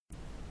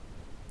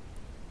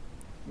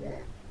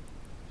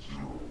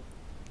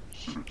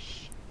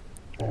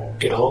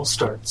It all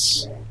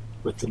starts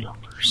with the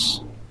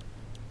numbers.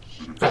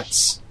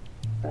 That's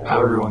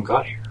how everyone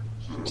got here,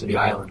 to the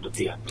island of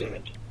the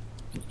undead,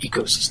 an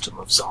ecosystem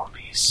of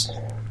zombies.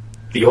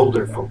 The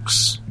older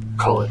folks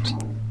call it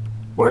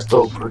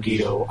Puerto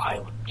Perdido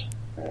Island.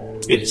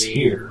 It is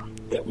here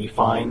that we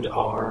find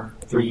our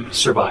 3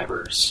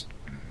 survivors,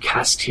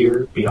 cast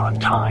here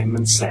beyond time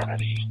and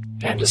sanity,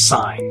 and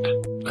assigned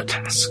a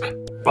task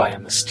by a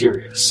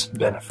mysterious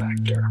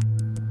benefactor.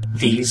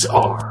 These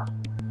are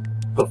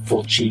the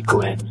Fulci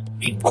Glen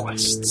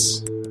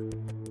Inquests.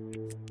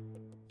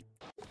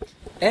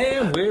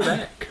 And we're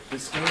back.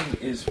 This game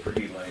is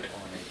pretty light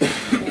on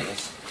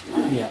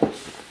it. Yeah.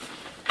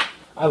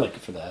 I like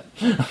it for that.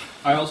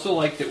 I also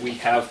like that we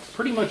have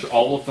pretty much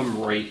all of them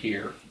right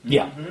here.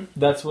 Yeah.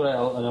 That's what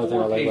another thing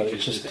I 4 like about it.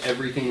 pages It's just is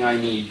everything I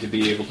need to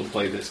be able to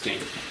play this game.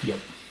 Yep.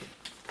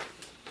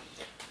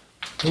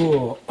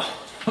 Cool.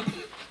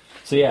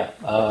 So yeah,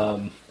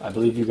 I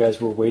believe you guys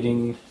were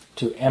waiting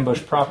to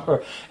ambush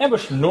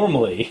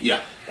normally.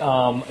 Yeah.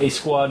 A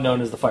squad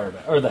known as the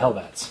the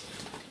Hellbats.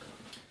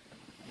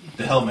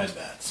 The Hellman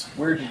Bats.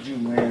 Where did you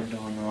land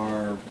on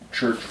our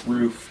church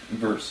roof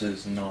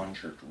versus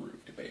non-church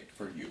roof debate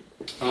for you?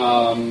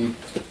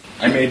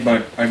 I made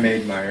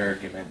my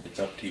argument. It's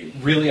up to you.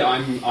 Really,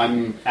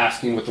 I'm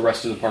asking what the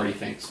rest of the party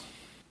thinks.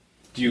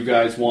 Do you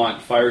guys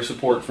want fire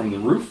support from the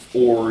roof,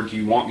 or do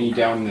you want me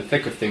down in the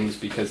thick of things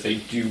because they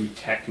do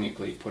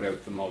technically put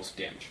out the most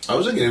damage? I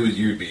was thinking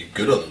you'd be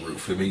good on the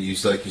roof. I mean,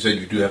 like you said,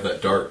 you do have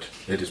that dart.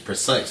 It is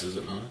precise, is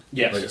it not?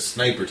 Yes. Like a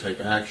sniper type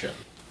action.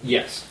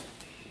 Yes.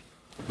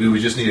 We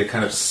would just need a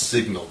kind of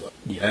signal, though.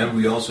 Yeah. And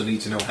we also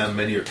need to know how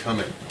many are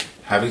coming.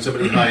 Having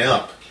somebody high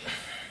up,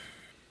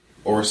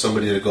 or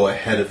somebody to go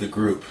ahead of the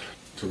group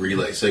to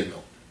relay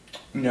signal.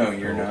 No,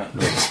 you're not.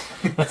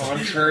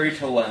 Contrary to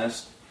the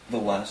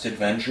last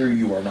adventure,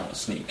 you are not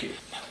sneaky.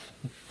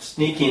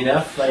 Sneaky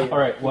enough. Like, All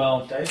right.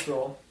 Well, dice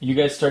roll. you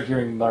guys start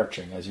hearing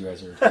marching as you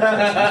guys are.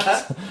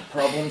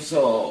 Problem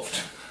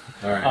solved.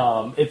 All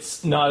right.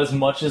 It's not as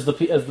much as the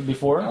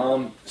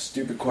before.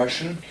 Stupid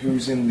question.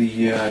 Who's in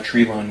the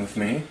tree line with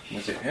me?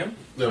 Was it him?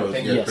 No, I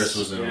think yeah, yes. Chris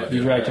was in it.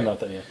 You dragged him out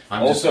there. Yeah.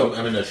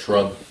 I'm in a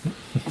shrub.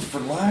 For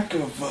lack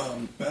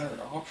of better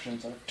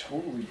options, I've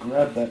totally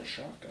grabbed that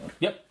shotgun.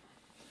 Yep.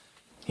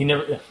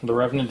 The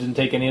Revenant didn't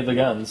take any of the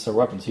guns or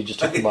weapons. He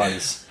just took the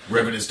bodies.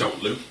 Revenants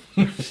don't loot.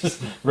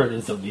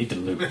 Revenants don't need to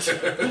loot.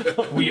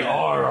 We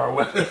are our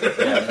weapons.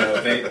 Yeah,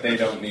 no, they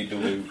don't need to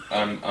loot.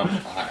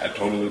 I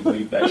totally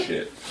believe that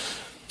shit.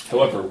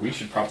 However, we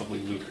should probably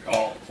loot it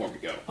all before we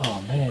go.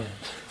 Oh man.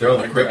 They're on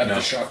I the crypt grabbed now.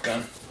 the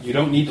shotgun. You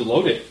don't need to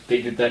load it.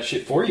 They did that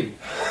shit for you.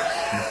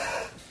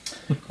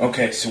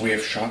 Okay, so we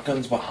have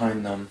shotguns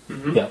behind them.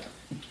 Yep.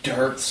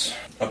 Darts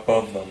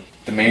above them.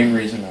 The main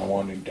reason I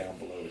wanted down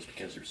below is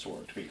because they're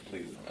sword, to be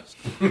completely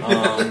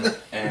honest.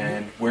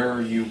 And where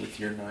are you with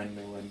your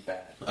 9mm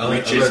bat?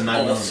 Which is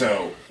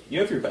also...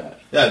 You have your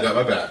bat. Yeah, I got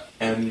my bat.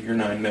 And your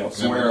 9mm.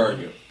 So Yeah. where are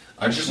you?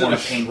 I'm just wanna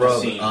in a paint the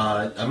shrub. scene.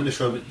 I'm in a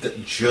shrub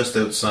just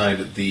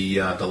outside the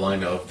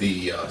line of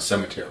the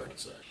cemetery.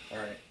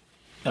 Alright.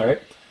 All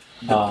right.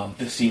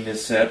 The scene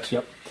is set.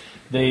 Yep.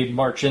 They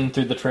march in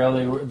through the trail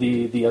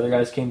the other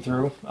guys came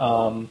through.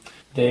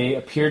 They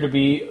appear to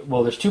be...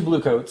 Well, there's 2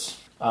 blue coats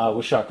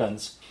with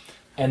shotguns.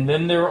 And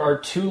then there are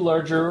 2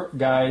 larger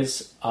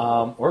guys,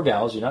 or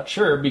gals, you're not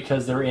sure,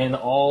 because they're in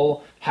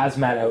all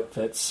hazmat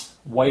outfits,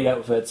 white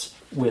outfits,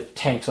 with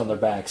tanks on their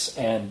backs,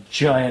 and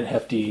giant,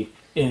 hefty,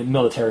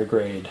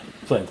 military-grade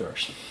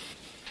flamethrowers.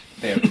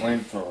 They have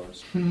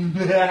flamethrowers.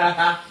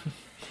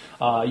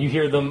 You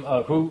hear them,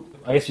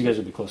 I guess you guys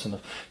would be close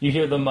enough. You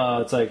hear them,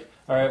 it's like,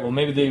 alright, well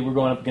maybe they were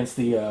going up against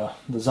the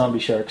zombie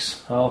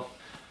sharks. Well,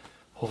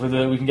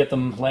 hopefully we can get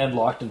them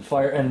landlocked and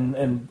fire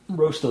and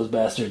roast those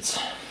bastards.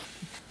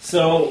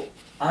 So,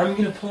 I'm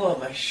going to pull out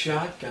my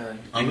shotgun.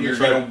 And you're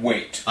going to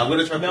wait. I'm going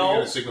to try to No,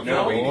 get a signal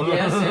no, for waiting.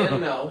 yes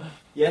and no.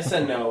 Yes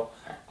and no.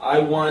 I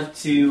want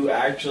to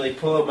actually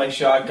pull out my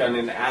shotgun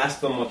and ask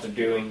them what they're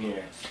doing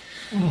here.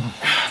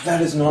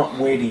 That is not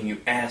waiting, you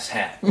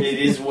asshat. It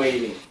is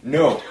waiting.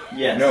 No.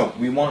 Yes. No,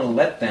 we want to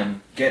let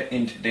them get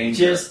into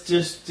danger.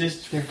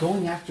 Just They're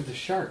going after the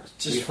sharks.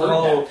 Just We heard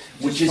follow. that.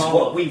 Which just is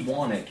follow. what we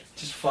wanted.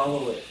 Just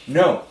follow it.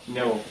 No.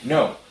 No.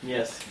 No.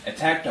 Yes.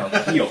 Attack dog.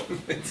 Heal.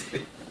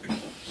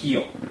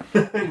 Heal.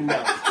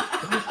 No.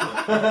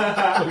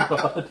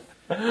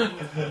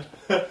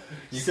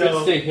 You So-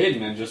 could stay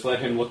hidden and just let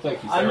him look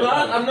like he's I'm there.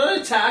 not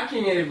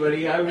attacking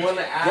anybody. I want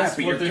to ask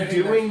what they're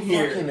doing Fucking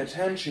here.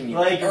 attention, you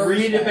Like,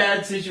 read a arsehole.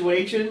 bad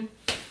situation.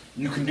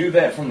 You can do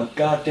that from the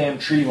goddamn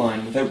tree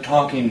line without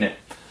talking to...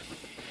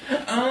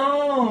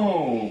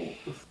 Oh!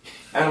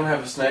 I don't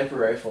have a sniper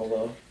rifle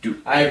though.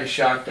 Dude. I have a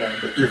shotgun.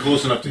 You're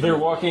close enough to They're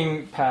hear.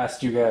 walking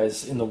past you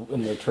guys in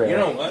the trail. You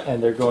know what?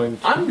 And they're going...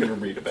 I'm gonna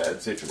read a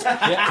bad situation.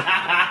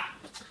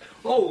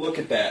 Oh, look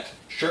at that.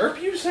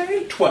 Sharp, you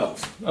say?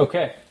 12.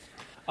 Okay.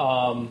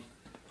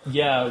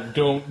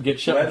 don't get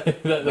shot.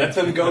 Let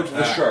them go to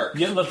the sharks.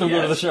 Yeah, let them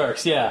go to the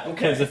sharks. Yeah,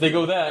 because if they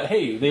go that,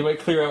 hey, they might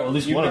clear out at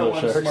least one of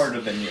those sharks. I'm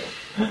smarter than you.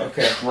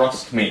 Okay.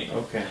 Trust me.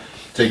 Okay.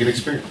 Take an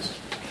experience.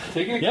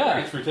 Taking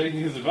experience for taking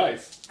his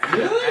advice.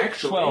 Really?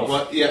 Actually, 12.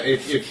 But yeah,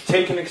 if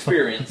take an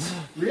experience.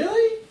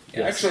 Really?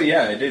 Yes. Actually,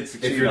 I did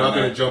succeed. if you're not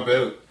going to jump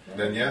out,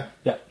 then yeah.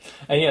 Yeah,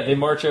 and they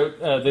march out.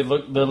 They're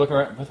looking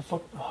around. What the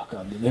fuck? Oh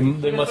god,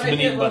 they must have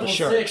been eaten by the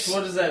sharks. 6,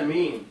 what does that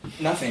mean?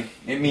 Nothing.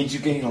 It means you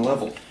gain a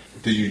level.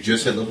 Did you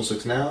just hit level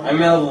 6 now?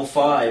 I'm at level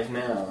 5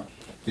 now.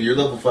 You're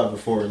level 5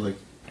 before, like.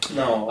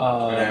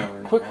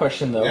 No. Quick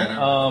question though.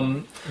 Yeah,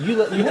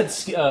 You had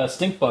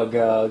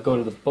Stinkbug go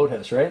to the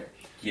boathouse, right?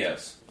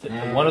 Yes.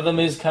 One of them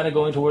is kind of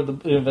going toward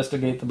to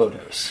investigate the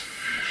boathouse.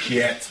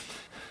 Shit.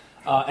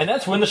 And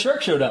that's when the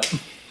shark showed up.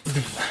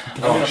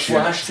 I'm going to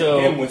flash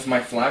him with my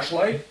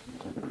flashlight.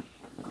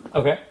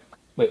 Okay.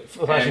 Wait,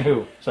 flashing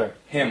who? Sorry.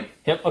 Him.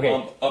 Yep,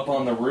 okay. Up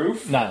on the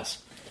roof.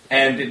 Nice.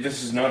 And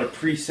this is not a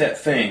preset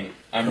thing.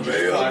 I'm just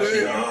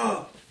flashing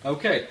him.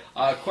 Okay,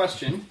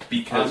 question.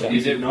 Because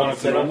is it one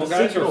of the normal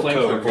guys or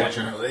flamethrower guy?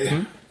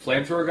 Unfortunately.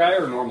 Flamethrower guy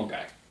or normal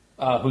guy?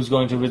 Who's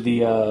going to with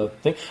the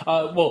thing?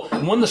 Well,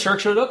 when the shark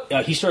showed up,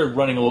 he started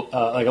running a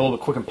little bit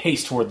quick and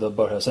pace toward the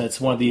boathouse, and it's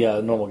one of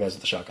the normal guys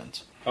with the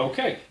shotguns.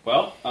 Okay,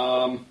 well,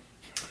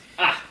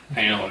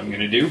 I know what I'm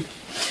going to do.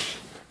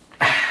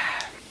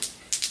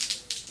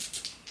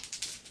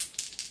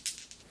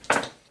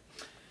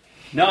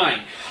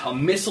 Nine. A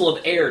missile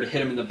of air to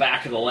hit him in the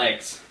back of the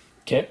legs.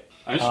 Okay.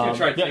 I'm just going to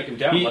try to take him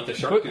down and let the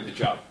shark do the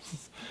job.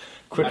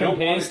 Quick and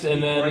paced,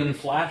 and then bright and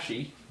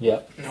flashy.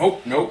 Yep.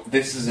 Nope.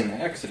 This is an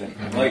accident.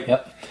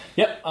 Yep.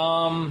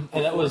 And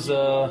that was.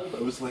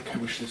 It was like, I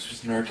wish this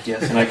was an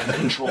RTS and I could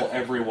control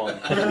everyone.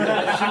 As soon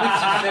as he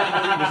said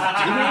what he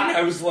was doing,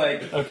 I was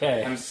like,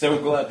 okay. I'm so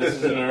glad this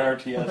isn't an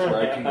RTS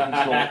where I can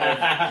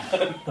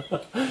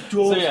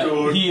control everyone.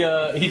 So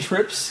yeah, he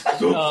trips.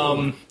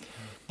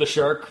 The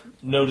shark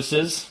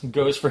notices,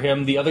 goes for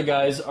him. The other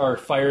guys are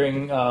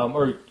firing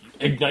or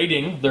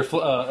igniting. They're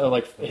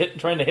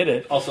trying to hit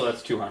it. Also,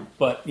 that's 2 harm.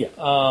 But yeah,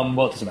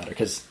 well, it doesn't matter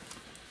because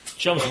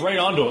jumps right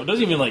onto him.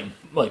 Doesn't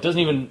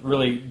even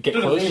really get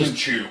close.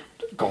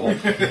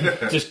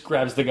 Just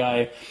grabs the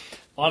guy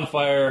on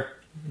fire,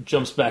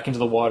 jumps back into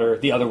the water.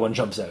 The other one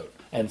jumps out,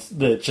 and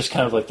it's just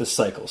kind of like this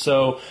cycle.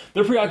 So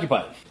they're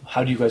preoccupied.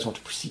 How do you guys want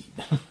to proceed?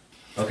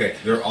 Okay,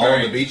 they're all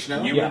on the beach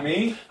now? You and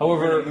me?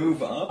 However,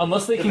 move up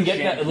unless they can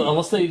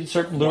unless they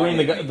start luring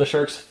the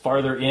sharks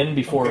farther in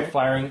before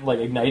firing,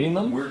 igniting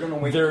them, we're gonna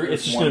wait.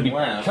 It's probably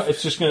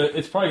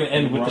gonna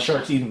end with the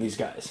sharks eating these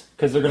guys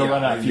because they're gonna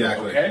run out of fuel.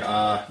 Exactly. Okay.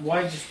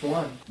 Why just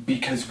one?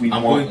 Because we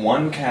want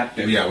one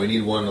captive. Yeah, we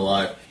need one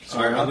alive. So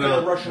we're not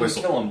going to rush him and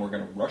kill him. We're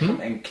going to rush him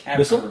and capture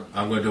Whistle? him.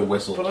 I'm going to do a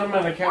whistle. Put him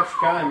on a capture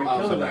guy and kill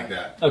Something him. like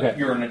that. Okay.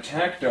 You're an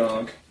attack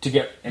dog. To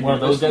get And one of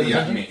those guys'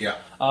 Yeah, attention? me, yeah.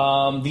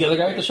 The other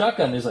guy with the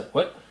shotgun is like,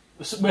 what?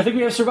 I think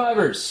we have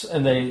survivors.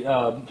 And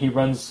he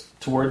runs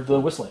toward the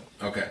whistling.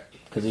 Okay.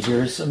 Because he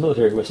hears a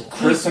military whistle.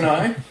 Chris and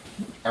I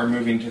are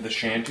moving to the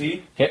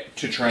shanty Okay.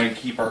 to try and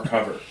keep our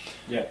cover.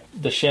 Yeah.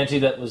 The shanty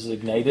that was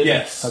ignited?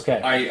 Yes.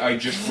 Okay. I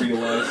just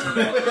realized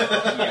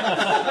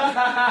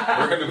that.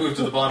 We're going to move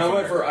to the bonfire.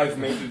 However, I've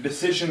made a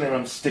decision and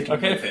I'm sticking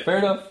with Okay, it. fair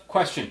enough.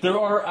 Question. There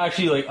are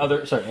actually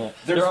other... Sorry, yeah.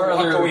 There's there are a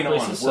lot other going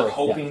places, on. We're so,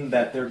 hoping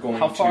that they're going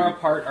How to... far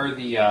apart are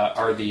the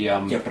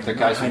the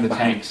guys with the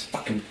tanks?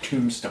 Fucking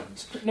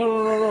tombstones.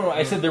 No.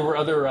 I said there were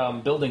other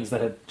buildings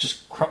that had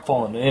just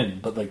fallen in,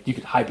 but you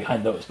could hide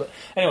behind those. But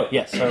anyway,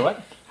 yes. Sorry,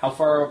 what? How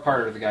far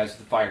apart are the guys with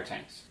the fire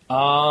tanks?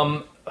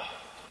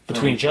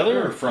 Between each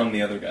other? Or from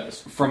the other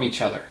guys? From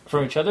each other.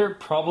 From each other,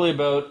 probably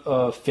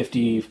about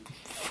 50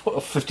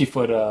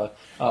 foot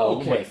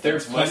away.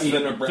 There's less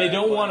than a They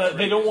don't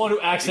want to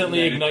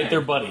accidentally ignite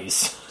their buddies.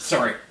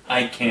 Sorry,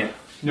 I can't.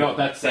 No,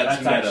 that's meta,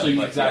 actually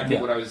but- exactly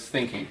Yeah. what I was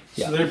thinking.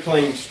 Yeah. So they're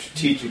playing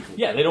strategically.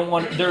 Yeah, they don't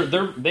want.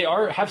 They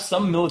have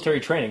some military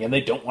training, and they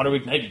don't want to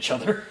ignite each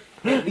other.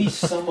 At least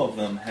some of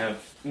them have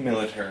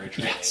military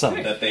training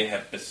some. that they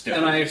have bestowed.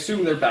 And I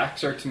assume their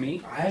backs are to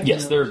me?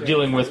 Yes, they're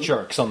dealing with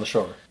sharks on the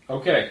shore.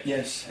 Okay.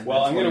 Yes. and Well,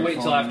 that's I'm why going to we wait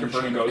until follow after the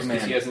Bert chain of goes because he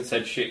command. hasn't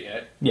said shit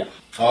yet. Yeah,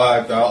 All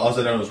I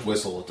done was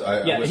whistle.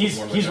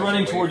 he's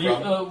running toward you.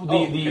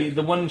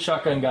 The one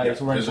shotgun guy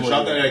is running There's a toward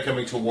shotgun you. guy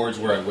coming towards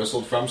where I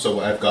whistled from, so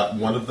I've got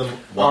one of them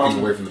walking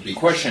away from the beach.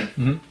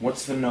 Question: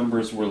 What's the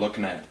numbers we're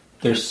looking at?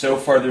 There's- So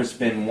far, there's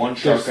been one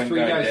shotgun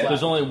three guy guys dead.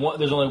 left.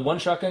 There's only one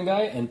shotgun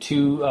guy and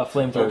two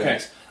flamethrower Okay.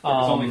 guys.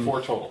 There's only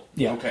 4 total.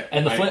 Yeah. Okay.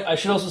 And I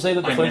should also say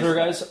that the I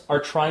flamethrower missed guys are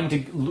trying to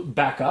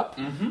back up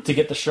to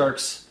get the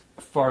sharks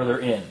farther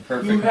in.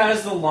 Perfect. Who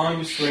has the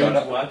longest Shut range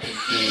up. weapon?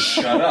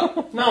 Shut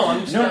up. No,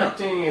 I'm just No.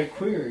 asking a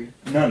query.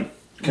 None.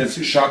 Because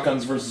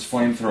shotguns versus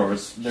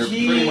flamethrowers, they're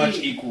pretty much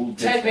equal.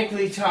 Distance.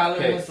 Technically, Tyler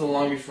Okay. has the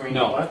longest range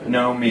No. weapon.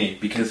 No, me,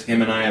 because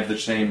him and I have the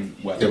same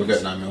weapons. Yeah, we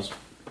got 9 mils.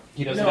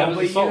 He doesn't No, have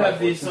but his you assault have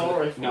rifle. the assault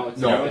rifle. No, it's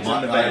No, not. it's in the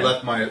I van.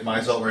 left my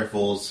assault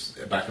rifles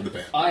back in the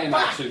van. I am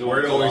actually the one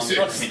Where with do the we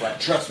longest sit? weapon.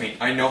 Trust me.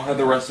 I know how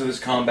the rest of this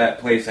combat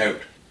plays out.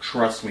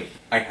 Trust me.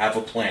 I have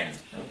a plan.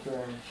 Okay.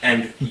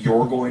 And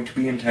you're going to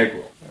be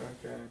integral.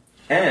 Okay.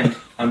 And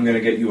I'm going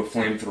to get you a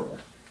flamethrower.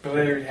 But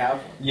I already have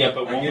one. Yeah,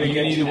 but I'm going to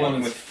get you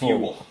one with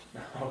fuel.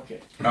 Okay.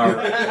 All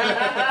right.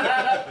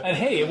 And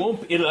hey,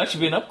 it'll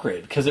actually be an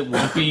upgrade because it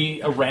won't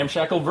be a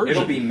ramshackle version.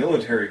 It'll be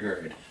military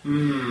grade.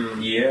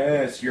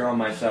 Yes, you're on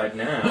my side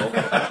now.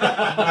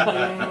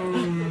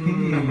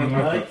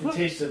 I like the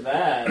taste of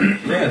that.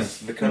 Yes,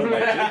 the cut of my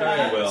dick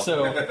very well.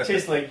 So It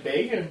tastes like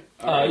bacon.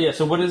 yeah.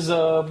 So what is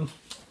So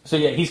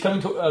yeah, he's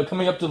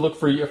coming up to look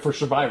for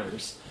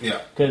survivors.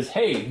 Yeah. Because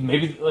hey,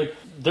 maybe like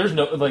there's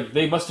no like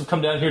they must have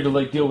come down here to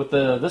like deal with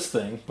this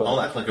thing. But I'll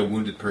act like a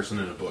wounded person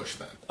in a bush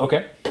then.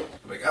 okay.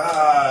 Like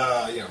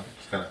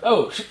it's kind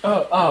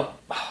of.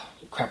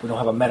 Crap! We don't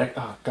have a medic.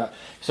 Oh god!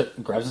 So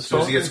grabs his As phone.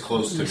 soon as he gets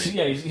close to me,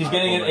 Yeah, he's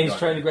getting it. And he's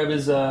trying to grab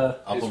his I'll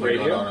pull my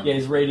gun on him.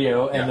 his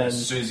radio, and then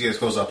as soon as he gets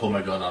close, I'll pull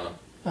my gun on him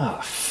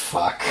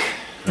fuck.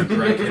 and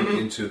drag him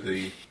into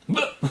the.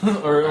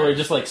 or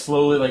just like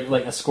slowly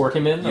like escort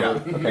him in. Yeah, Or,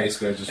 okay.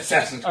 basically, I just.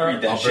 Assassin's All right,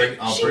 Creed that shit.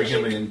 I'll bring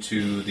him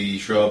into the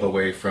shrub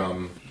away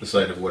from the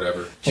site of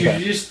whatever. Okay.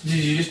 Did you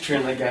just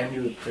turn that guy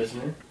into a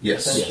prisoner?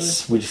 Yes.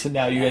 Yes. We just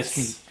now you guys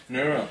can.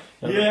 No.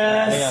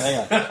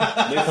 Yes. Hang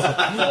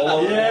on.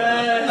 Follow,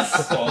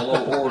 Yes.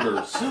 follow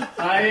orders.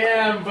 I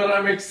am, but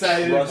I'm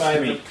excited Trust by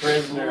me. the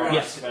prisoner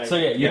Yes. aspect. So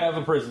yeah, you have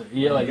a prisoner.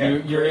 Yeah, like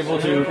you're able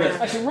to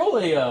actually roll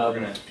a We're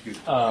gonna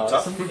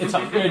have to do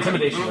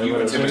intimidation. Or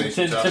whatever.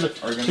 Intimidation,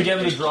 tough. Are gonna To get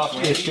him to take drop the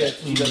his flame shit.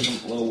 so he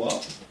doesn't blow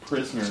up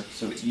prisoner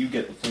so that you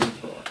get the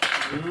flamethrower.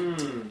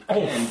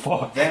 Oh And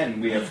fuck!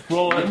 then we have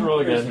Roll two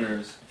again.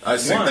 prisoners.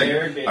 Same One.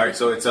 thing. All right,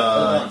 so it's Hold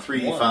on.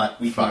 3, One 5,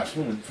 we can 5.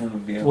 kill in front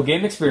of the other. We'll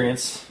gain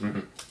experience.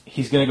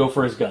 He's gonna go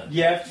for his gun.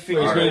 You have to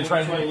figure He's out going to which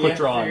try one- and you quick have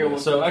to draw figure on out you.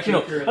 what So the actually,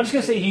 no. future I'm just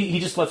gonna say he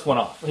just lets one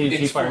off. He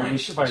It's fires.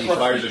 fine. He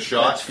Fires a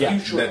shot. Yeah.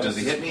 That does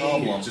he hit me?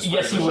 Problem. Just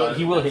Yes, fires he a will. shot?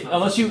 He will hit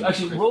unless you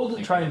actually roll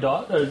to try and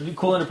dodge or do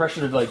cool under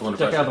pressure to like Cool under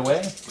duck out of the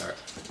way All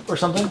right. or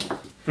something.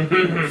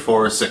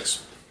 4 or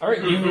 6. All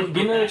right, you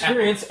gain that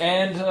experience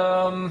and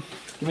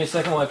give me a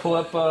second while I pull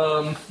up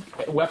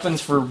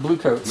weapons for blue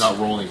coats. Not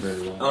rolling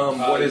very well.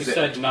 What is you it?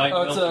 said 9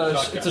 Oh,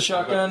 mil it's a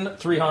shotgun,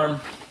 3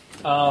 harm.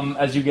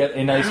 As you get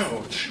a nice,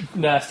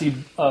 nasty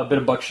bit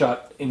of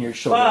buckshot in your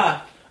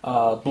shoulder.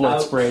 Blood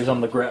Ouch. sprays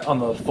on the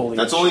foliage.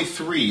 That's only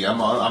 3.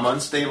 I'm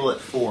unstable at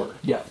 4.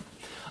 Yeah.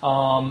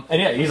 And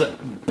yeah, he's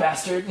like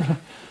bastard.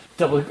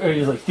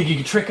 He's like, think you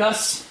can trick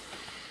us?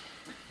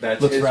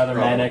 That's Looks his rather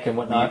problem. manic and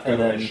whatnot, We've got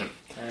and a then- mission.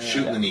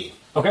 Shoot in the knee.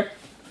 Okay.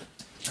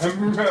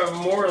 I'm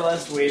more or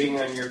less waiting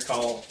on your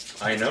call.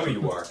 I know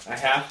you are, I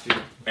have to.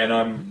 and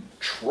I'm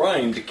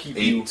trying to keep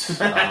you. 8.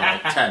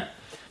 10.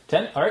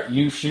 10. All right,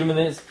 you shoot him in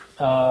his.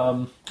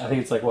 I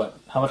think it's like what?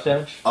 How much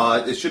damage?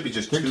 It should be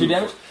just 2. 2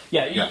 damage.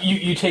 Yeah, Yeah.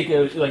 You take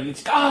a like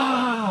it's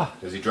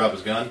Does he drop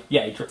his gun?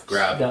 Yeah, he drops.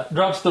 Grab.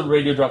 Drops the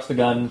radio. Drops the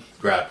gun.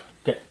 Grab.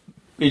 Okay.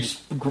 You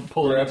just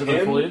pull it Grab into the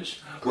him?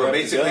 foliage. Well, Grab the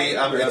basically,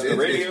 gun, grab the it's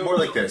radio. more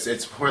like this.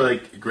 It's more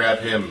like grab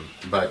him,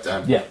 but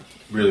Yeah.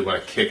 really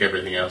want to kick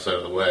everything else out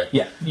of the way.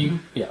 Yeah. Yeah.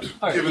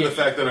 All right, Given yeah. the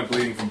fact that I'm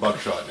bleeding from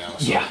buckshot now,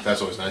 so Yeah.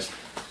 that's always nice.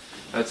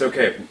 That's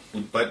okay.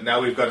 But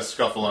now we've got a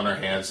scuffle on our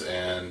hands,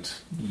 and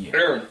Yeah.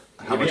 Aaron,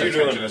 how what much are you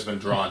attention doing? has been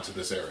drawn to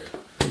this area?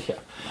 Yeah.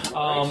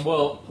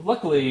 Well,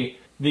 luckily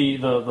the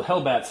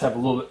Hellbats have a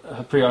little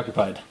bit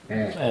preoccupied,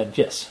 and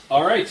yes.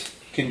 All right.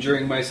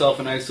 Conjuring myself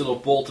a nice little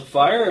bolt of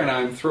fire, and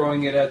I'm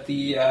throwing it at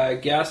the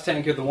gas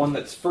tank of the one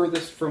that's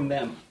furthest from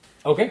them.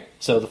 Okay.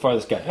 So the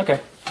farthest guy.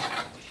 Okay.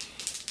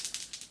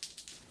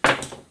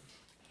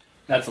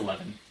 That's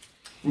 11.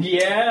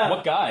 Yeah.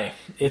 What guy?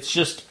 It's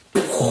just.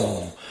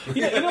 You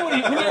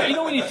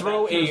know when you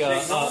throw a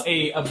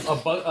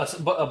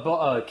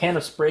can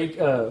of spray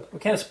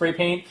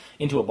paint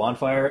into a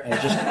bonfire and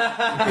it just yeah,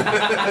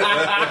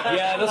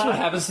 that's what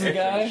happens to the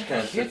guy. I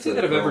can't say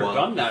that I've ever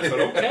done that, but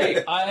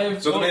okay.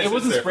 So the man It sits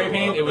wasn't there spray for a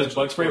paint; while, it was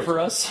eventually bug spray for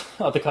us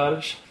at the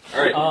cottage.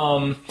 All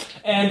right.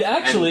 And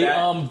actually,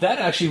 And that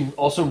actually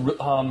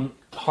also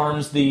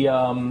harms the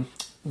one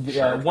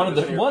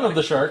of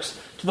the sharks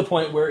to the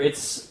point where it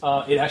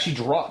actually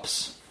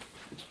drops.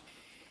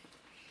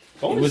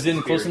 It was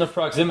in close enough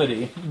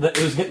proximity that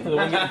it was getting the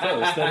one getting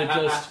close that it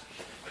just.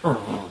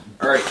 All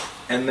right,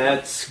 and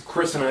that's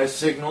Chris and I's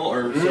signal,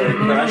 or sorry,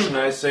 Crash and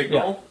I's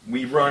signal.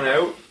 We run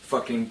out,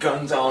 fucking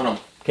guns on him,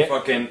 'Kay.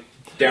 fucking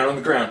down on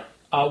the ground,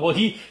 Well,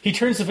 he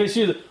turns to face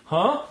you,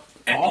 huh?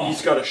 and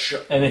he's got a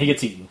shot. And then he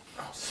gets eaten.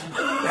 Son of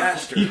a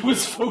bastard! He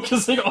was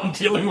focusing on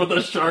dealing with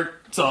a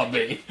shark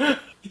zombie.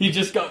 He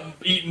just got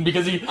eaten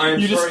because I'm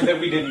you sorry just, that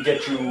we didn't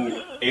get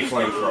you a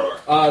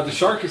flamethrower. The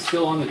shark is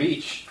still on the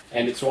beach,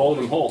 and it swallowed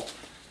him whole.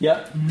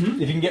 Yeah.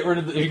 If you can get rid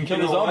of, if you can kill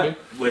You the know zombie.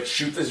 what? Let's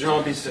shoot the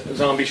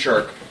zombie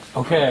shark.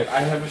 Okay. I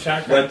have a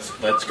shotgun.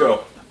 Let's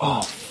go.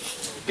 Oh.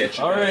 Get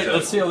you All right. guys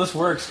Let's out. see how this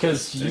works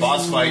because you.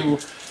 Boss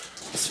fight.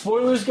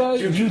 Spoilers,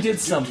 guys. You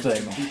did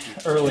something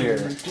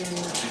earlier.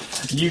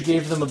 You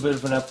gave them a bit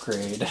of an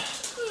upgrade.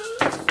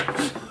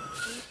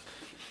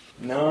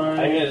 9.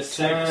 I got a 6.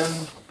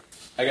 10.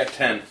 I got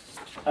 10.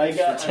 I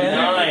got 10, a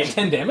 9.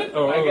 10 damage?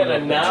 Oh, I got a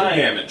 2 9.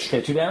 damage.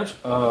 Okay, 2 damage.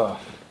 I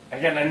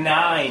got a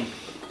 9.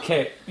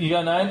 Okay, you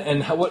got 9,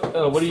 and what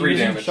are you 3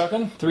 using? damage.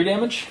 Shotgun? 3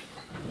 damage.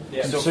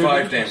 Yeah. So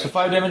 5 damage. So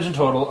 5 damage in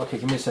total. Okay,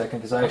 give me a second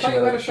because I I thought actually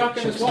you had a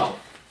shotgun as well.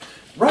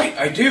 Right,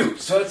 I do.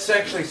 So it's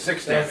actually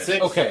 6 damage. That's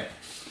 6. Okay,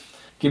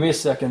 give me a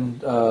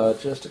second.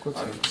 Just a quick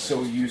second. I'm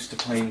so used to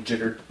playing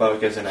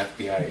Jitterbug as an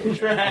FBI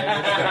agent.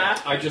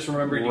 I just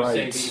remembered you saying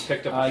Right. that you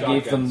picked up a I shotgun.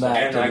 gave them that.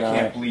 And I didn't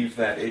can't believe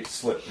that it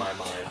slipped my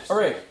mind. All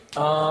right.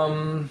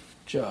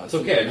 Jaws. It's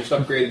okay, I just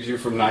upgraded you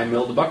from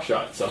 9mm to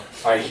buckshot, so.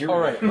 I hear All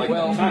right. Like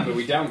Well, time, but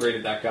we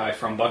downgraded that guy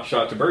from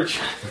buckshot to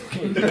birdshot.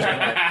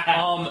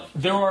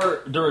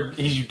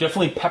 you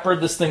definitely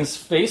peppered this thing's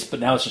face, but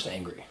now it's just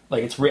angry.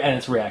 Like it's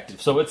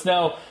reactive. So it's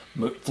now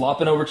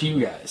flopping over to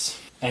you guys,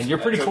 and you're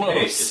pretty That's close.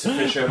 okay. It's a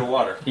fish out of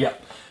water. Yeah,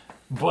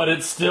 but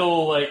it's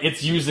still like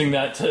it's using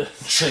that to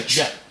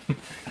yeah.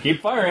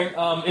 Keep firing.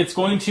 It's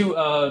going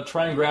to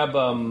try and grab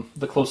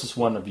the closest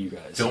one of you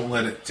guys. Don't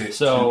let it get too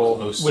So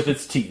close with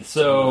its teeth. to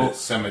So the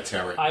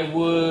cemetery. I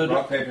would.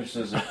 Rock, paper,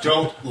 scissors.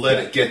 Don't let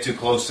it get too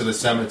close to the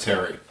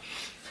cemetery.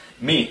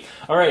 Me.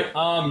 All right.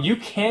 You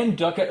can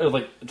duck it,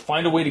 like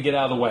find a way to get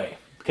out of the way,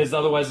 because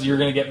otherwise you're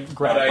going to get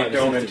grabbed. But by I the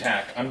don't sentient.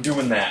 attack. I'm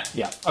doing that.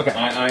 Yeah. Okay.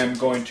 I am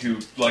going to,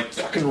 like,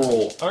 duck and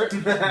roll. All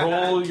right,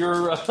 roll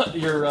your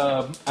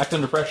act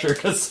under pressure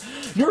because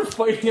you're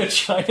fighting a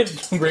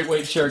giant great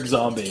white shark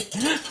zombie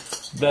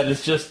that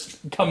is just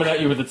coming at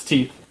you with its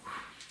teeth.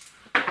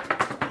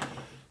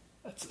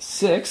 That's a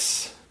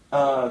 6.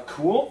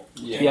 Cool?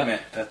 Yeah. Damn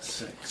it, that's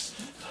 6.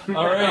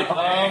 All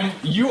right,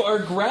 you are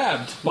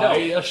grabbed by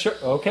a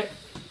shark. Okay.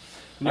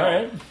 No. All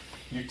right.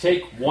 You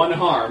take 1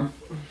 harm,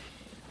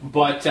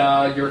 but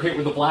you're hit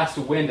with a blast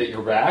of wind at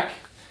your back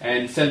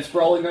and sent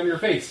sprawling on your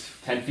face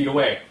 10 feet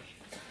away.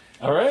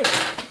 All right.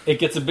 It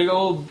gets a big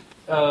old.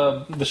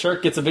 The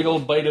shark gets a big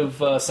old bite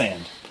of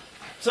sand.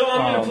 So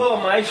I'm gonna pull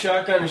out my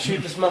shotgun and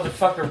shoot this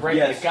motherfucker right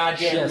in the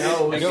goddamn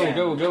nose.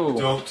 Go.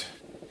 Don't.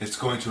 It's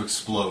going to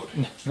explode.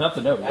 Not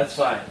the nose. That's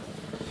fine.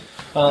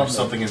 There's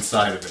something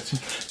inside of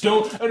it.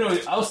 Don't. Oh no.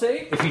 I'll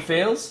say if he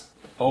fails.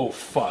 Oh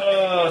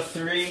fuck.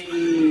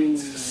 3,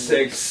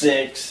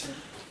 6.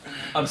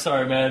 I'm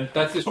sorry, man.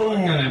 That's a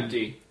shotgun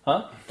empty.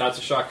 Huh? That's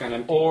a shotgun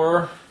empty.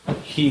 Or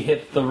he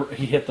hit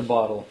the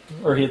bottle,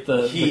 or he hit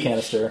the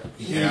canister.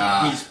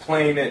 Yeah. He's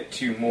playing it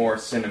to more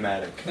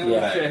cinematic.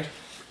 Yeah. Okay.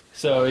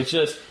 So it's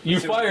just you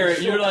fire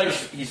it. You're like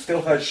He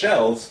still has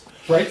shells.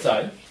 Right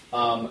side,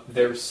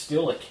 there's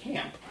still a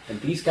camp, and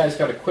these guys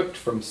got equipped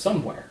from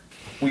somewhere.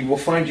 We will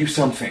find you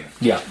something.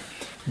 yeah.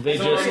 They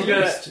So just I'm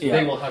gonna- yeah.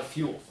 They will have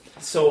fuel.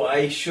 So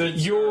I should.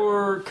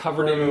 You're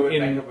covered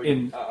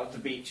in of the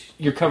beach,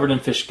 you're covered in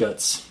fish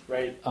guts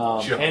right?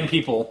 Chum. and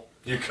people.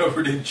 You're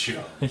covered in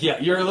chum. Yeah,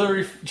 you're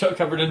literally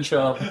covered in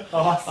chum.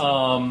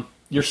 Awesome.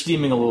 You're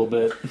steaming a little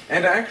bit.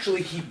 And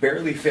actually, he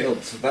barely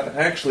failed, so that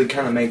actually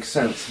kind of makes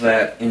sense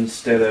that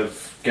instead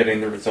of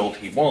getting the result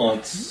he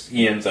wants,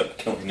 he ends up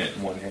killing it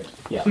in 1 hit.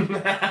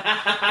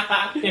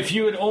 Yeah. If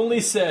you had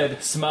only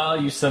said,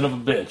 "Smile, you son of a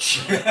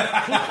bitch."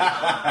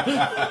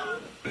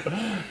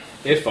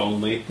 If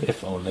only.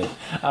 If only.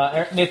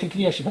 Nathan, can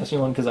you actually pass me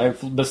one? Because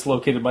I've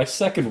mislocated my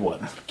second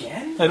one.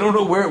 Again? I don't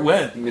know where it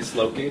went.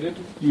 Mislocated?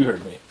 You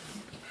heard me.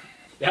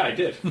 Yeah, I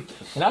did.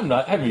 And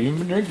I haven't even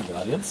been drinking,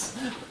 audience.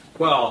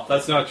 Well,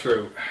 that's not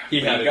true. He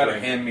You had a gotta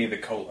drink. hand me the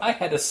cola. I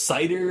had a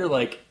cider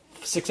like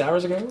 6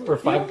 hours ago, or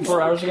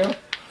 4 hours ago.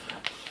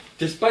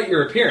 Despite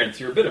your appearance,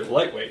 you're a bit of a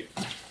lightweight.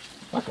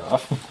 Fuck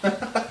off.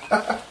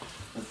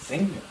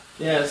 Zing.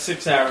 Yeah,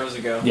 6 hours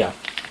ago. Yeah.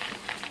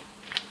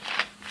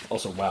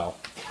 Also, wow.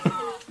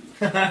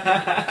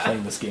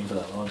 Playing this game for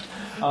that long.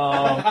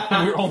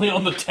 We were only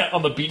on the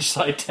on the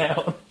beachside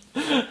town.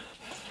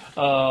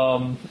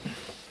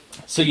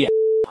 So yeah,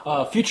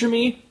 future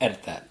me,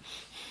 edit that.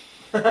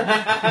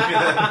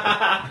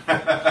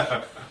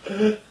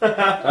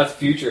 That's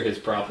future his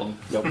problem.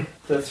 Nope.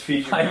 That's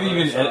featured. I haven't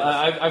even.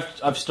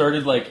 I've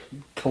started like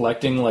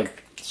collecting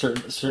like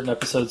certain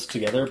episodes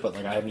together, but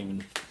like I haven't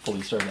even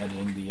fully started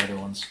editing the other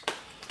ones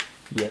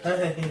yet.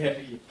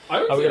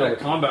 I would Oh, say we that gotta-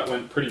 combat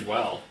went pretty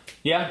well.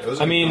 Yeah, It was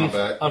a I good mean,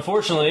 combat.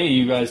 unfortunately,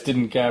 you guys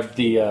didn't grab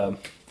the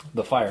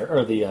fire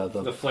or the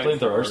flamethrowers.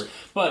 flamethrowers.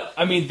 But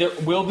I mean, there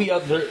will be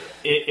other.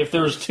 If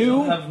there was You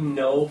two, have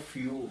no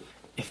fuel.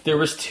 if there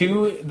was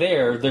two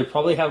there, they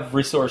probably have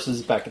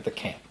resources back at the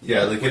camp.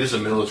 Yeah, like it is a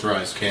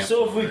militarized camp.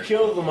 So if we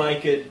kill them, I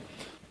could.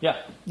 Yeah,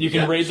 you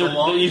can Yeah, raid so their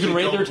long you as can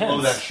raid don't their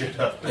blow tents. that shit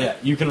up. Yeah,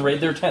 you can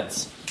raid their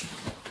tents.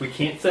 We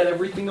can't set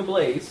everything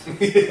ablaze.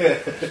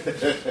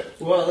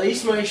 Well, at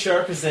least my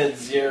sharp is at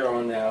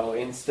 0 now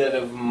instead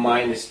of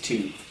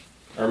 -2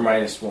 or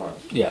 -1.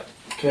 Yeah,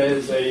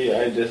 Because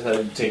I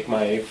decided to take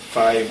my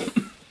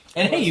 5.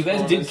 and hey, you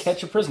guys did bonus.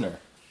 catch a prisoner.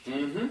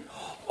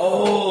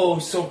 Oh,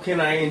 so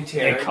can I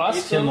interrogate It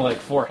cost him them? like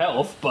 4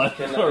 health, but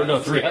Can or I no,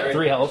 3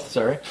 interrogate- health.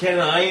 Sorry. Can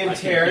I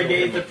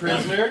interrogate the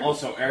prisoner?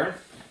 Also, Aaron,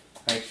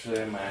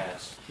 actually, my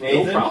ass.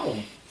 Nathan, No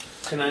problem.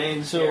 can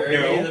I So-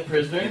 interrogate No. the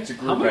prisoner? It's a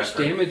group How much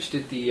effort. damage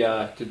did the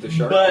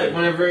shark But do?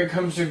 whenever it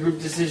comes to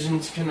group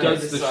decisions, can I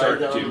Does the decide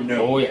shark on- do?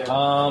 No. Oh yeah.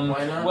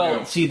 Why not? Well,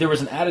 No. see, there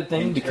was an added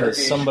thing because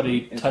Interrogation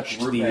somebody is touched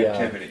group the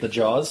activity.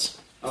 jaws.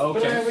 But I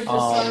Okay. would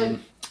decide.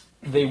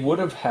 They would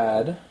have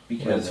had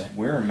Because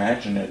we're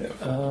imaginative.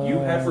 You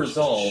have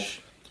resolve.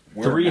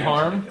 We're 3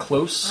 harm, imaginative.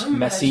 close, I'm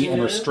messy, and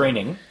imaginative.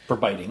 restraining for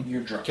biting.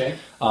 You're drunk. Okay.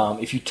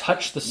 If you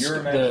touch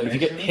Your if you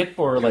get hit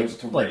or goes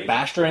to like rape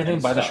bashed or anything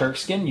and by the stuff. shark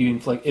skin,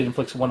 it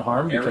inflicts 1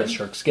 harm Aaron? because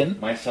shark skin.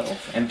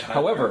 Myself and Tyler.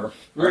 However,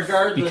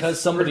 Regardless,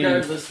 because somebody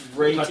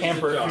rate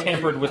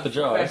tampered with the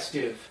jaws,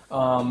 effective.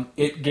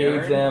 it gave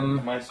Aaron,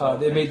 them.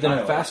 myself, It made and them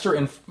Tyler faster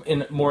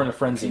and more in a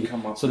frenzy. can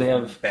come up So they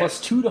with have the plus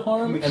best. 2 to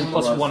harm Can we and come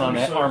plus up with 1 on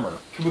some sort of- armor.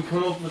 Can we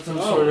come up with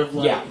some sort of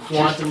like Yeah.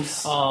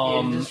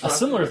 quantum A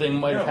similar thing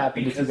might have No,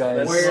 happened if you because guys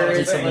that's where did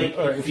it's something, like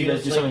or it if you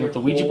guys feels do like something with the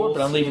your Ouija board. whole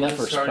But I'm leaving that skin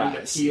for a is starting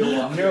to surprise.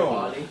 peel off your No.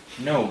 body.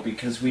 No,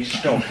 because we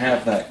just don't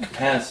have that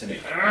capacity.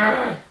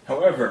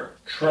 However,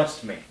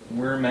 trust me,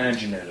 we're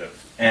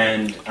imaginative.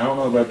 And I don't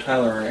know about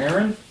Tyler or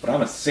Aaron, but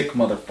I'm a sick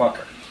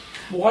motherfucker.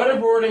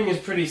 Waterboarding is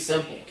pretty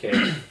simple,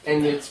 Okay.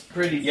 and it's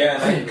pretty. Yeah,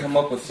 and I can come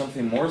up with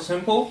something more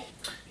simple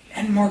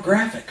and more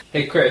graphic.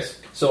 Hey, Chris.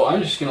 So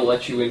I'm just going to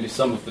let you into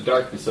some of the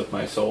darkness of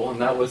my soul,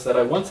 and that was that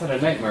I once had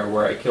a nightmare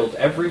where I killed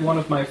every one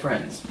of my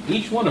friends,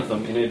 each one of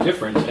them in a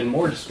different and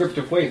more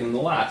descriptive way than the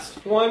last.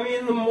 Well, I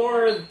mean,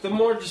 the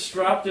more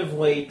disruptive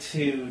way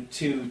to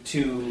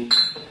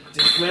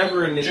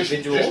dismember an Just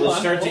individual hold is on,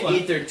 start hold to on.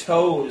 eat their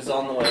toes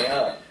on the way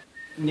up.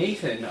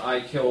 Nathan, I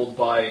killed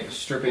by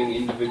stripping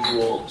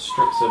individual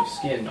strips of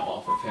skin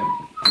off of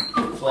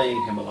him,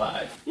 flaying him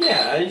alive.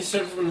 Yeah, you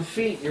start from the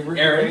feet, and you're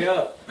working Aaron? your way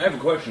up. I have a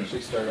question.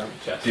 Actually, started on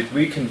the chest. Did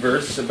we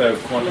converse about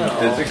quantum No.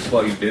 physics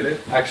while you did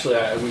it? Actually,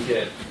 we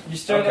did. You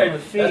start Okay, on the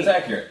feet. that's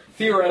accurate.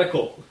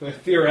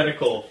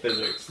 Theoretical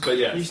physics, but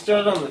yes. You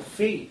start on the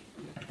feet.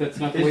 That's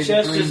not The the way the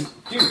chest dream... is-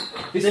 Dude,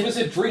 this was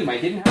a dream. I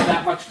didn't have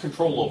that much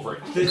control over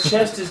it. The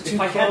chest is too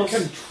If I had close.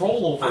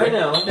 control over I it,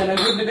 know. then I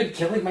wouldn't have been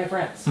killing my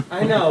friends.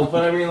 I know,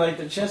 but I mean, like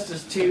the chest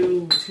is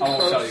too I won't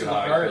close tell to you the how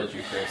I heart. killed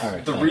you, Chris. All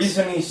right. The thanks.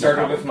 reason he started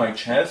problem. with my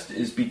chest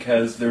is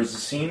because there's a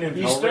scene in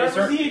You start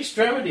Hellraiser. with the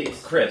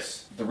extremities.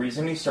 Chris, the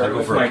reason he I started go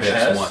with for my a piss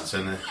chest once,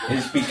 and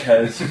is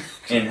because in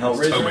Talking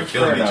Hellraiser about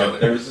killing each Inferno, other.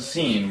 there's a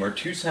scene where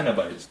 2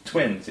 Cenobites,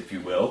 twins if you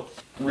will,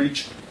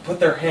 put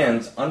their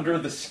hands under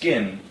the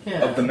skin Yeah.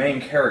 of the main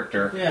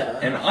character, Yeah.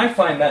 and I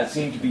find that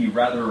scene to be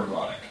rather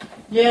erotic.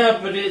 Yeah,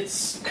 but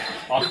it's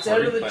out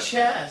of the but-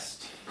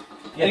 chest.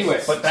 Yes,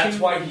 Anyway, but that's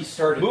why he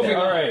started moving there.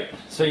 All right.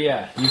 So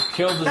yeah, you've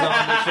killed the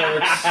zombie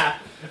sharks.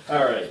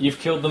 All right. You've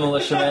killed the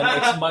militiamen.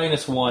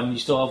 It's -1. You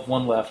still have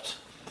 1 left.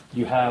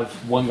 You have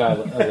 1 guy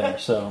there.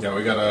 So yeah,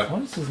 we got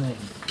what is his name?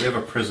 we have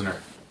a prisoner.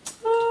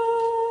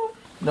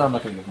 No, I'm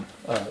not gonna give him.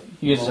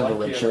 You guys just have a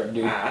red shirt,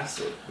 dude.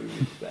 Acid would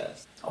be the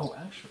best. Oh,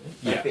 actually.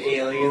 Like the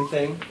alien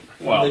thing.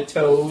 Wow. The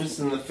toes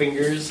and the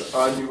fingers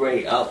on your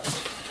way up.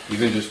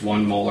 Even just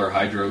 1 molar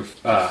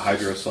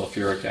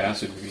hydrosulfuric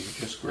acid would be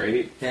just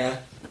great. Yeah.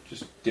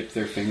 Just dip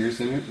their fingers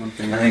in it. 1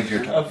 finger. I think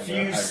you're A talking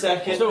few about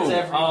seconds So, every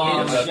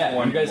That's yeah,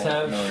 one you guys more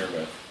have- familiar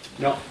with.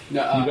 No, You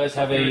guys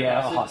have a sulfuric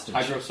acid, hostage.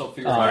 Hydrosulfuric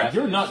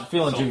You're acid. not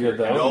feeling too good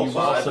though. No, You've but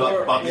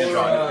also- Bob's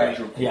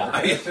trying.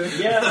 yeah.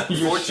 Yeah.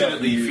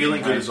 Fortunately,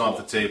 feeling good is off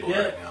the table Yeah.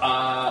 right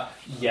now.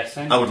 Yes,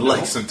 I would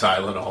like some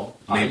Tylenol,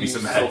 maybe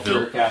some Advil.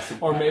 sulfuric acid.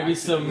 Or maybe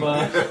some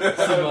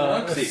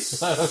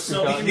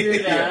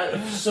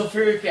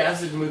Sulfuric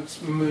acid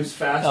moves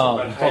faster, Oh,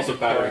 but also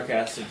hydrochloric better.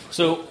 acid.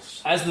 So,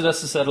 as the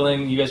dust is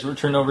settling, you guys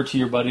return over to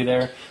your buddy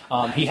there.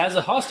 He has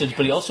a hostage,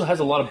 but he also has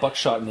a lot of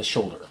buckshot in his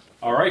shoulder.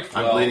 All right,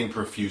 I'm well, bleeding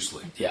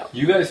profusely. Yeah.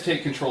 you guys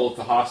take control of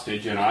the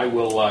hostage, and I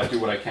will do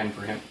what I can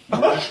for him.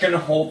 We're just gonna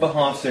hold the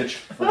hostage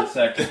for a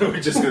second. We're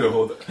just gonna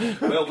hold it.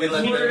 Well, we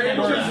let You're in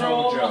them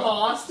control of the job.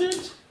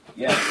 hostage?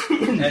 Yes.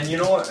 And you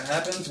know what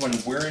happens when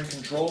we're in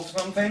control of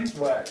something?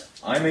 What?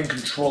 I'm in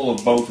control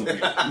of both of you.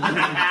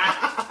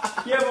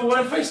 Yeah, but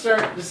what if I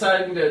start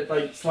deciding to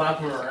like slap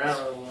him around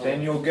a little?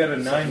 Then you'll get a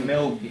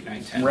 9mm 8,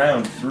 9, 10.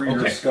 round through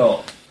your Okay.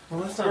 skull. Well,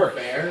 that's not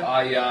fair.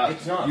 I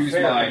It's not use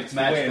fair, my but it's the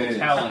way it magical is.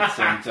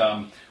 talents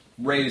and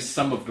raise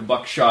some of the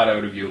buckshot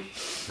out of you.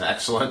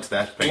 Excellent.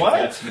 That's painful. What?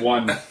 That's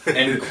 1.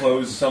 And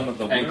close some of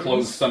the wounds. And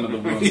close some of the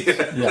wounds.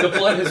 Yeah. The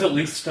blood has at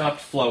least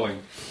stopped flowing.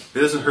 It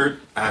doesn't hurt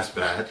as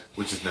bad,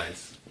 which is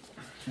nice.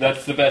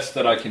 That's the best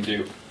that I can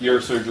do. Your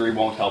surgery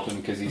won't help him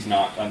because he's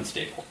not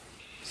unstable.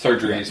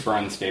 Surgery is for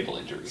unstable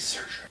injuries.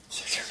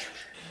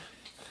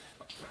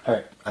 All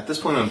right. At this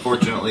point,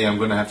 unfortunately, I'm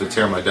going to have to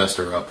tear my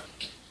duster up,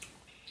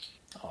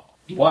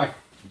 Why?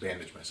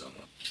 bandage myself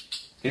up.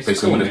 It's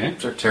Basically, cool, I'm going man. to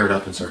start tear it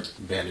up and start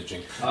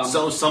bandaging. Um,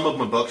 So some of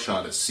my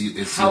buckshot is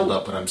sealed How-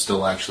 up, but I'm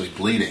still actually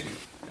bleeding.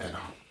 And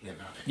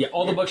Yeah,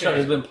 all the buckshot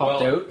has been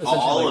popped Well, out. essentially,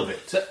 all like-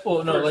 of it.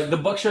 Well, no, like the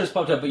buckshot has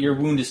popped out, but your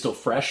wound is still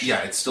fresh. Yeah,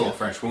 it's still a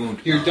fresh wound.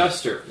 Your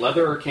duster,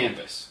 leather or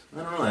canvas?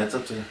 I don't know. That's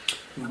up to.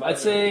 I'd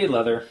say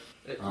leather.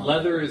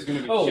 Leather is going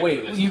to be. Oh shit wait,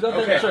 for this. you got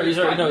that? Okay.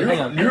 Sorry, no, hang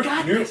on.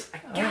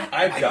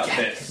 I've got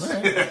this.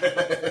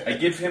 I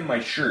give him my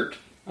shirt.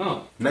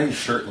 Oh, Now you're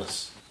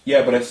shirtless.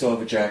 Yeah, but I still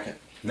have a jacket.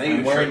 Now I'm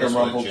you're wearing a shirtless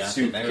with rumpled jacket.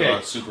 suit. Now you're okay.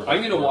 all super I'm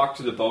going to hardcore. walk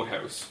to the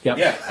boathouse. Yep.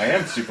 Yeah, I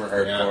am super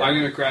hardcore. Yeah. I'm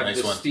going to grab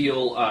Nice the one.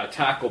 steel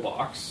tackle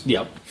box,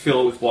 Yep.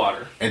 fill it with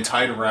water, And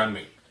tied around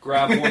me.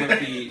 grab one of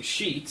the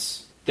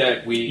sheets,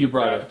 that we You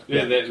brought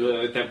grabbed,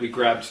 it. that we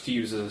grabbed to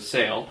use as a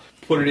sail,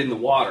 put it in the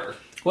water,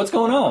 What's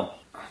going on?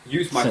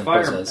 use my Simple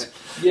fire. says.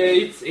 Yeah,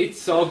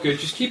 it's all good.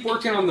 Just keep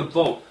working on the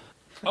boat.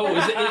 Oh,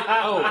 is it?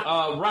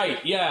 Right.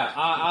 Yeah,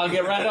 I'll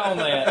get right on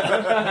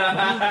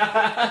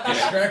that.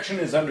 Distraction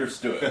is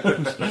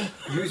understood.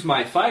 Use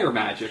my fire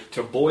magic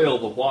to boil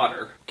the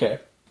water, Okay.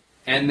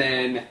 and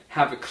then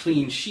have a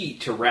clean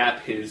sheet to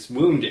wrap his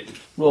wound in.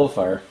 Roll of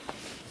fire.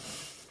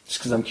 Just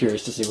because I'm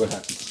curious to see what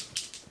happens.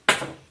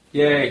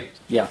 Yay!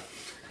 Yeah.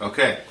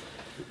 Okay.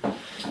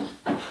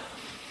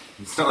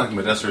 It's not like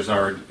Modesta's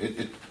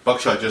already...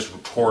 Buckshot just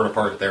tore it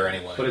apart there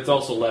anyway. But it's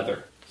also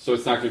leather, so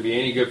it's not going to be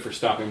any good for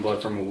stopping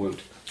blood from a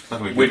wound. It's not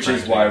gonna be good Which for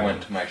is why I anything.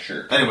 went to my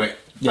shirt. Anyway,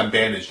 Yeah. I'm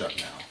bandaged up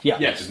now. Yeah.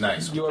 Yes. Which is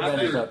nice. You are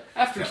bandaged up.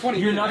 After 20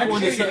 You're not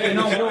going to. Actually, You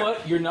know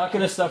what? You're not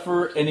going to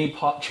suffer any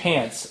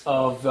chance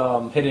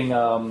of hitting.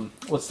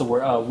 What's the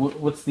word?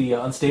 What's the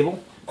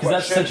unstable? Because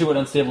that's Question. essentially what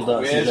unstable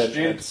does. is that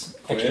Question. it's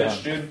extra.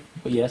 Question.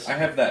 But yes, I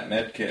have that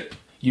med kit.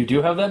 you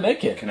do have that med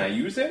kit. Can I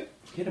use it?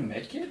 Get a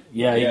med kit?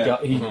 Yeah, Yeah. he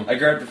got. He, I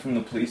grabbed it from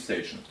the police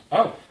station.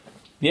 Oh.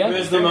 yeah. Who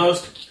has the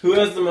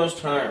most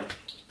harm?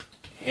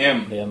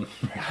 Him. Him.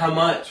 How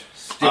much?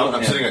 Still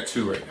I'm him. sitting at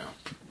 2 right now.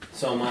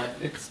 So much.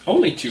 It's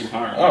only 2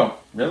 harm. Oh,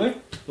 really?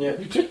 Yeah.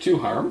 You took 2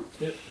 harm?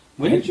 Yep.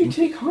 When did you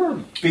take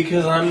harm?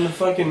 Because I'm the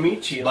fucking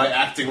meat shield. By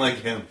acting like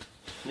him.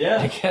 I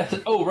Yeah. guess.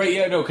 Oh, right.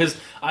 Yeah, no, because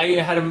I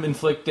had him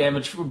inflict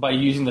damage by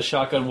using the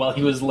shotgun while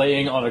he was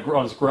laying on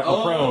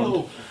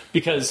prone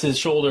because his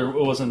shoulder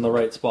wasn't in the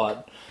right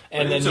spot.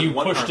 And But it then took you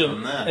one pushed harm him,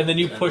 from that. and then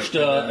you And pushed,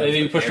 then and then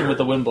you pushed him air. with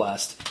the wind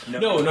blast.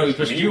 No, No, he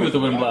pushed me you with with the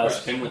the wind wind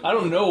blast. blast. I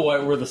don't know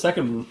where the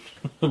second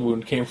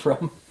wound came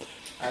from.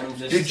 I'm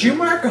just. Did you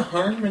mark a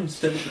harm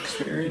instead of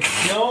experience?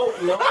 No,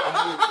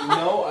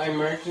 I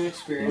marked an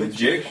experience.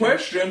 Legit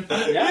question.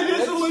 Yeah, It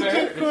is a it's legit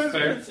fair.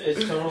 question.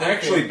 It's totally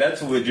Actually, fair.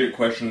 that's a legit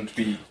question to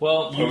be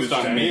Well, posed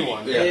to me.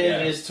 Yeah.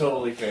 It is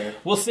totally fair.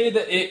 we'll say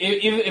that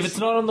if it's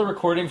not on the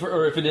recording,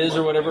 or if it is,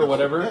 or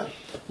whatever, Yeah.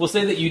 we'll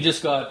say that you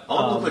just got.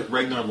 I'll look like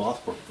Ragnar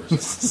Lothbrok for a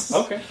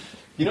second. Okay.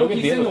 You know, Okay,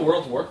 he's deal. in the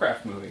World of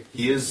Warcraft movie.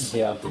 He is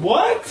Yeah. the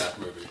What? that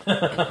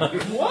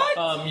movie.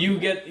 What? You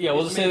get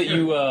we'll just say that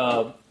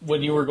you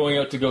when you were going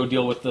out to go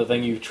deal with the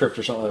thing, you tripped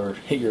or something, or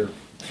hit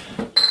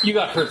you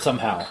got hurt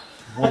somehow.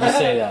 We'll just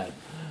say that.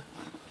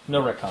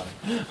 No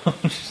retconning.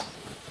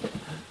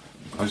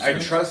 I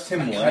trust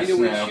him I less kind of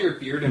now. wish your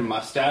beard and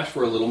mustache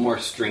were a little more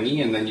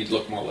stringy, and then you'd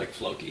look more like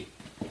Floki.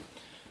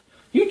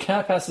 You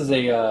can pass as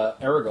a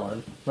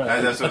Aragorn.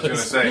 Right. That's what I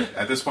was going to say.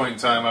 At this point in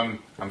time,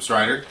 I'm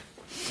Strider.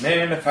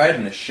 Man, if I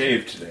hadn't have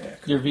shaved today, I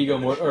could. You're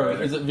Vigo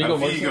or is it Vigo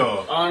I'm Mortensen?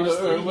 Vigo.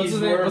 Honestly, what's he's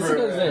his name? more What's of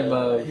the guy's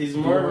name? he's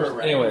more of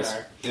a Anyways.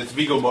 Ragnar. It's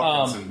Vigo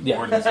Mortensen. Yeah.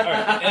 Mortensen. All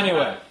right.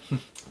 Anyway,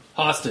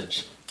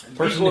 hostage.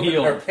 Person Equal the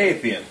healed.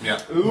 Carpathian. Yeah.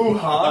 Ooh,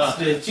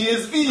 hostage. He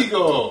is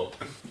Vigo.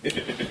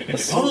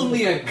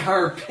 Only a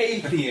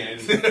Carpathian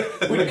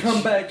Would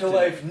come back to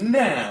life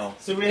now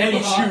So we have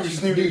and a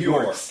choose New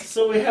York.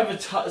 So we have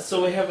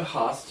a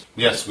host.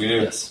 Yes, we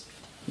do. Yes.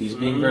 He's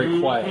being very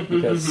quiet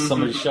because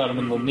somebody shot him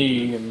in the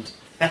knee, and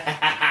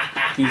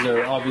these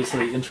are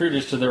obviously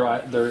intruders to their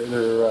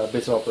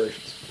base of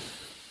operations.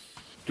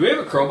 Do we have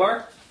a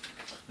crowbar?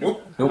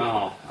 Nope. Nope.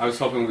 Oh, I was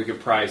hoping we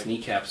could pry his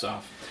kneecaps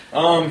off.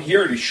 He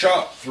already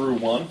shot through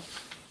one.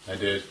 I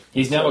did.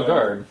 He's now a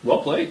guard.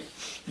 Well played.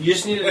 You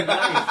just need a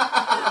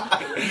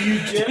knife.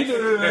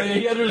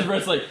 He under his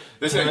breath like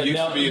This guy used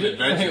to be an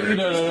adventurer.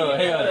 No,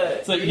 hang on.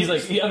 It's like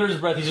he under his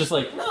breath. He's just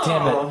like,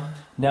 damn it.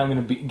 Now I'm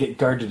gonna get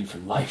guard duty for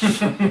life.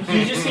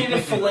 You just need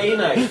a fillet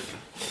knife.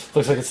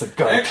 Looks like it's the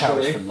guard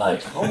powers Actually, for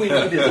life. all we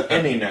need is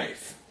any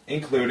knife,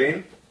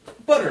 including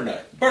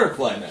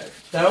butterfly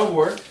knife. That would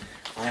work.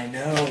 I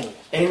know.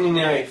 Any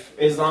knife,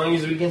 as long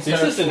as we can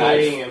start this a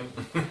filleting him.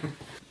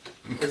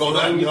 Oh,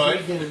 that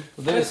knife.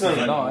 This is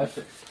a knife.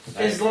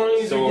 As long as we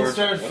can Sword,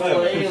 start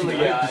whatever. filleting the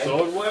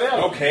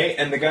guy. Okay,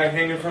 and the guy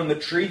hanging from the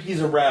tree,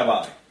 he's a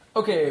rabbi.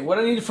 Okay, what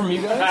I need from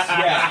you guys?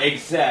 Yeah,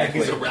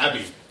 exactly. He's a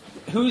rabbi.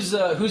 Who's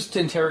to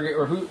interrogate,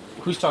 or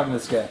who's talking to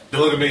this guy?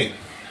 Don't look at me.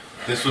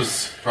 This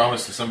was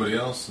promised to somebody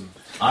else. And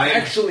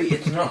Actually,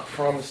 it's not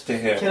promised to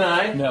him. Can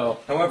I? No.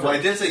 However, well,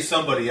 I did say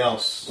somebody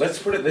else. let's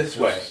put it this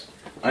way.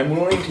 I'm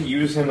willing to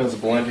use him as a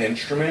blunt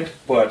instrument,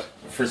 but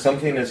for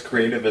something as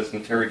creative as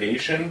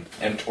interrogation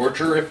and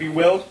torture, if you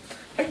will,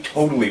 I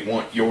totally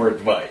want your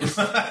advice.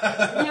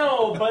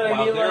 No, but I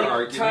While mean, they're like,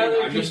 arguing, Tyler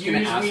I'm could just use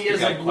gonna ask me the as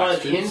guy a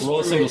blunt questions. Roll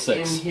a single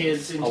instrument six. in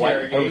his Oh,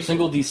 interrogation.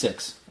 single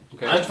D6.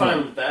 Okay. I'm fine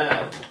with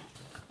that.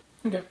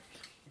 Okay.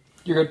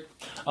 You're good.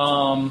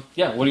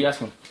 Yeah, what are you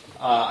asking?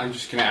 I'm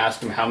just going to ask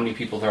him how many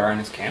people there are in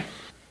his camp.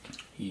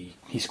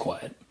 He's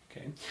quiet.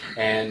 Okay.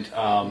 And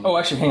Oh,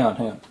 actually, hang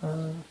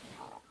on.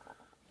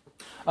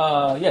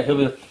 Yeah, he'll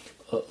be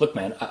like, look,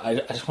 man, I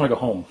just want to go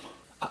home.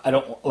 I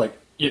don't, like,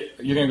 you're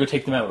going to go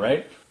take them out,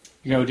 right?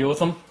 You're going to go deal with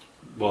them?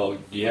 well,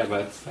 yeah,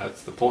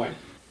 that's the point.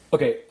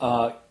 Okay,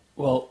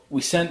 well,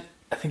 we sent,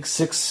 I think,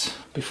 6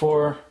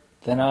 before,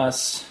 then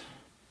us.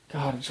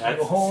 God, I just want to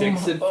That's go home.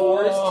 6 and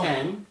 4 Oh. is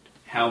 10.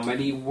 How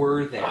many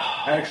were there?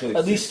 Actually,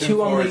 At least System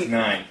two on 4 the- is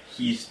 9.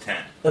 He's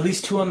 10. At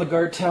least 2 on the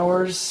guard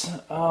towers.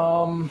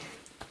 I'm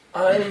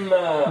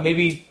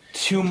Maybe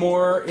 2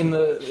 more in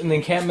the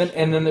encampment,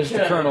 and then there's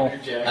the colonel.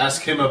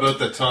 Ask him about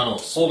the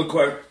tunnels. Hold a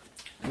quick.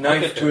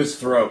 Knife to his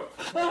throat.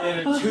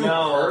 2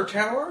 No. per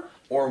tower?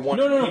 Or 1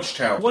 No. in each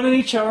tower? 1 in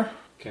each tower.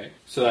 Okay,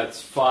 so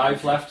that's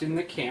 5 left in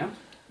the camp.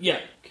 Yeah.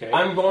 Okay.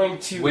 I'm going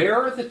to. Where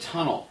are the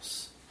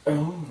tunnels?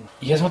 Oh.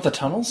 You guys want the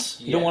tunnels?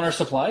 You don't Yes. want our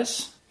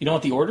supplies? You don't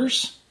want the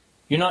orders?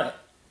 You're not...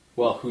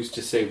 Well, who's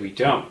to say we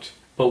don't?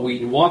 But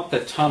we want the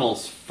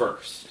tunnels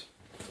first.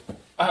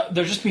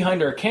 they're just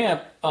behind our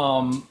camp.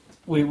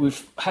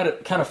 We've had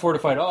it kind of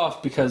fortified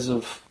off because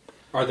of...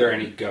 Are there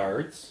any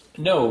guards?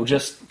 No,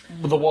 just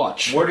the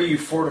watch. What are you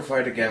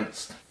fortified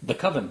against? The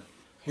coven.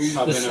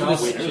 Coven this- of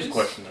this- There's witches? a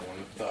question I wouldn't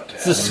have thought to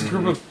It's this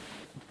group of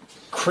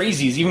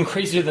crazies, even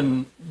crazier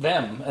than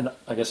them, and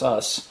I guess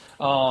us,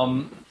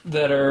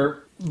 that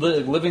are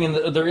living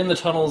in they're in the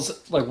tunnels,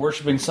 like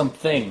worshiping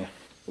something.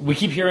 We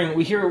keep hearing,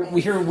 we hear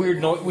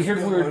weird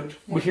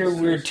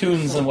weird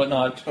tunes and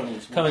whatnot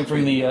coming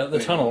from the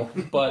tunnel,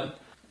 but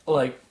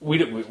like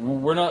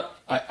we're not,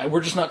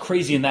 we're just not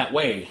crazy in that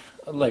way.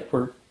 Like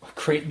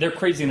they're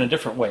crazy in a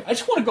different way. I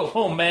just want to go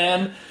home,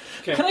 man.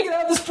 Okay. Can I get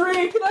out of the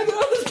stream? Can I get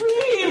out of the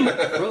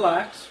stream?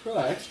 Relax.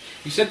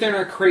 You said they're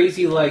not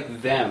crazy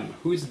like them.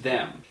 Who's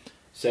them? You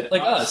said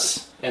Like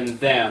us. and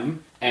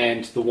them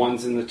and the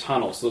ones in the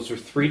tunnels. Those are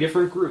 3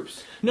 different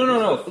groups. No.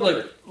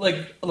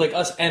 Like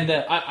us and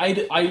them.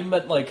 I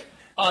meant like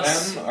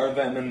us. Them are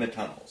them in the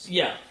tunnels.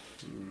 Yeah.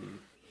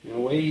 The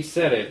way you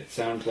said it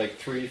sounded like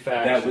 3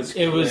 factions. That was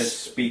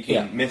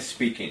yeah.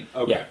 misspeaking.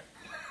 Okay. Yeah.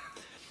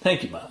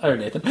 Thank you,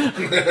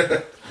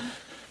 Nathan.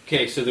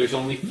 Okay, so there's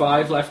only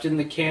 5 left in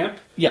the camp.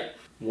 Yeah.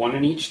 1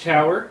 in each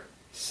tower,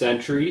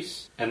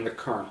 sentries, and the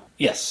colonel.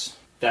 Yes.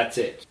 That's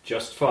it.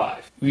 Just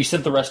 5. We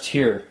sent the rest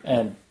here,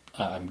 and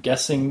I'm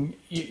guessing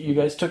you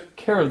guys took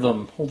care of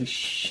them. Holy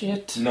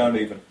shit. Not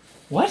even.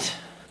 What?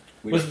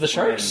 We Was it the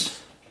friends.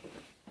 sharks?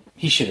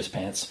 He shit his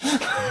pants.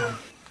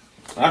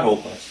 I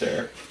hope that's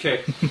there.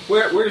 Okay,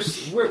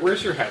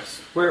 where's your house?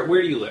 Where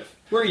do you live?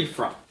 Where are you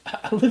from?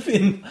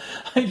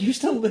 I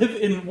used to live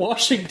in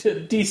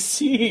Washington,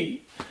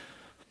 D.C.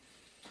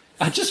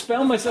 I just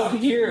found myself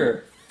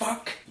here.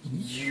 Fuck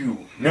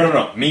you.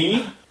 No.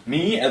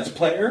 Me as a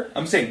player,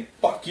 I'm saying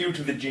fuck you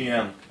to the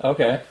GM.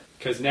 Okay.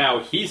 Because now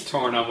he's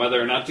torn on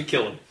whether or not to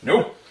kill him.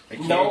 Nope. I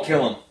can't No,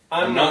 kill him.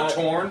 I'm not. not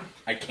torn.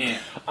 I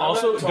can't.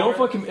 Also, not don't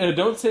torn. fucking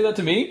don't say that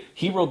to me.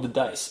 He rolled the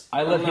dice.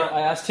 I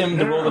asked him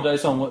to roll the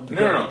dice on what the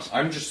No.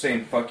 I'm just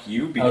saying fuck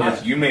you because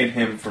Okay. you made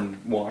him from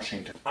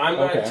Washington. I'm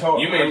not Okay. torn.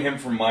 You made him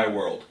from my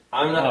world.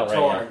 I'm not Oh, right,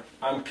 torn.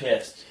 I'm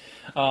pissed.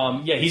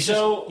 Yeah, he's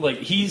So- just like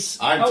he's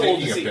I'm How old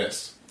taking is a he?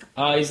 piss.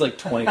 he's like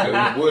 20.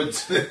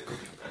 Woods.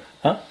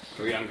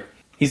 Or younger.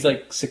 He's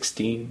like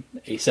 16,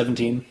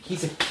 17.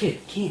 He's a kid.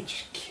 Can't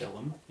just kill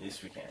him.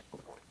 Yes, we can.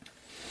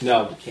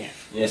 No, we can't.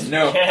 Yes,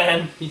 No. we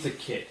can. He's a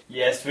kid.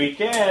 Yes, we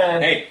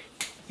can. Hey,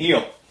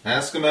 heal.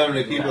 Ask him how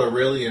many people are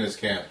really in his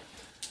camp.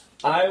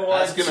 I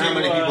want Ask him to, how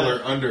many people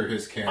are under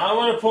his camp. I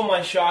want to pull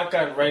my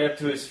shotgun right up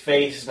to his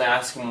face and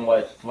ask him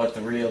what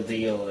the real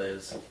deal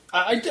is.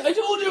 I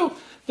told you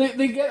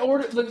they get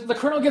order. The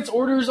colonel gets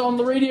orders on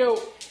the radio,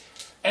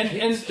 and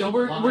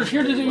we're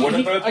here to do. What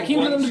about I the came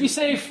for them ones- to be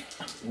safe.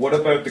 What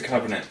about the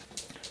Covenant?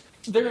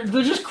 They're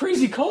just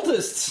crazy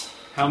cultists.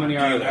 How many Do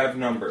are you there? have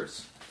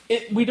numbers?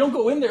 We don't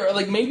go in there.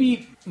 Like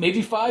maybe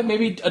 5,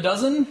 maybe a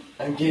dozen.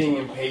 I'm getting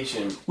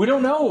impatient. We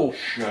don't know.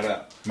 Shut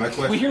up. My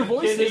question: We hear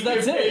voices. Getting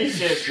That's it.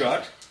 impatient.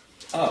 Shut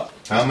up.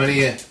 how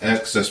many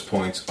access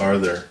points are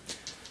there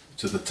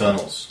to the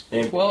tunnels?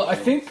 Well, I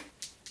think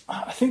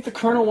the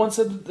colonel once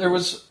said that there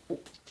was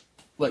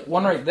like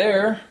one right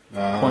there.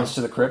 Points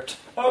to the crypt.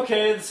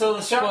 Okay, so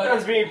the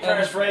shotgun's But- being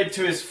pressed right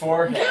to his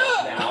forehead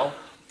now.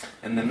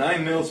 And the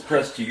 9 mils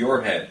pressed to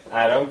your head.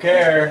 I don't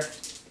care.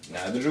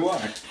 Neither do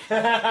I.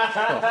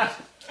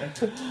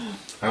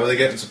 How are they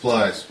getting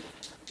supplies?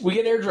 We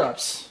get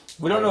airdrops.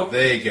 We don't How know. are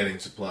they getting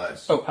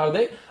supplies? Oh, how are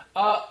they?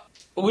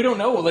 We don't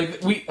know.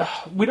 Like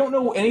we don't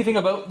know anything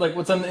about like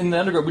what's in the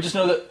underground. We just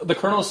know that the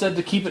colonel said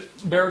to keep it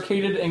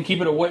barricaded and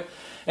keep it away,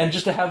 and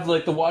just to have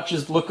like the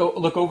watches look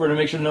over to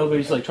make sure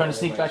nobody's like trying to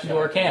sneak back into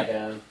our camp.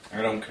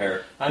 I don't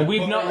care. And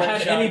we've not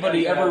had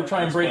anybody ever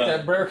try and break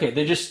that barricade.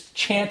 They just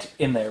chant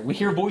in there. We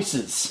hear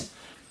voices,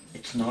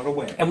 It's not a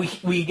win. and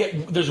we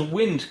get there's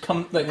wind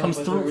that comes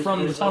through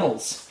from the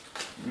tunnels.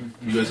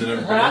 You guys have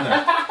never been in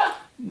there.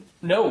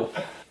 No,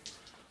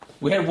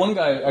 we had one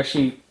guy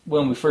actually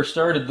when we first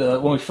started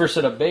when we first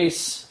set up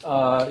base.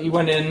 He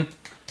went in.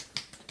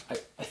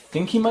 I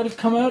think he might have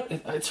come out.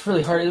 It's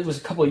really hard. It was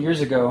a couple of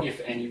years ago. If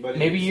anybody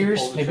Maybe needs to years,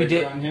 pull the maybe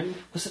trigger di- on him,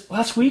 Was it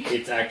last week?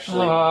 it's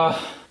actually Uh,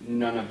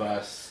 none of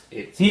us.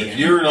 It's He- If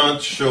you're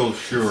not so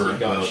sure You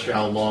got about shot.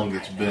 how long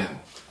it's been,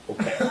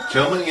 okay.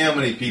 tell me how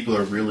many people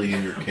are really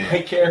in your My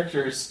camp.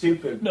 character is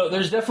stupid. no,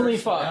 there's definitely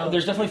 5.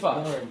 There's definitely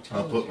 5.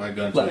 I'll put my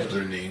gun to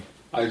their knee.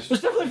 I There's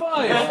definitely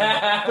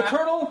 5. The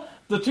colonel,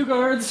 the 2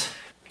 guards,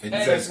 And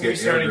you guys We get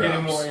started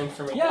getting airdrops. more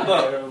information. Yeah.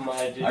 out of my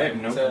I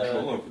have no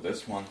control over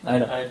this one. I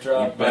know. I You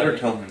dropped. better my-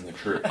 tell him the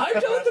truth.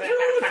 I'm telling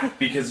the truth.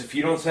 Because if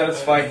you don't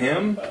satisfy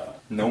him,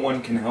 no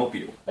one can help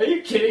you. Are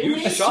you kidding You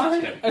me?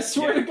 shot him. I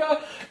swear to God,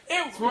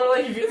 It's more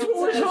like if you it's what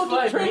we're don't told to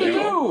satisfy train to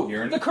me. do.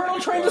 You're in The colonel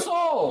the trained us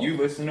all. You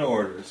listen to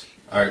orders.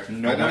 Alright,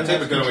 No I one don't has take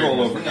control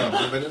control over over him.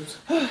 dividends.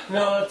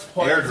 No, that's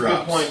point. That's a good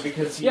Airdrops. point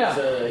because he's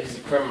Yeah. he's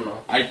a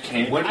criminal. I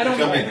can't. When I did don't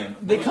you come know. in?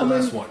 They When was come the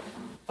in- last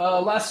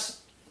one? Last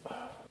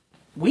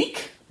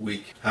week,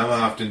 Week. How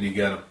often do you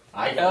get them?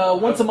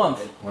 once a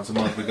month. Once a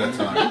month. We got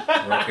time.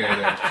 We're okay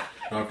there.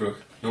 Don't have to,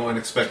 no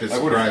unexpected I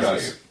would've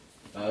surprises.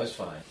 That was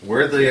fine.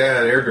 Where are the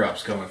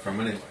airdrops coming from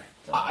anyway?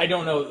 I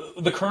don't know.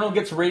 The colonel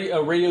gets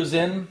radios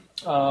in,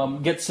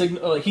 gets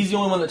signal. He's the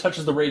only one that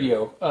touches the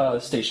radio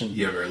station.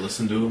 You ever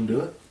listen to him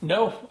do it?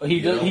 No, he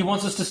You does, don't? he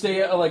wants us to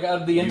stay out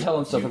of the intel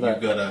and stuff you, like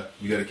that.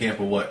 You got a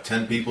camp of what?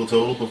 10 people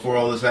total before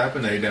all this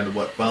happened. Now you're down to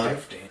what?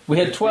 5? We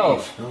had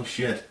 12. Oh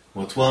shit.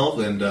 Well, 12,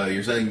 and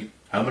you're saying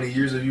how many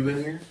years have you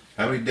been here?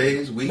 How many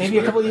days, weeks, Maybe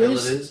a couple whatever the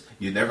hell years. it is?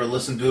 You never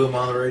listened to him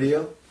on the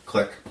radio?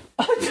 Click.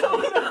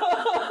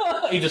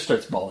 He just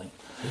starts bawling.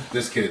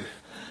 This kid.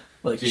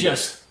 Like, Jesus.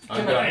 just.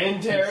 Can I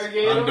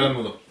interrogate him? I'm done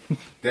with him.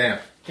 Damn.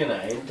 Can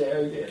I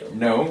interrogate him?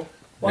 No.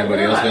 Why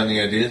Anybody else not? got any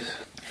ideas?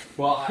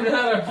 Well, No,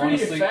 they're pretty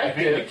honestly, I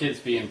think effective. the kid's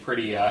being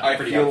pretty. I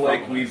pretty feel upfront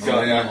like with we've us. Oh,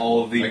 gotten yeah.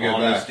 all of the I get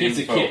honest that. He's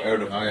a info kid.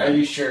 out of Oh, him. yeah. Are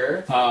you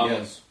sure?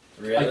 Yes.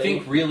 Really? I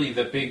think really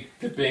the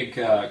big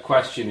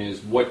question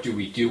is what do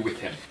we do with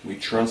him? We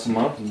truss him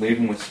up and leave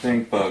him with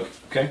stink bug.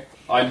 Okay,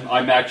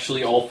 I'm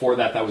actually all for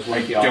that. That was one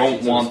I of the options don't I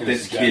was want gonna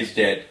this suggest.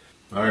 kid dead.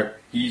 Alright.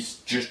 He's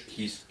just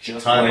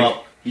Time like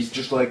up. he's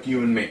just like you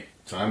and me.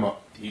 Time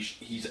up.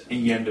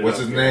 He ended What's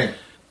up his here. name?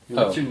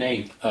 What's your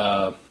name?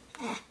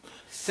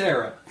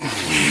 Sarah.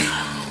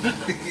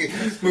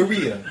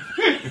 Maria.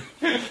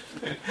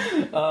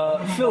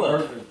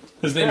 Philip.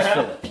 His name's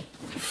Philip.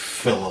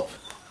 Philip.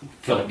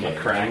 Philip He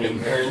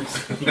McCrang.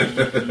 earns,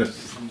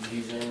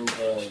 he's earned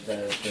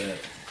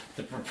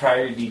the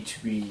propriety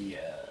to be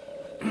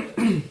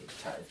tied.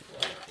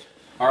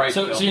 All right.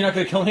 So Phil. you're not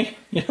going to kill me?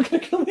 You're not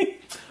going to kill me?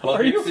 Well,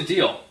 Are here's you? the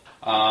deal.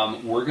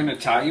 We're going to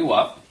tie you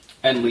up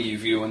and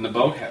leave you in the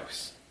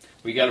boathouse.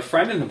 We got a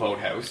friend in the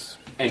boathouse,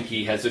 and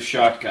he has a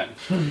shotgun.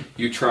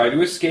 You try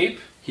to escape,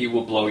 he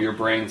will blow your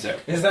brains out.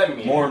 Is that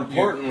me? More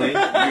importantly,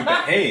 you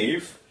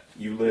behave,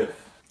 you live.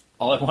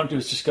 All I want to do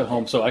is just go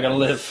home, so I got to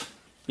live.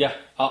 Yeah,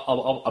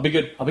 I'll be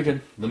good. I'll be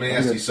good. Let me I'll be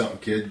ask good. you something,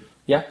 kid.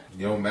 Yeah,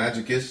 You know what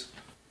magic is?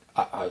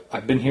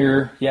 I've been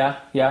here. Yeah.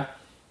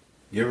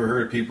 You ever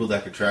heard of people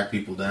that could track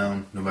people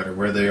down no matter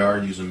where they are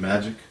using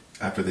magic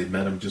after they've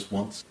met them just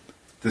once?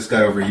 This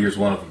guy over here is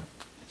one of them.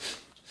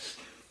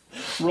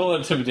 Roll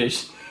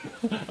intimidation.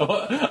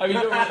 I mean,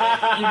 you're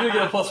gonna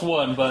get a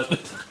 +1, but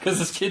because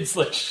this kid's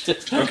like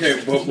shit.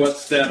 Okay, what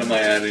stat am I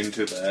adding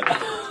to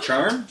that?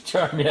 Charm?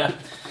 Charm, yeah.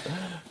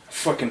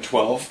 Fucking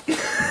 12.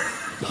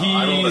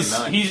 I rolled a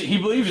 9. He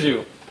believes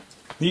you.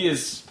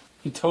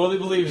 He totally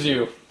believes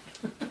you.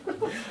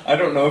 I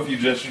don't know if you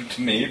gestured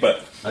to me,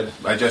 but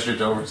I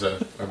gestured over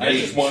to I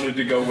just wanted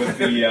to go with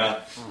the,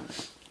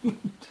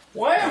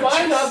 Why am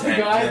I not the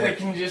guy that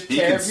can just He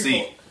tear can people?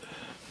 see.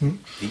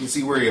 He can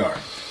see where you are.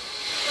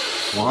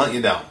 We'll hunt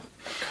you down.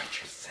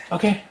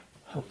 Okay.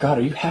 Oh God,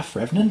 are you half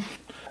Revenant?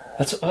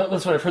 That's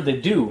what I've heard they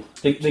do.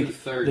 They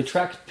Two-thirds.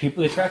 track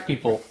people. They track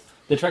people.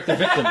 They track their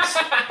victims.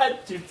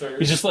 2/3.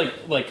 He's just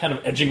like kind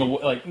of edging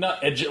away, like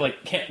not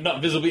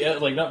not visibly,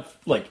 like not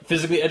like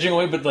physically edging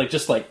away, but like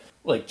just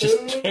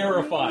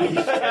terrified.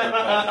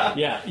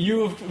 Yeah,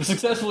 you've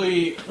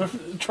successly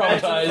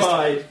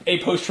traumatized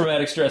a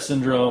post-traumatic stress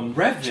syndrome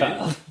Revenant?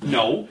 child.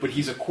 No, but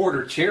he's a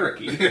quarter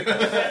Cherokee.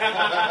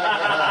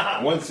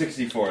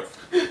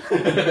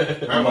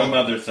 1/64th. On my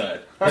mother's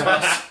side.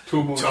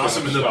 Toss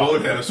him in the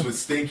boathouse with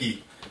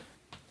Stinky.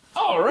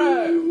 All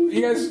right,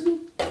 you guys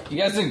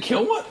didn't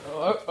kill one?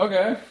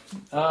 Okay.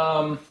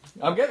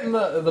 I'm getting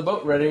the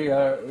boat ready.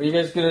 Are you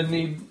guys gonna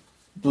need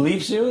to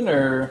leave soon,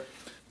 or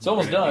it's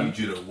almost I done? need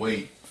you to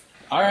wait.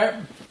 All right.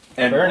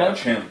 And Fair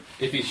watch enough. him.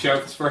 If he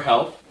shouts for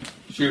help,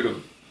 shoot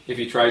him. If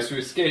he tries to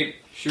escape,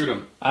 shoot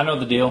him. I know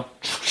the deal.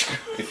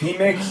 If he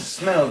makes a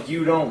smell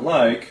you don't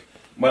like,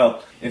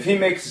 well, if he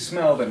makes a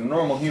smell that a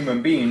normal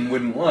human being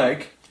wouldn't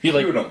like, He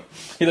like- shoot him.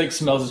 He like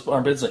smells his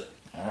armpits. Like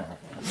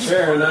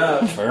Fair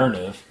enough. fair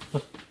enough.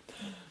 All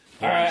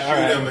right.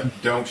 Shoot him.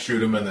 Don't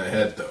shoot him in the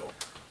head, though.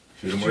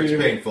 Shoot him where it's Shoot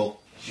him. painful.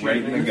 Shoot Right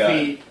him in in the the gut.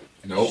 feet.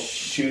 Nope.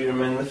 Shoot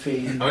him in the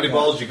feet. How many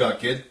balls you got,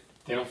 kid?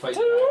 They don't fight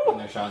you back when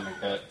they're shot in the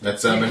gut.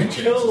 That's that You many can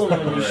chances. kill them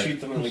when you Alright.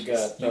 shoot them in the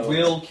gut. You though.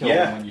 will kill them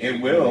Yeah, when you it shoot them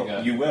in will. the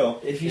gut. You will.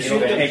 If you It'll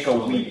shoot them, take a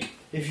week.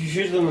 if you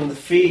shoot them in the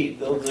feet,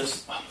 they'll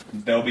just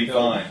They'll be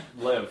fine.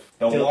 Live.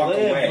 They'll walk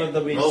live, away. but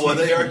they'll be Oh, well,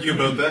 they argue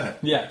about that.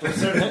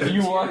 Yeah.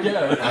 You walk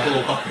out. I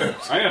will walk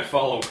out. I'm gonna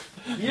follow.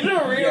 You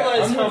don't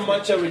realize I'm how with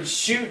much I would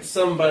shoot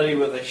somebody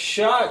with a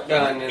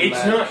shotgun in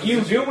It's that not you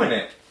position. doing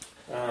it.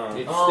 Oh,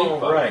 It's Oh, stink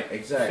bug. right,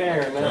 exactly.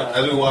 fair enough.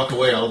 As we walk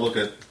away, I'll look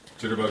at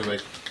Jitterbug and be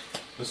like,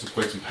 this is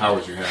quite some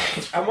powers you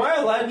have. Am I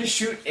allowed to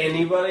shoot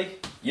anybody?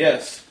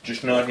 Yes,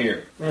 just not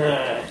here.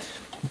 Ugh.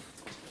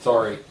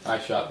 Sorry, I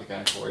shot the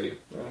guy for you.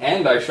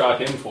 And I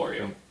shot him for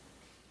you.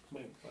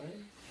 Wait, what?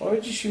 Why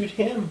would you shoot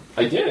him?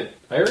 I did.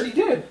 I already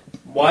did.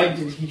 Why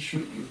did he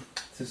shoot you?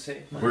 To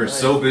save my We're life.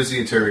 so busy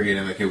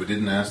interrogating the kid, we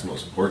didn't ask the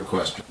most important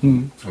question.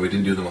 And we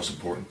didn't do the most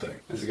important thing.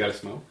 Has he got a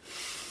smoke?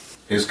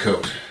 His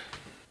coat.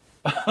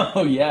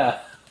 Oh, yeah.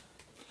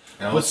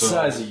 And What also,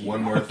 size are you?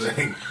 One more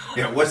thing.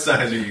 Yeah, what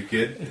size are you,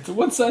 kid? It's a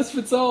one size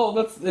fits all.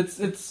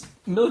 It's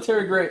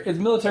military grade. It's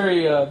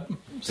military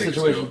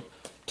situation.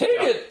 Take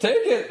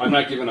it. I'm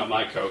not giving up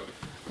my coat.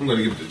 I'm going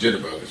to give it to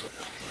Jitterbugs.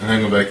 And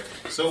then go back.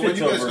 So when Fits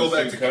you guys over go a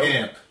back to suit coat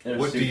camp, and a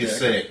what do suit you jacket.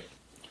 say?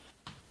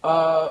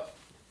 I'm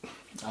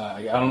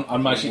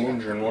not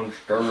sure. One's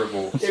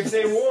terrible. If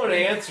they won't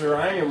answer,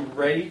 I am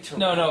ready to.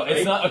 No,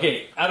 it's not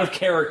okay. Out of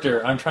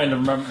character, I'm trying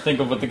to think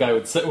of what the guy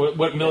would say.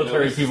 What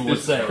military people would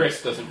say.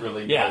 Chris doesn't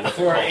really know Yeah. what the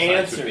For call signs would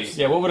answers.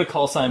 be. Yeah, what would a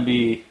call sign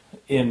be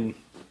in?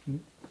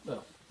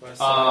 No.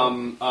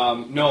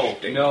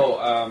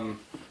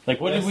 Like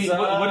what did we?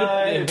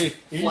 What did it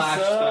be? Flash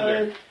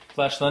Thunder.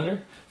 Flash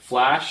Thunder.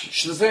 Flash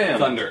Shazam!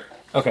 Thunder.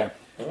 Okay.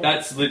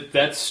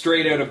 That's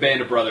straight out of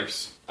Band of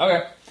Brothers. Okay.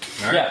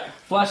 All right. Yeah.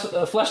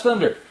 Flash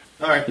Thunder.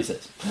 All right. He says.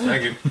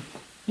 Thank you.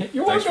 Yeah,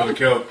 you're Thanks for welcome. the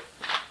coat.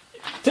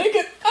 Take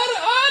it.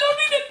 I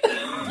don't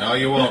need it. No,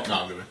 you won't. No,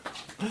 I'm good.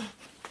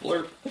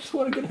 Blurp. I just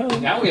want to get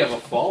home. Now we have a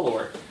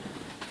follower.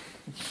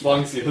 As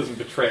long as he doesn't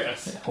betray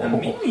us. Oh.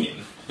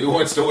 Who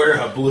wants to wear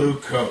a blue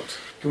coat?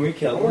 Can we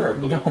kill Wear a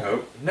him? blue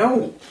coat.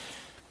 No!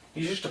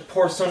 He's just a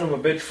poor son of a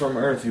bitch from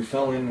Earth who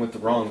fell in with the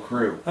wrong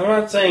crew. I'm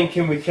not saying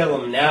can we kill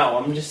him now.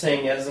 I'm just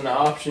saying as an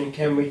option,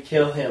 can we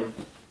kill him?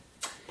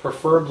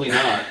 Preferably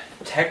not.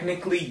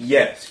 Technically,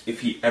 yes,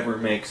 if he ever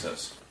makes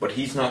us. But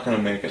he's not going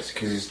to make us,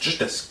 because he's just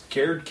a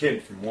scared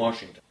kid from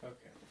Washington. Okay.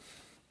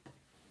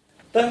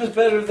 That was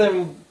better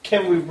than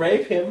can we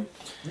rape him?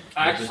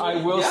 Actually, I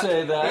will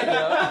say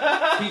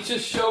that. he's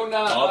just shown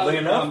Oddly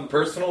enough,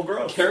 personal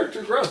growth.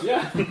 character growth.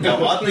 Yeah.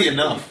 Now, oddly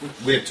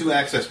enough, we have 2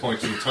 access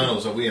points in the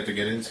tunnels that we have to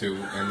get into,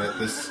 and that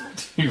this...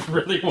 You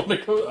really want to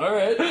go? All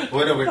right.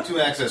 Well, no, we have 2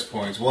 access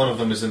points. One of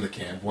them is in the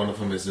camp. One of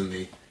them is in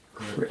the...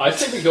 I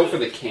think we go for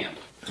the camp.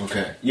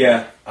 Okay.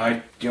 Yeah,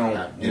 I don't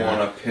Yeah.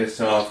 want to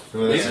piss off.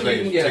 Well, Maybe that's we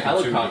like can get a taking 2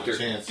 with helicopter.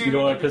 chance. You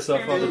don't want to piss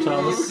off Father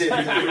Thomas?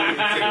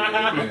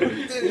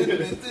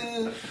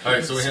 All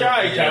right, so we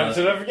Sky have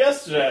captain of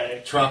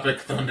yesterday.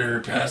 Tropic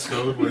Thunder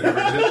passcode,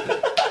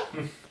 whatever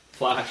it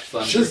Flash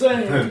Thunder.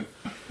 Shazam!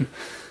 is.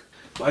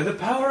 By the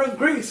power of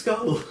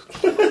Grayskull!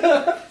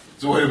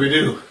 So what do we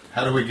do?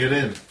 How do we get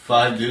in?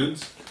 5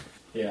 dudes?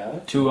 Yeah.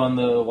 2 on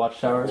the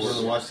watchtowers. 4 of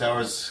the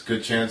watchtowers.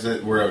 Good chance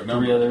that we're 3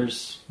 outnumbered.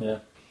 others. Yeah.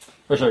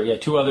 Or sorry, yeah,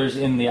 2 others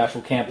in the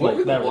actual camp What were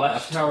the that were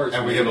left. watchtowers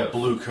And we made have a of?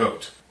 blue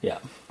coat. Yeah.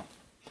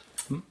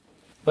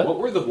 But What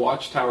were the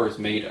watchtowers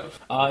made of?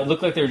 it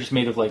looked like they were just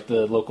made of like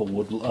the local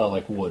wood,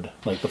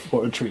 like the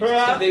forest trees.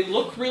 Ah. Did they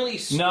look really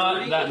sturdy,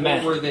 Not that or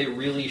many. were they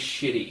really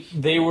shitty?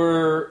 They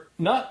were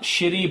not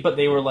shitty, but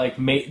they were like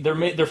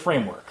their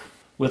framework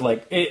with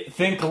like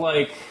think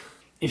like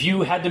if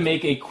you had to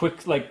make a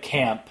quick like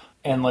camp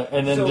and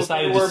then So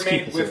decided they were to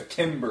keep made it. with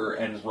timber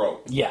and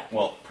rope. Yeah.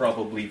 Well,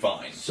 probably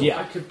vines. So Yeah.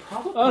 I could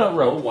probably Oh, no,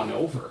 roll rope. one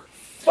over.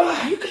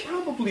 You could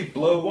probably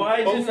blow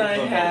Why both didn't of I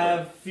them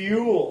have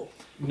fuel?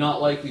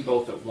 Not likely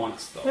both at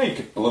once, over. though. No, you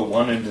could blow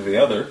one into the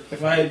other.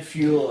 If I had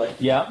fuel, I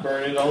could Yeah.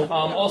 burn it all.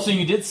 Also,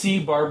 you did see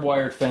barbed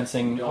wire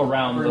fencing Don't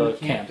around burn the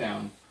camp camp,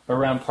 down.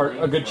 around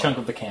a good chunk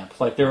of the camp.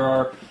 Like there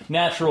are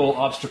natural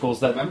obstacles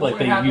that Remember like what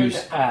they happened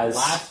use as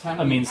last time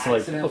a we means to like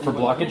accidentally for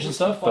went blockage over and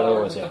stuff. the But fire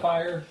otherwise, with the yeah.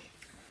 fire?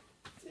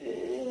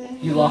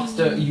 You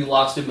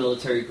lost a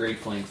military grade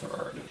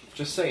flamethrower.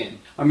 Just saying.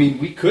 I mean,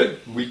 we could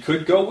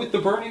go with the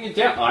burning it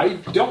down. I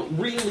don't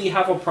really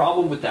have a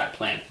problem with that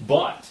plan.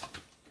 But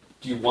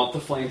do you want the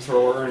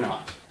flamethrower or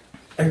not?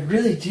 I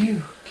really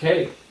do.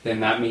 Okay, then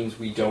that means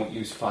we don't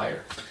use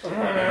fire.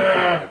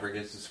 Never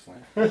gets his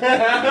flame. You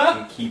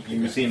can keep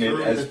using it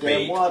Throw as the damn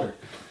bait. water.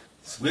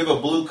 So we have a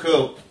blue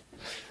coat.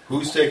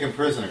 Who's taking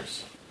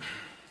prisoners?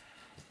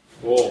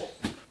 Whoa.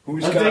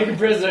 Who's I'm taking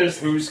prisoners.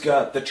 Who's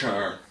got the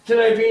charm? Can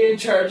I be in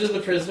charge of the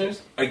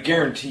prisoners? I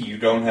guarantee you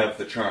don't have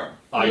the charm.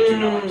 I do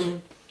not.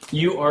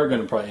 You are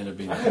going to probably end up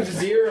being. I have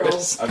 0.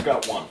 I've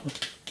got one.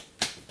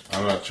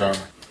 I'm not charmer.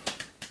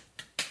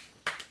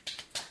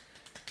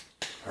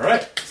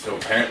 Alright, so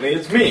apparently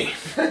it's me.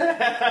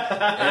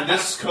 And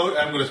this coat,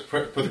 I'm going to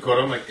put the coat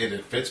on like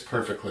it fits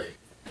perfectly.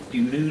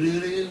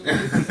 It's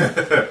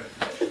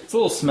a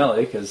little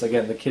smelly because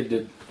again the kid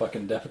did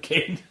fucking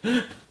defecate.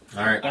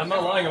 All right. I'm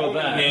not lying about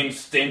that. Named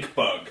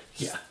Stinkbug.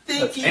 Yeah.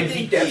 And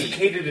he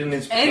defecated in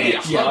his And he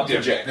pants. hugged him.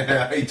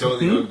 Object. He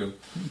totally hugged him.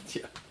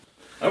 Yeah.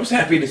 I was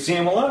happy to see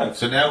him alive.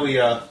 So now we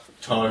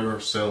tie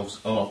ourselves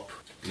up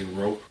in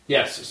rope.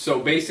 Yes, so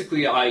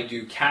basically I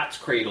do cat's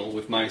cradle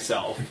with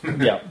myself,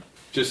 Yeah.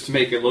 just to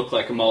make it look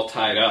like I'm all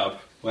tied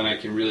up, when I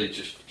can really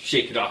just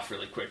shake it off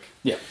really quick.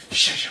 Yeah.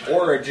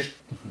 Or I just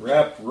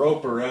wrap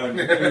rope around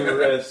your 2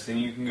 wrists and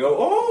you can go,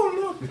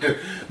 oh look!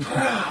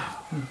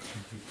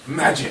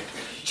 Magic.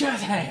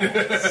 Just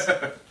hands.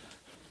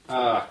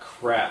 Ah,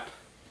 crap.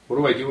 What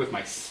do I do with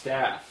my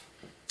staff?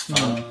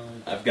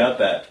 I've got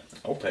that.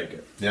 I'll take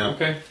it. Yeah.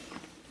 Okay.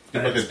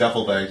 It's like a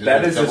duffel bag.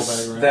 That Just is duffel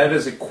bag around. that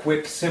is a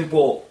quick,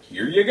 simple.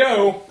 Here you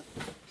go.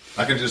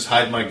 I can just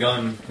hide my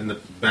gun in the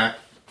back.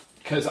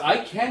 Because I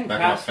can Back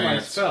cast in my my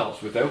pants.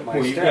 spells without my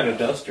Well, you've staff. got a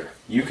duster.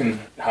 You can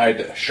hide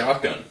a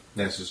shotgun.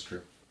 This is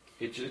true.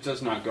 It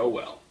does not go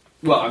well.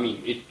 Well, I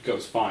mean, it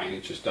goes fine.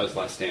 It just does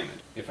less damage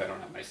if I don't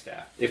have my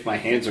staff. If my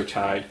hands are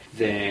tied,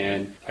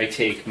 then I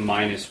take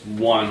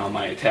 -1 on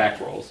my attack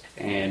rolls.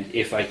 And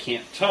if I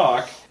can't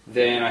talk,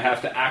 then I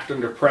have to act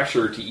under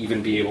pressure to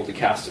even be able to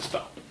cast a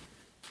spell.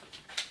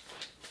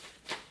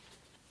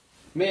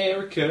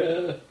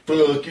 America!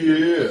 Fuck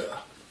yeah!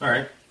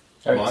 Alright.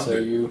 All Well, right, I'm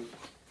so good.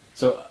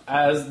 so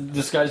as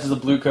disguised as a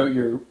blue coat,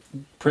 you're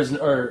prisoner.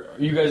 Or are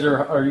you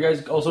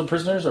guys also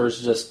prisoners, or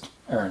is it just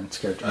Aaron's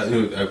character?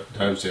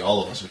 I would say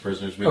all of us are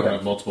prisoners. We Okay.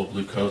 have multiple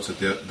blue coats. That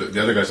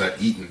the other guys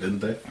got eaten, didn't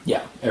they?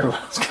 Yeah,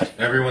 everyone's got it.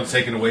 Everyone's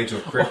taken away to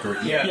a crypt or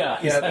eaten. Yeah,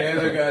 exactly. The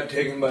other got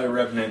taken by a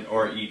revenant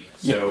or eaten.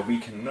 So we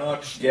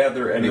cannot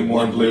gather any And more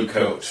one blue blue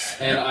coats.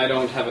 And I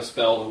don't have a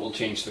spell that will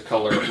change the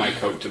color of my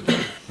coat to blue.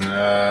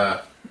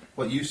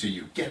 What use are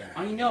you? Get out.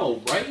 I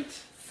know, right?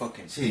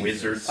 Fucking Jesus.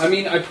 wizards. I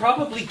mean, I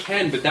probably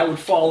can, but that would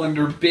fall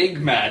under big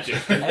magic.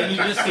 And you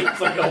just need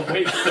It's like a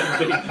waste of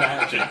big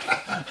magic.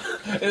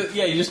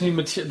 yeah, you just need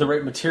the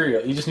right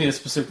material. You just need a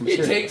specific It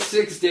material. takes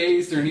 6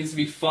 days. There needs to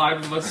be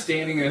 5 of us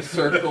standing in a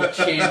circle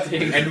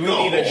chanting. and we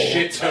need a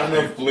shit ton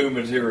of blue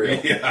material.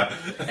 Yeah.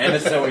 And a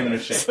sewing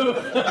machine. So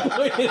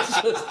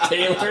it's just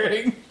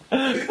tailoring.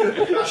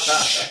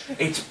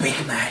 It's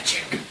big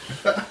magic.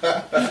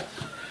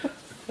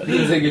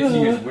 Means I get to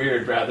use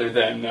weird rather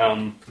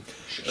than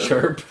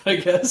Sharp, I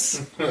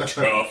guess.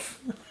 Tough.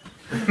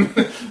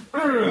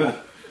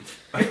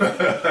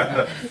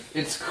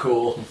 It's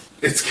cool.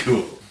 It's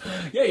cool.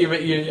 Yeah,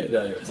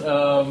 anyways.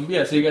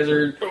 Yeah, so you guys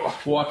are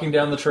walking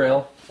down the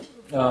trail.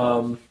 I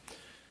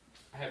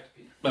have to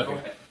pee. Okay. Go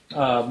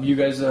ahead. You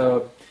guys,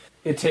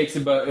 it takes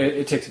about,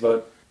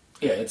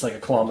 yeah, it's like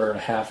 1.5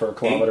 kilometers or a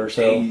kilometer or 8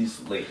 so. days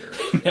later.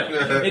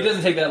 Yeah, it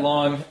doesn't take that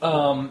long.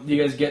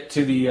 You guys get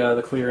to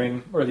the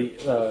clearing, or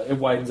it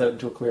widens out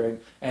into a clearing,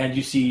 and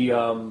you see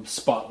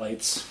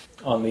spotlights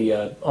on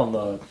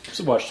the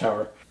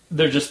watchtower.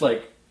 They're just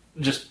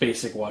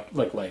basic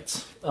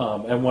lights,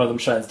 and one of them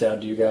shines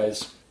down to you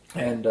guys,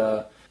 and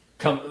you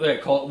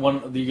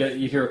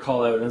hear a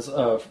call out, and it's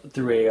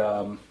through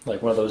a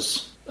one of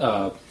those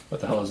what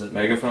the hell is it?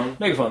 Megaphone?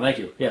 Megaphone. Thank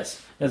you.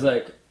 Yes, it's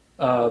like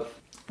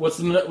what's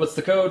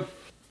the code?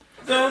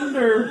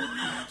 Thunder.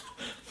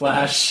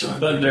 Flash,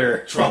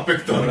 thunder.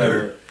 Tropic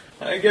thunder.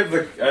 I give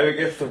the.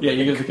 Yeah,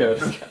 you give the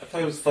code. I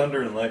thought it was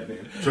thunder and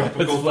lightning.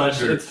 Tropical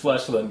thunder. It's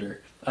flash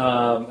thunder.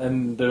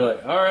 And they're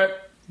like, all right,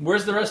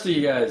 where's the rest of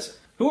you guys?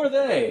 Who are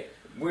they?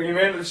 We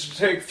managed to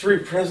take 3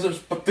 prisoners,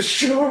 but the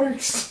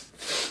sharks.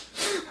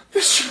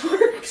 The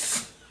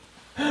sharks.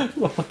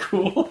 Well,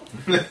 cool.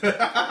 No,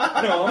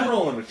 I'm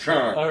rolling a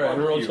charm. All right, Fuck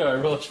roll you.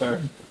 charm, roll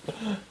charm.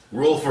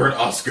 Roll for an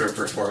Oscar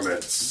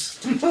performance.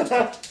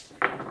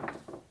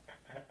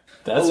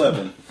 That's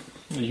 11.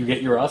 You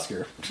get your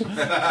Oscar.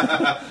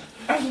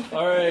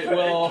 All right,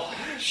 well,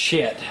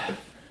 shit.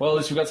 Well, at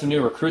least we got some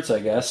new recruits, I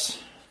guess.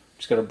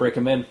 Just gotta break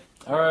them in.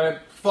 All right.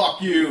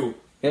 Fuck you.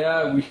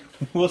 Yeah,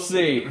 we'll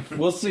see.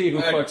 We'll see who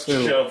I fucks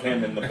who. shove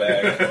him in the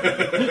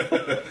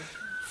bag.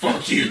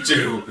 Fuck you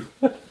too.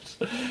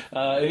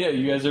 Yeah,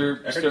 you guys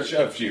are. I already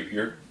shoved you.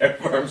 You're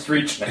at arm's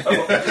reach now.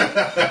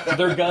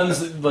 Their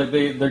guns,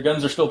 their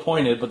guns are still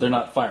pointed, but they're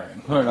not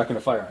firing. They're not going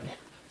to fire on you.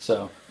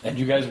 So, and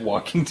you guys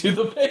walking to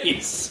the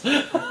base. Yay,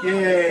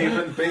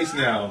 we're in the base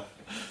now.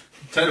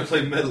 Time to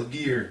play Metal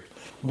Gear.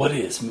 What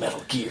is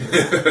Metal Gear?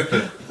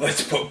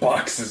 Let's put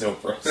boxes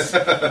over us.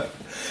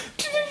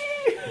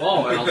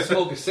 Oh, and I'll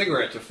smoke a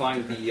cigarette to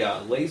find the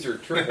laser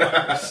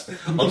tripwires.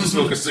 I'll just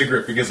smoke a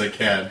cigarette because I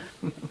can.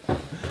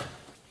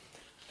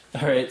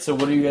 All right. So,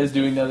 what are you guys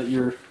doing now that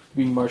you're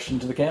being marched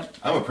into the camp?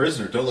 I'm a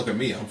prisoner. Don't look at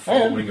me. I'm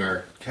following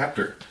our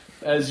captor.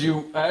 As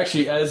you're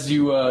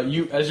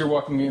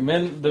walking them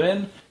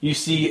in, you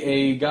see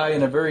a guy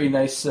in a very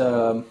nice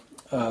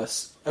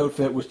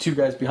outfit with 2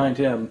 guys behind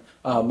him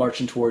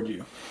marching toward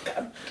you.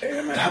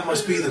 That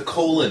must be the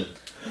Colon.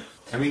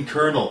 I mean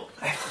Colonel.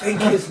 I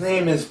think his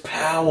name is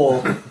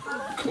Powell.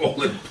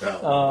 Colon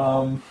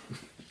Powell.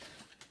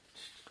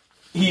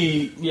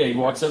 He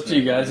walks up to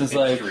you guys and is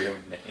like,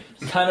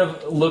 kind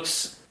of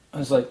looks. I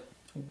was like,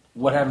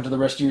 "What happened to the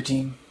rest of your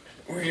team?"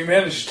 We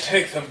managed to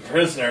take them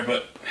prisoner,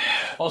 but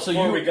Also,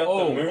 before we got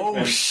the movement.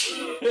 oh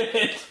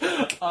shit!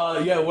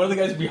 Yeah, one of the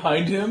guys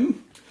behind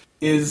him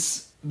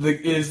is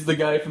the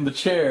guy from the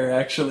chair,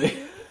 actually.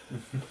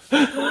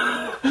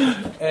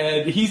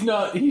 And he's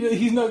not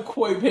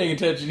quite paying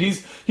attention.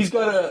 He's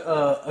got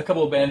a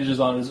couple of bandages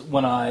on his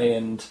one eye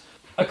and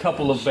a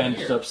couple of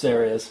bandaged up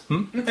areas.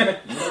 you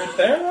weren't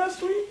there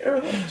last week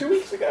or like 2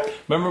 weeks ago.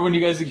 Remember when you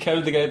guys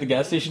encountered the guy at the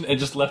gas station and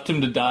just left him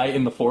to die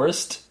in the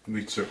forest?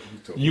 We told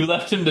You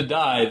left him to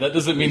die. That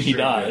doesn't mean he sure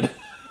died.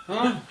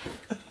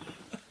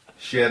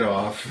 Shit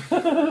off.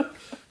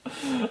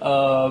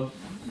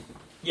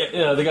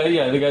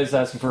 The guy's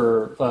asking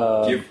for.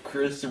 Give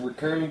Chris a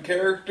recurring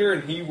character,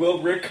 and he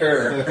will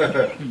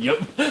recur. Yep,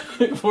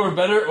 for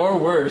better or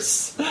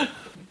worse.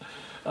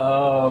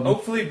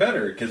 Hopefully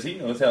better, because he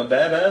knows how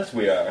badass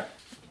we are.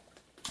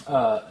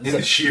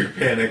 In sheer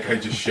panic, I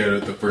just shout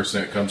out the first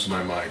thing that comes to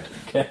my mind.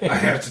 Okay. I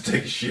have to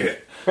take a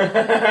shit.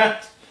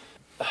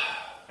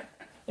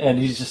 And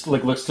he's just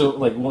looks to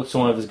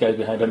one of his guys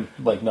behind him,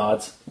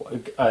 nods.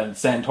 And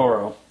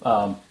Santoro,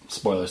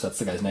 spoilers, that's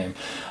the guy's name,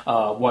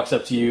 walks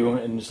up to you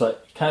and just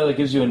kind of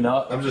gives you a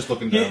nod. I'm just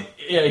looking down.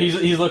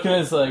 He's looking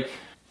at it,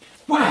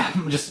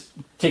 wham! Just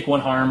take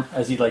one harm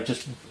as he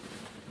just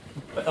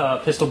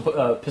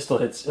pistol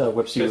hits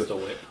whips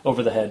you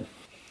over the head.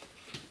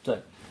 It's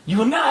like, you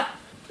will not.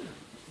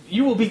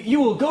 You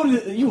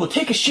will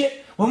take a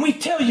shit when we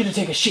tell you to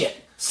take a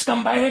shit,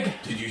 scumbag.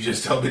 Did you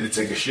just tell me to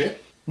take a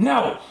shit?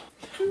 No.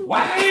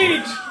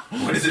 Wait!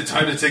 When is it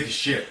time to take a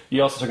shit?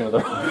 You also took another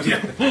round.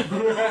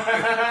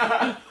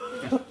 Yeah.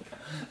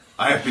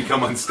 I have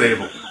become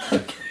unstable.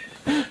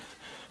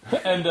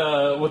 And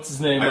what's his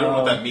name? I don't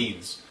know what that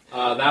means.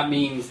 That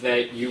means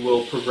that you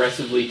will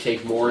progressively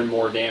take more and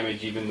more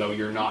damage, even though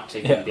you're not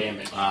taking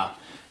damage.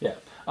 Yeah.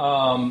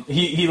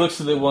 He looks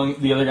to the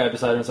other guy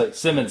beside him and is like,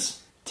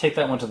 Simmons, take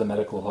that one to the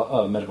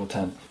medical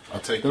tent. I'll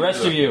take the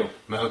rest of you.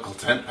 Medical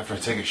tent after I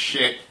take a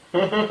shit.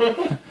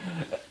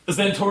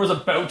 Santoro's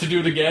about to do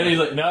it again. He's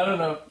like,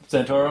 no.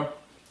 Santoro,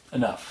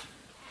 enough.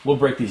 We'll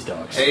break these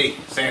dogs. Hey,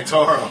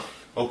 Santoro,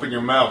 open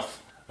your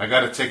mouth. I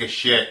gotta take a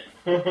shit.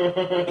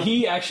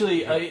 He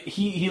actually,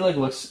 he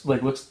looks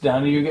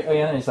down to you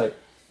again, and he's like,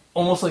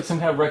 almost like some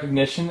kind of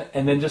recognition,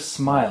 and then just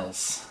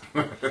smiles.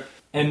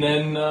 And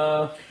then,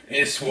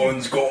 this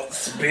one's got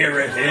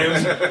spirit,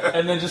 him.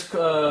 And then just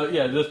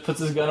puts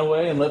his gun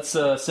away and lets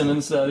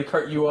Simmons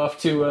cart you off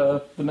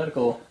to the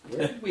medical.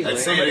 I'd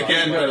say it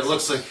again, but it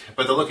looks like,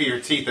 by the look of your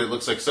teeth, it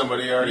looks like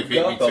somebody already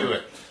beat me to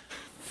it.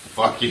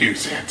 Fuck you,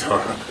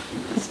 Santoro.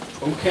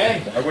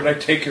 Okay. Why would I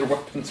take your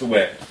weapons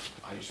away?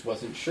 I just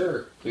wasn't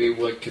sure.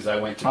 Because I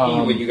went to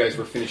pee when you guys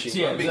were finishing. So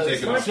yeah,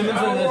 Simmons and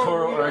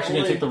Santoro are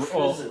actually going to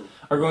take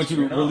are going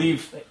to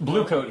relieve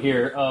Bluecoat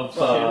here of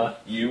the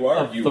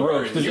rope.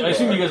 Because I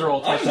assume you guys are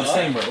all attached to the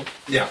same rope.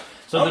 Yeah.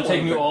 So they're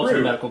taking you all to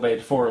the medical bay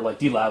for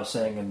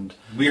delousing and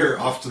We're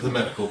off to the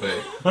medical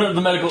bay. the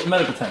medical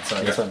tent.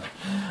 Sorry, that's what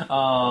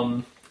I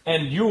meant.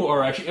 And you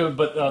are actually,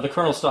 but the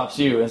colonel stops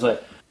you and is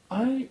like,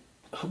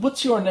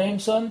 "What's your name,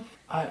 son?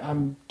 I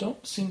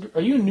don't seem to.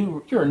 Are you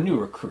new? You're a new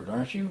recruit,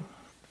 aren't you?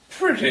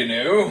 Pretty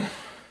new.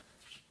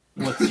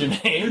 What's your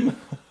name?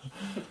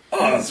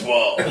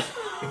 Oswald.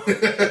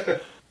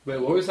 Wait,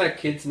 what was that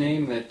kid's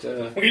name that...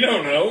 We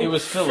don't know. It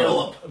was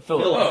Philip.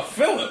 Oh,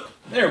 Philip.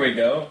 There we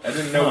go. I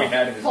didn't know we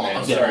had his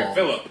name. Sorry,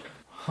 Philip.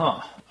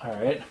 Huh. All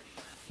right.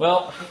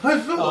 Well,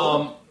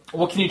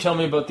 what can you tell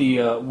me about the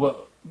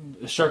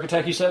shark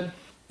attack you said?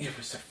 It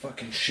was a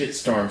fucking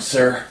shitstorm,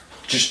 sir.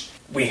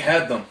 We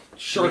had them.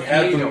 We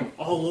had them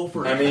all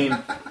over. I mean,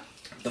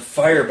 the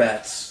fire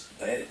bats.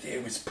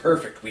 It was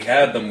perfect. We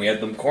had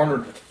them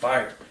cornered with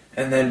fire.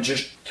 And then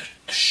just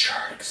the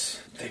sharks.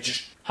 They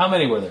just... How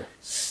many were there?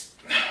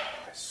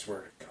 I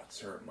swear to God,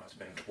 sir, it must have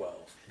been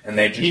 12. And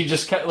they just... You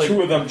just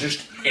two of them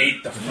just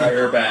ate the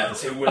fire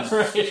bats. It was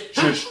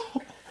just...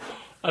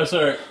 I'm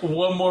sorry.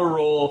 One more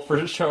roll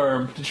for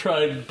charm to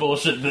try and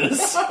bullshit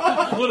this.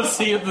 I want to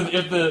see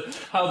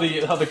how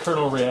the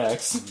colonel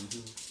reacts.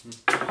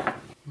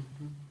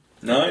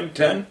 9,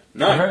 10,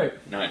 9. All right.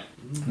 9.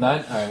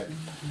 9. All right.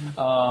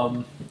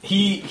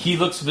 He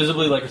looks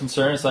visibly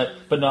concerned. It's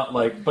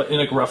but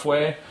in a rough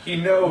way. He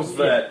knows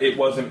that it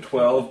wasn't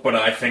 12, but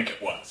I think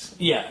it was.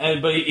 Yeah,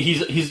 but he's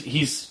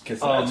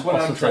because that's what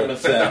I'm trying to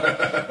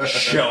say.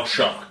 Shell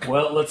shock.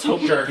 Well, let's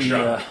hope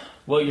that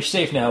well, you're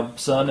safe now,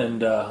 son,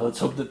 and let's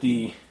hope that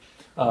we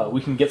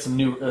can get some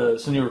new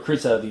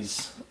recruits out of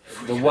these.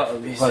 Where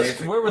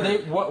were they?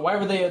 Why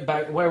were they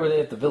Why were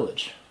they at the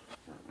village?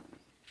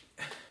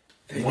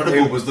 One of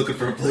them was looking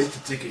for a place to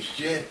take a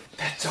shit.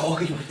 That's all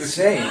he would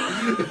say.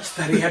 It's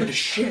that he had to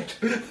shit.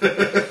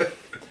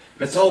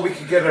 That's all we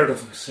could get out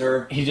of him,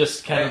 sir. He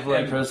just kind of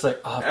was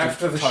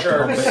after the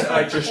sharks,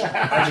 I just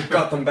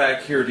got them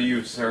back here to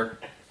you, sir.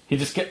 He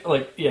just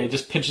he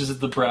just pinches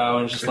at the brow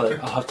and just I'll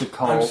have to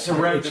call I'm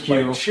surrounded HQ.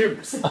 by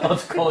chimps. I'll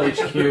have to call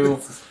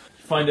HQ,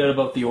 find out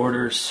about the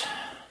orders.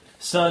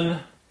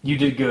 Son, you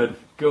did good.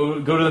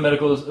 Go to the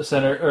medical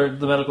center or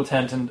the medical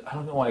tent, and I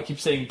don't know why I keep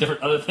saying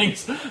different other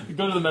things.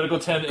 Go to the medical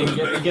tent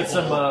and get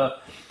some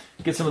of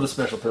the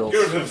special pills.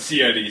 Go to the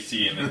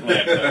CIDC in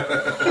Atlanta.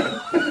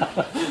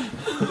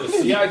 The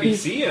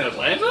CIDC in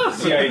Atlanta?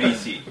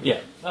 CIDC. Yeah.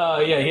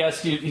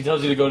 He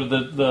tells you to go to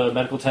the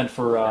medical tent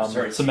for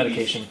some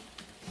medication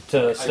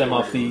to stem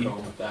off the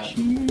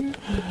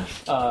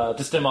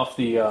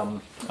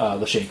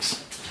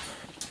shakes.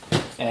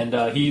 And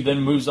he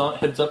then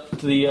heads up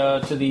to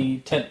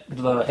the tent,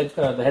 the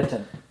head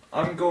tent.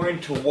 I'm going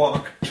to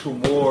walk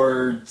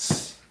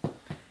towards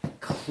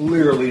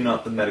clearly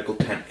not the medical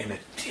tent in a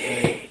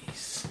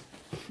daze.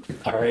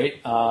 All right.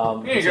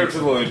 I'm gonna go to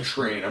the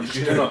latrine. I'm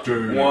just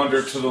gonna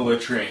wander to the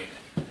latrine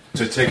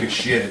to take a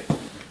shit.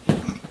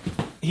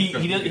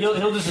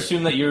 He'll just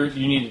assume that you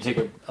need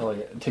to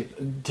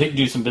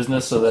do some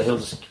business, so that he'll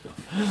just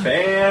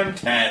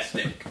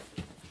fantastic.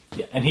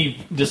 Yeah, and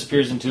he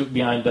disappears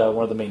behind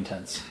one of the main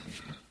tents.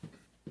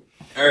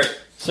 All right.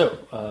 So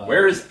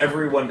where is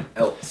everyone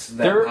else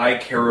that I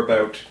care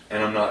about?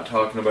 And I'm not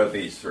talking about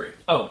these three.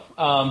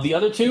 The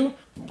other two.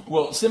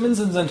 Well, Simmons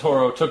and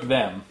Zentoro took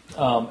them,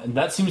 and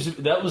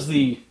that was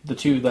the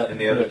two that. And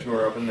the other two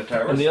are up in the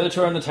towers. And the other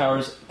two are in the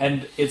towers,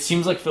 and it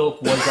seems like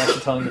Philip was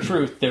actually telling the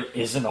truth. There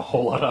isn't a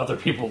whole lot of other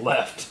people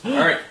left. All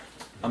right,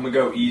 I'm gonna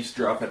go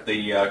eavesdrop at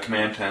the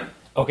command tent.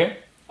 Okay,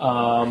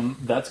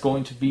 that's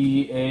going to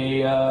be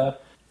a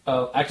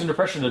act under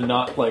pressure to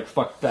not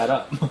fuck that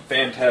up.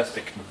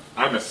 Fantastic.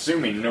 I'm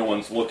assuming no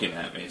one's looking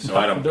at me, so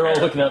I don't. They're care.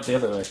 all looking out the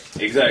other way.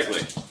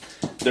 Exactly.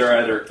 They're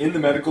either in the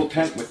medical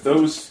tent with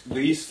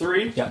these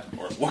three,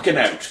 or looking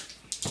out,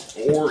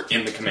 or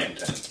in the command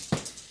tent.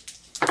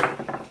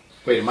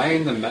 Wait, am I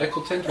in the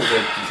medical tent or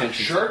the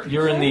detention? Sure.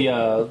 You're in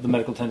the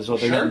medical tent as well.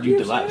 They're Sharp, you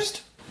you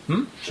deloused.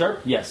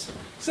 Sharp? Yes.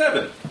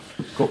 7.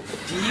 Cool.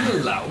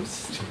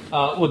 Deloused?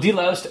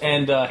 Deloused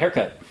and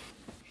haircut.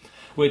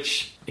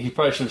 Which, he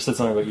probably should have said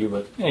something about you,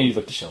 but you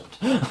looked disheveled.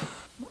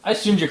 I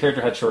assumed your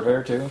character had short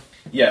hair, too.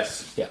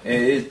 Yes. Yeah.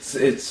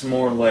 It's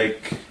more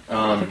like...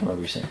 I think I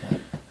remember you saying that.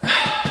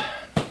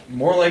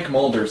 More like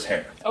Mulder's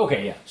hair.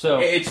 Okay, yeah. So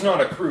it's not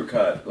a crew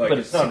cut, but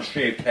it's not a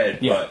shaved head,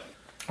 yeah.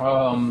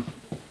 But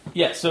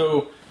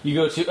so you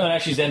go to and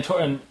actually Zentor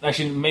and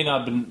actually may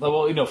not have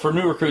been for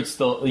new recruits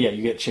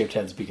you get shaved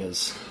heads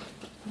because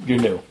you're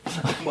new.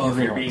 Well, if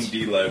you're being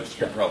deloused,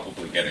 you're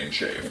probably getting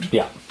shaved.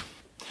 Yeah.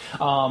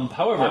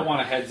 However, I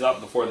want a heads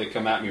up before they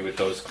come at me with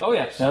those. Oh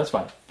yeah, no, that's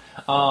fine.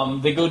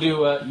 They go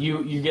to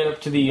you get up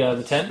to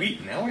the tent.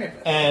 Sweet, now I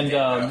have and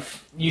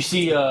you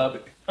see.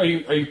 Are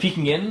you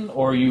peeking in,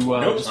 or are you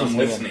nope, just I'm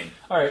listening? In?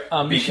 All right,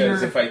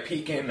 because if I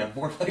peek in, I'm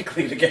more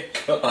likely to get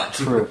caught.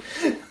 True.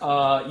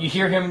 You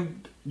hear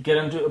him get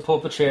him to pull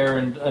up a chair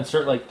and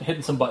start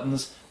hitting some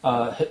buttons,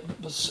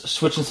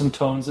 switching some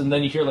tones, and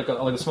then you hear like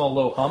a small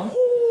low hum.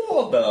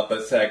 Hold up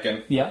a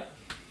second. Yeah.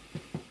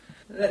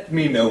 Let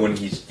me know when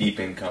he's deep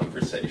in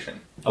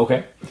conversation.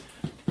 Okay.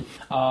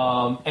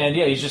 And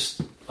yeah, he's just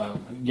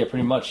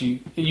pretty much. You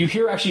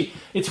hear actually,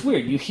 it's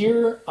weird. You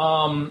hear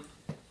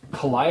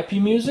calliope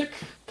music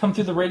come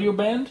through the radio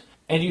band,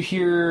 and you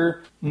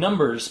hear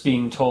numbers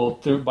being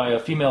told through by a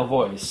female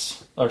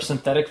voice or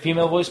synthetic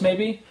female voice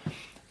maybe.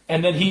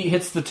 And then he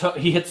hits the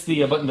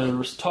button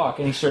to talk,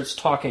 and he starts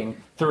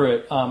talking through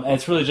it. And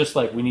it's really just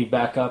we need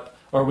backup,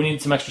 or we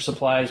need some extra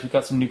supplies. We've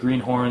got some new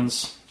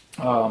greenhorns.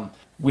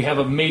 We have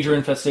a major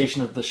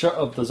infestation of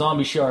the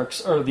zombie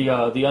sharks, or the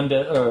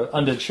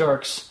undead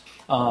sharks.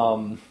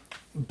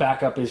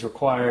 Backup is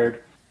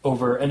required.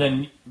 Over, and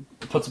then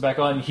puts it back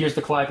on. Here's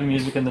the calliope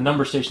music and the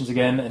number stations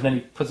again, and then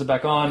he puts it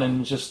back on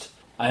and just,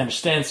 I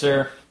understand,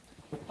 sir.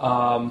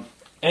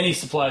 Any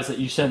supplies that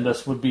you send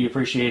us would be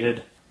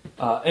appreciated.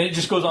 And it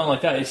just goes on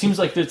like that. It seems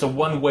like it's a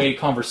one-way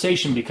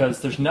conversation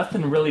because there's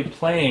nothing really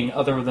playing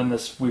other than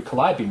this weird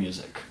calliope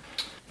music.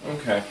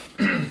 Okay.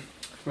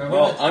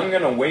 Well, I'm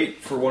going to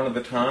wait for one of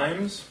the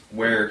times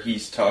where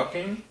he's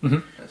talking.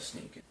 Mm-hmm. Let's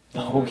sneak it.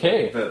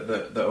 Okay.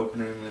 The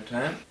opening of the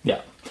tent?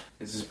 Yeah.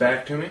 Is his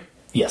back to me?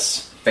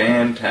 Yes.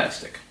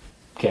 Fantastic.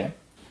 Okay.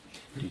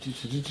 Yeah.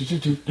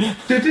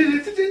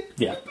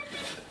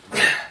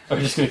 Are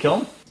you just going to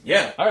kill him?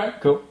 Yeah.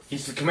 Alright, cool.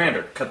 He's the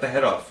commander. Cut the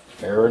head off.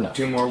 Fair enough.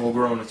 2 more will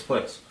grow in its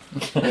place.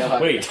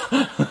 Wait.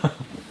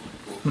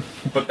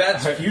 But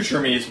that's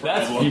future me's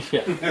problem.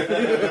 Yeah.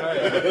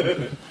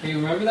 Hey,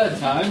 remember that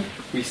time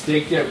we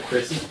staked out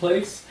Chris's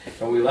place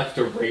and we left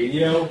a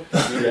radio in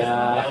his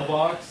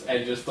mailbox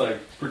and just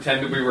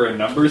pretended we were a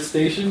numbers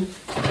station?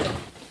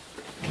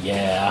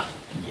 Yeah.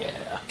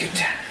 Good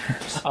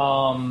times.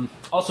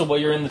 Also, while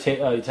you're in the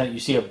tent, you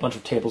see a bunch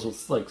of tables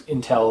with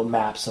intel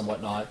maps and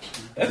whatnot.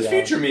 That's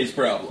future me's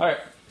problem. All right.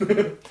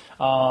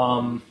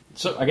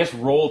 So I guess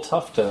roll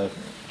tough to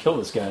kill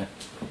this guy.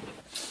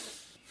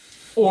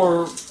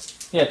 Or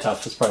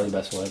tough is probably the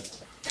best way.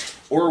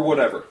 Or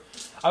whatever.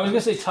 I was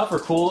gonna say tough or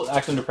cool,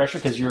 act under pressure,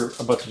 because you're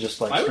about to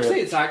just I would say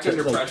it's act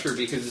under pressure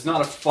because it's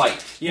not a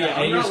fight. Yeah,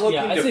 I'm not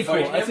looking to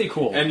fight him. I'd say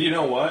cool. And you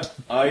know what?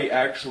 I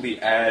actually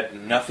add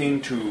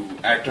nothing to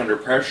act under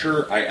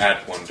pressure. I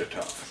add 1 to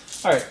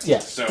tough. All right, yeah.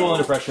 So, cool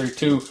under pressure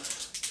to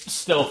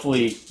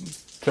stealthily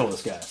kill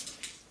this guy.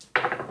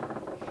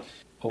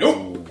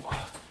 Nope.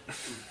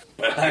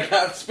 But I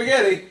got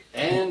spaghetti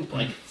and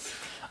blankets.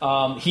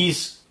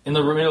 He's in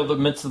the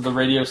midst of the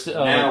radio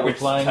now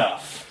replying. It's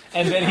tough.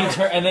 And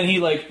then he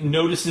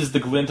notices the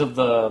glint of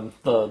the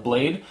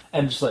blade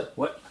and just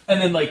what?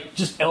 And then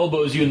just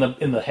elbows you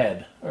in the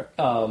head.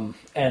 And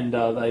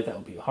that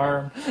would be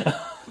harm.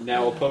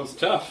 Now opposed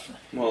tough.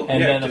 Well,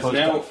 and then because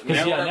opposed tough.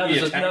 now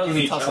there's a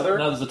tussle. other?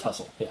 Now there's a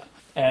tussle. Yeah.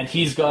 And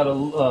he's got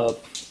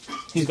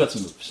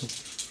some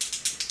moves.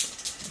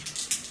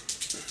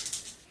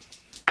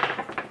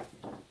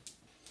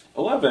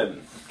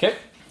 11. Okay.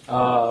 It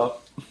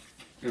was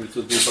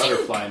with the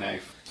butterfly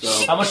knife.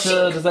 So how much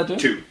does that do?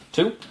 2.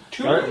 2?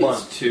 Two All right. at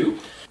least 2.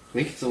 I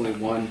think it's only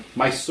one.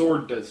 My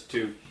sword does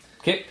too.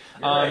 Okay.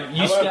 Right.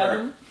 You stab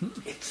him.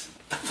 It's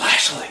the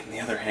flashlight in the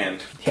other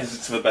hand because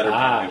it's the better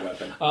primary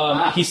weapon.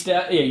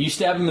 You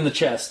stab him in the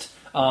chest,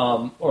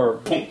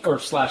 or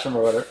slash him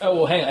or whatever. Oh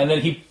well, hang on, and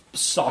then he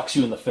socks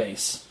you in the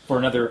face for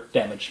another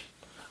damage.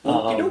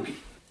 Okie dokie.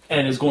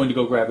 And is going to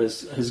go grab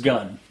his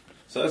gun.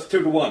 So that's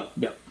 2-1.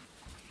 Yep.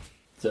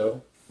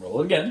 So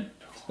roll it again.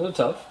 It's a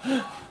little tough.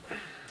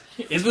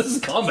 This is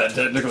combat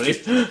technically.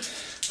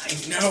 I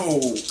know.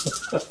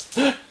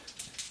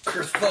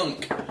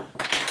 Kerthunk.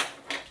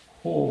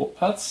 Oh,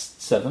 that's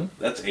 7.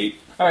 That's 8.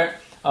 All right.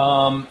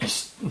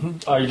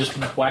 Are you just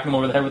whacking him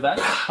over the head with that?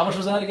 How much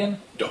was that again?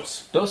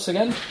 Dose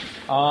again.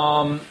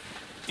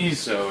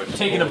 He's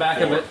taken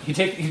aback of it.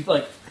 He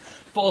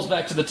falls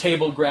back to the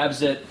table,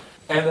 grabs it,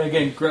 and then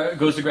again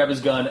goes to grab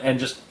his gun and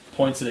just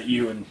points it at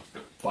you and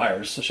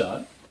fires a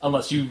shot. I'll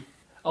let you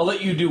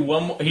do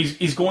one more.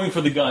 He's going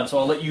for the gun, so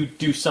I'll let you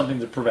do something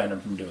to prevent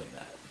him from doing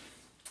that.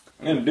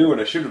 I'm going to do what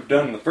I should have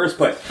done in the first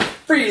place.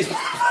 Freeze,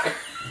 motherfucker!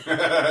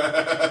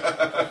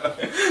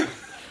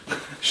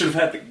 Should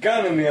have had the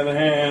gun in the other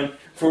hand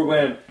for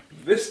when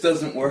this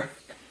doesn't work.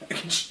 I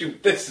can just do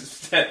this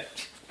instead.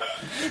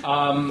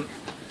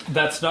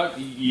 That's not.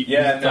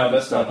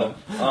 That's not them.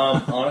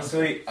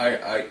 Honestly,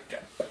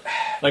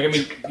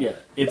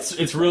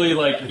 it's really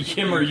like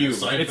him or you.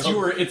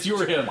 It's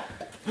you or him.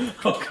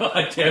 Oh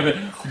god damn it!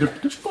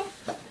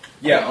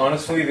 Yeah,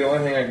 honestly, the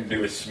only thing I can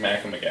do is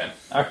smack him again.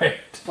 All right.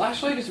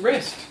 Flashlight his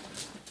wrist.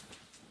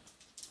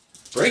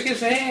 Break his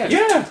hand.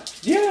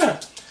 Yeah.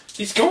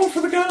 He's going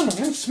for the gun. I'm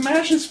gonna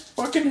smash his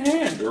fucking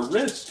hand, or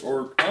wrist,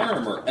 or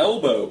arm, or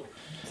elbow.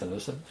 So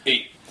that's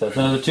 8. So that's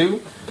another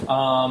 2.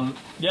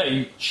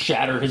 You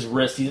shatter his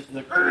wrist. He's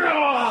like,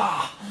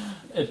 "Argh!"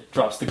 It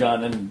drops the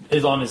gun and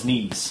is on his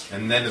knees.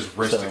 And then his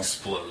wrist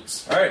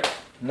explodes. Alright,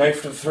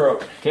 knife to the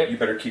throat. Okay. You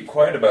better keep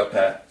quiet about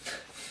that.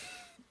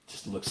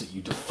 Just looks at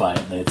you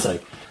defiantly. It's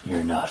like,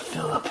 you're not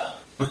Philip.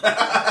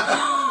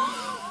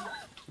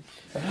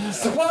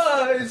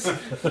 Surprise!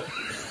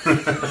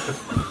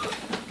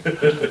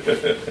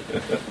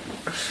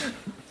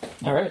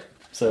 All right.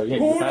 So yeah,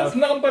 Who does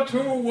number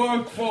 2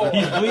 work for?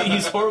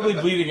 He's horribly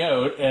bleeding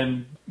out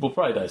and will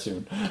probably die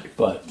soon.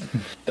 But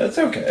that's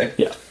okay.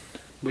 Yeah.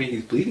 Wait,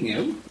 he's bleeding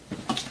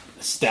out?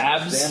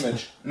 Stabs.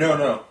 Damage.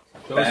 No.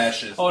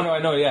 Bashes. Oh no, I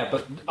know. Yeah,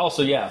 but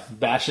also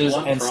bashes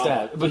and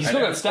stab. But he's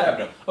still got stabbed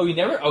him. Oh, you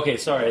never? Okay,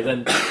 sorry.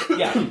 Then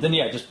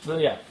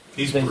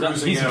He's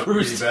bruising out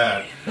bruised.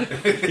 pretty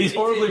bad. He's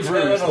horribly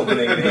bruised.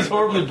 He's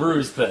horribly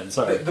bruised. Then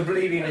sorry. The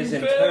bleeding is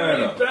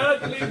internal.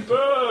 Badly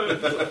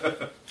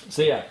burned.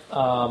 So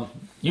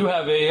you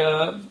have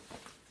a.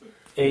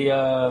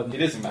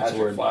 It is a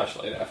magic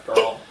flashlight after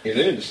all. It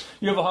is.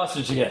 You have a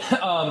hostage again.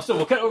 So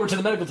we'll cut over to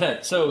the medical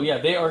tent. So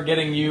they are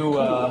getting you.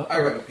 I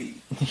gotta pee.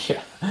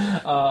 Yeah.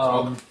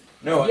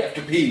 No, I have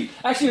to pee.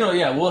 Actually, no.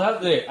 Yeah, we'll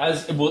have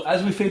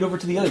as we fade over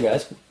to the other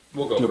guys.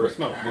 We'll go for a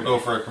smoke. We'll go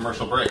for a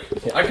commercial break.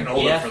 Yeah. I can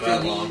hold it for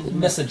that long.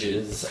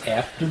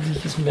 After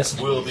these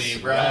messages. We'll be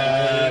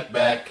right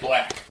back.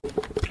 Black.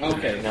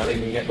 Okay, now they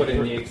can put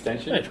in the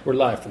extension. Right, we're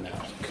live for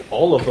now.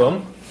 All of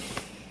them.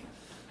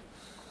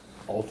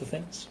 All the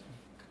things.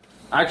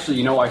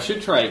 Actually, I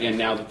should try again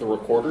now that the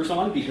recorder's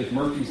on, because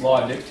Murphy's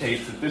Law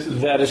dictates that this is...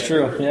 That is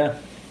true, yeah.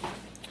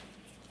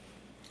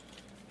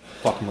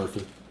 Fuck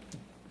Murphy.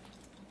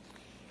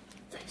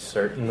 They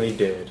certainly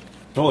did.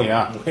 Oh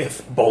yeah,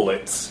 With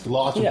bullets.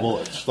 lots of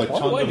bullets, like Why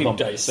do tons I of need them.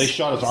 dice? They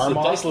shot his It's arm a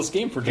off. diceless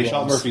game for They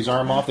shot GMs. Murphy's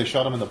arm off. They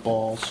shot him in the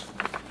balls.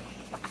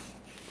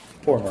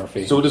 Poor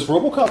Murphy. So does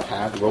RoboCop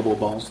have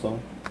robo-balls though?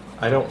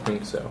 I don't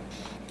think so.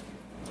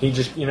 He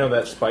just,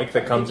 that spike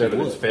that comes out of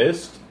his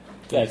fist?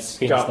 That's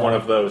Got one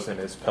of those in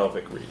his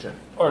pelvic region.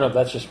 Or no,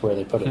 that's just where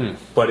they put it.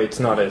 But it's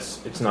not as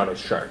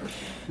sharp.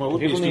 Well, it would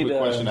be a People stupid need,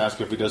 question to ask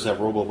if he does have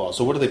robo-balls.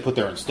 So what do they put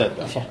there instead,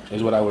 though?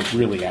 Is what I would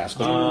really ask.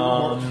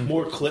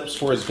 More clips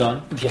for his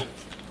gun? Yeah.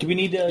 Do we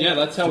need? Yeah,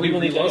 that's how he people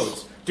need dice?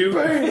 reloads.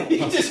 Dude, He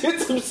just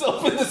hits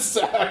himself in the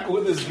sack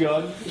with his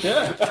gun.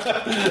 yeah.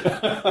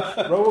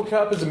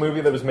 RoboCop is a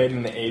movie that was made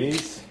in the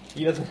 80s.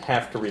 He doesn't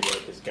have to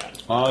reload his gun.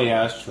 Oh,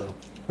 yeah, that's true.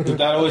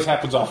 That always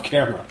happens off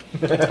camera.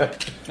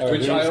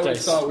 Which I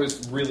always thought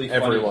was really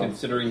funny, Everyone.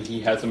 considering he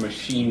has a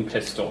machine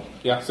pistol.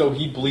 Yeah. So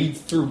he bleeds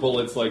through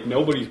bullets like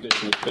nobody's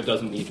business, but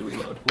doesn't need to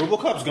reload.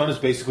 RoboCop's gun is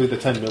basically the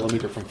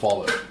 10mm from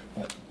Fallout.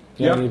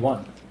 You only need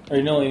one. Or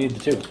you only need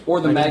the 2. Or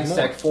the I need more.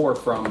 MagSec 4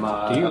 from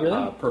Do you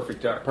really?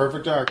 Perfect Dark.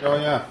 Perfect Dark, oh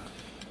yeah.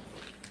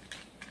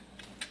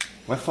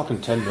 My fucking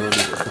 10mm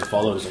from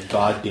Fallout is a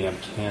goddamn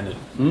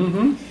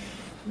cannon.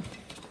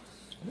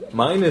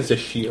 Mine is a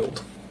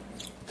shield.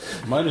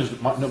 Mine is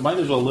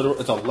a literal.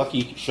 It's a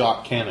lucky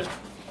shot cannon.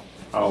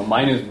 Oh,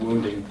 mine is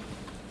wounding.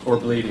 Or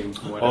bleeding.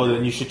 Whatever. Oh,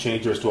 then you should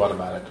change yours to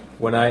automatic.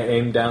 When I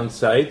aim down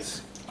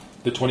sights,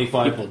 The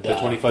 25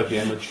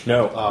 damage.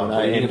 when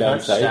I aim down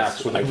stacks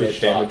sights, with I every get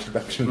shot. damage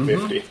reduction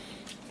 50.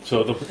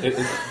 So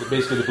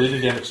basically the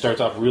bleeding damage starts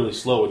off really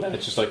slow, and then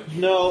it's just like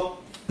no.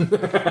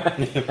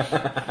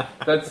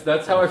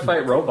 That's how I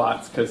fight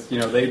robots, because,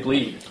 they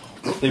bleed.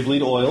 They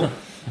bleed oil.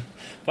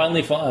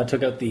 Finally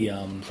took out the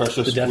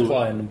Precious Death blue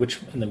Claw eye. in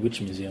the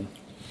Witch Museum.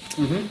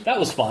 Mm-hmm. That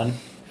was fun.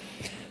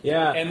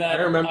 Yeah, And I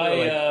remember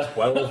like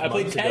 12 I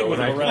played months tag ago with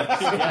when him around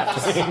two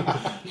gaps.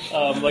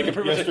 Like I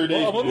pretty much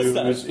Yesterday's I'm on this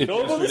side. news.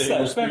 No, I'm on this Yesterday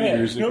side. was Spam 3 hand.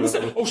 years No, I'm on this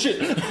ago. side. Oh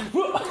shit!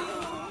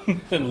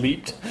 And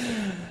leaped,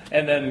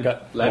 and then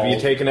got. Have you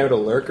mauled. taken out a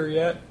lurker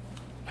yet?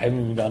 I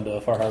haven't even gone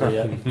to Far Harbor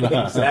yet.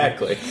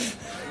 Exactly.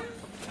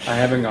 I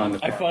haven't gone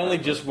to I finally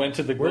just went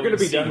to the. We're going to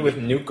be done with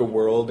Nuka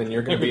World, and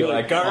you're going to be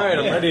like, all right,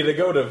 I'm ready to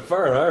go to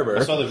Far Harbor.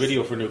 I saw the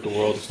video for Nuka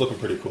World. It's looking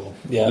pretty cool.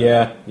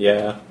 Yeah.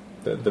 Yeah.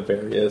 The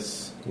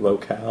various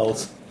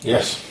locales.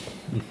 Yes.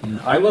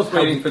 I was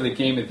waiting for the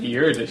Game of the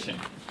Year edition.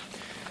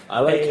 I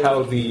like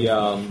how the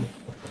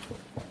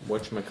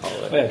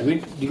whatchamacallit. Oh, yeah,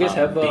 do you guys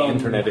have the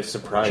internet is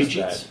surprised cheat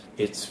sheets? that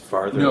it's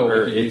farther No, we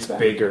or can it's use that.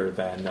 bigger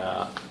than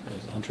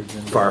There's hundreds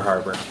in Far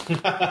Harbor.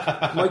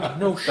 Like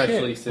no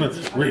Especially shit.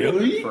 since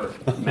Really? for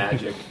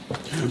Magic.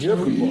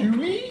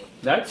 Really?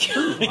 That's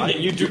true.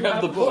 You do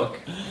have the book,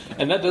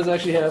 and that does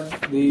actually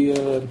have the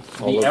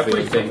All of the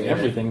everything in it.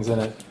 everything's in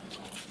it.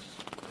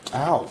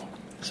 Ow.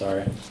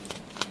 Sorry.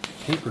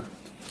 Paper.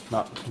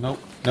 Nope.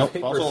 Paper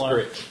Fossil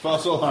harp. scritch.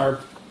 Fossil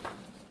harp.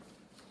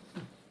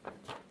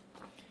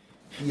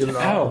 You know,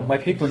 Ow, my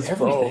paper's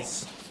everything.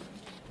 false.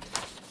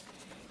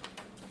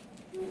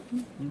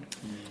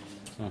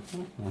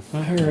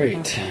 All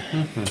right.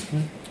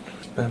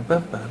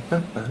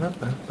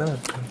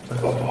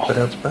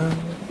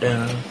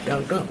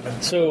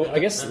 So I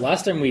guess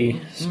last time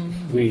we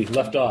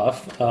left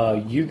off,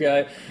 you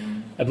guys,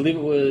 I believe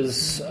it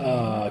was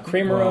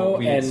Kramero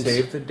We and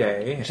saved the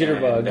day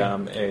Jitterbug.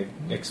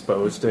 and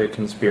exposed a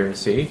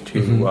conspiracy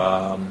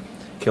to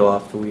kill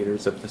off the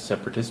leaders of the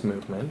separatist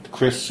movement.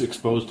 Chris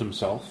exposed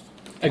himself.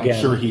 Again.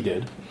 I'm sure he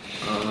did.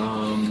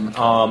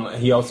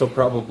 He also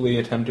probably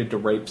attempted to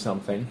rape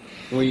something.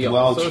 We While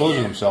also,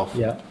 exposing himself.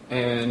 yeah.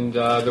 and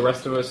the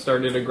rest of us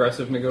started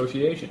aggressive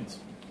negotiations.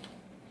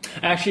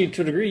 Actually,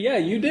 to a degree, yeah,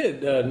 you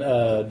did,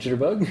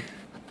 Jitterbug.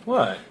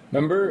 What?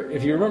 Remember,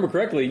 if you remember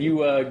correctly, you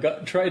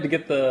tried to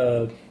get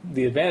the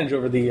advantage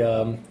over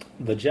the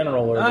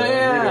general or the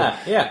leader.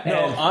 Yeah. No,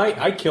 And-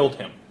 I killed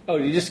him. Oh,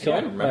 did you just kill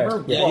him? Remember?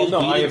 Right. Yeah, he well, was no,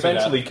 I bleeding to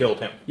eventually death. killed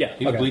him. Yeah,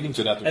 He was okay. bleeding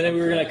to death. And then we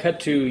were going to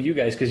cut to you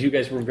guys because you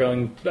guys were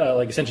going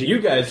essentially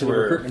You guys to the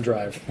were- recruitment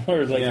drive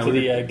or Yeah, to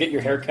we the get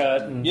your hair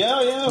cut and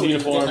Yeah, we did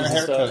uniforms our and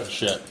haircut stuff.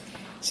 shit.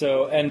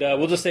 So and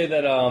we'll just say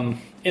that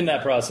in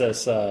that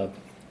process,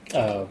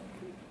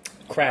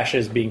 Crash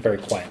is being very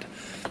quiet.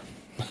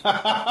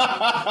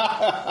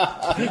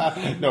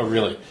 No,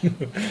 really.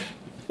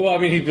 Well, I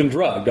mean he's been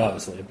drugged,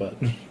 obviously, but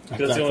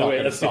that's the only way.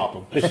 to That's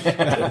stop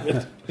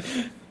him.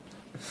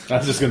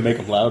 That's just going to make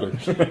him louder.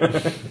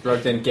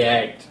 Drugged and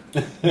gagged.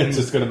 It's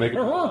just going to make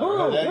him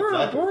louder. Yeah,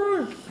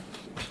 exactly.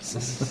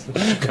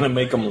 Gonna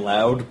make him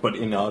loud but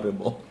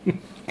inaudible.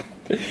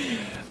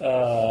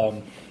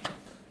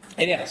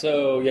 And yeah,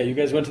 so yeah, you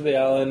guys went to the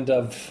island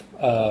of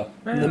the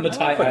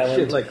Matai Shit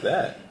Island. like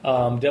that.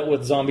 Dealt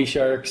with zombie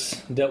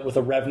sharks. Dealt with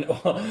a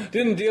revenant.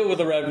 Didn't deal with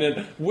a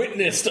revenant.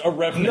 Witnessed a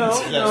revenant.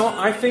 No,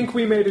 I think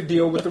we made a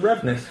deal with the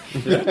Revenant.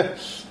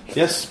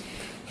 Yes.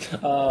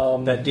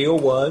 That deal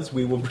was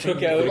we will bring Took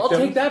the out- I'll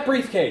victim- take that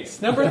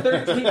briefcase. Number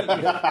 13.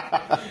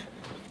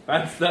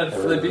 That's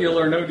the deal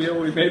or no deal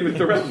we made with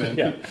the Revenant.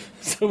 Yeah.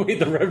 So wait,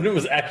 the revenant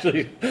was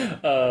actually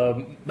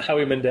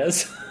Howie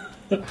Mendez.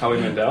 Howie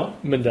Mandel?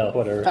 Mendel,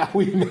 whatever.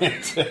 Howie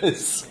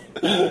Mendez.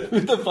 Who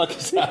the fuck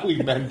is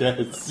Howie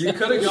Mendez? You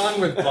could have gone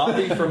with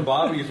Bobby from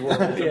Bobby's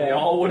World, and we Yeah.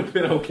 all would have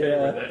been okay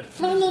Yeah. with it.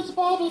 My name's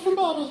Bobby from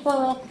Bobby's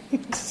World.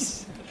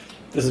 This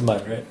is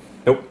mine, right?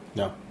 Nope.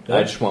 No.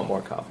 I just want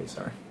more coffee.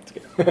 Sorry.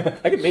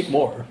 I could make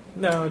more.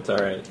 No, it's all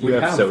right. We You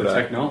have have soda. the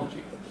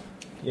technology.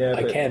 Yeah,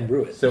 I but can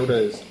brew it. Soda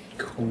is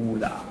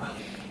cola.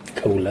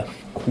 Cola.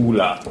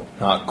 Cola,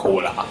 not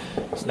cola.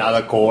 It's not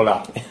a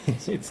cola.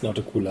 It's not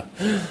a cola.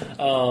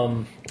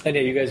 And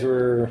yeah, you guys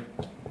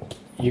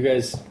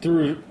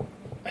threw,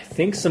 I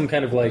think, some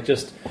kind of like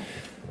just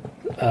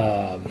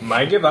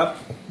I give up.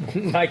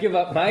 I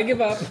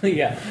give up.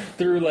 Yeah,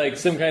 through like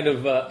some kind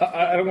of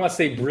I don't want to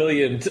say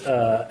brilliant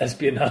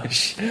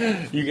espionage.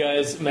 You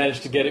guys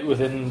managed to get it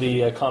within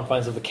the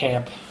confines of the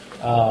camp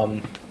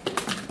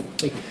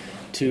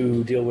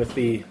to deal with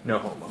the No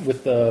homo.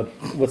 with the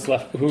what's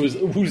left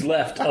who's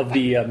left of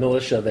the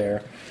militia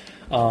there.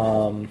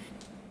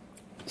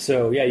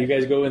 So yeah, you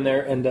guys go in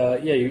there and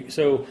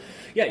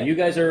you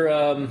guys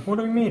are What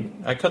do you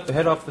mean? I cut the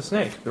head off the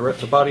snake. The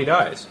rest of the body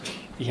dies.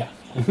 yeah.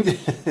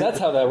 That's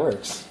how that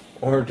works.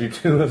 Or do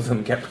two of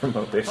them get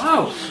promoted?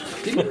 Wow!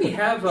 Didn't we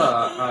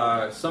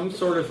have some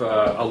sort of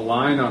a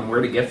line on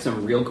where to get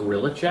some real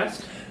gorilla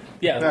chest?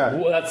 Yeah, Yeah.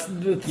 well, that's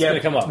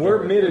gonna come up.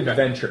 We're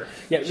mid-adventure.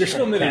 Yeah, you're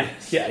still mid.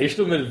 Yeah, you're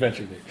still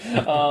mid-adventure.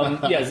 Yeah,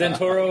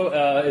 Zentoro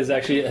has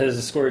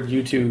escorted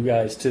you two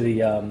guys to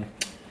the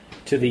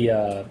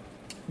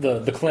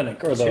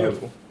clinic or the.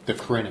 Two. The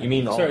clinic. You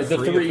mean all Sorry, the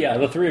three? three. Yeah,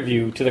 the three of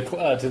you to the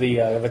clinic to the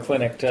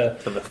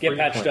get free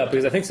patched clinic. up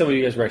because I think some of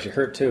you guys were actually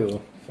hurt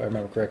too, if I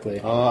remember correctly.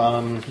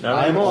 I'm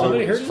Somebody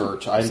always heard you?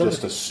 hurt. I Somebody-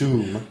 just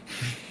assume.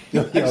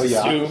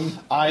 Assume.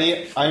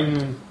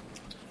 I'm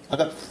I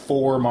got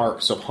 4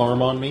 marks of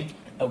harm on me.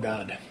 Oh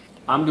God.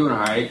 I'm doing all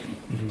right.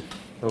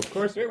 Of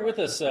course. Bear with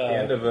us,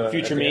 end of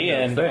future at the me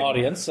end of and the thing.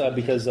 audience,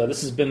 because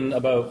this has been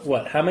about,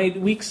 what, how many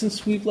weeks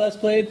since we've last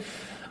played?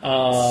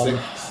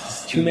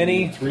 Too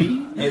many?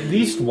 3? At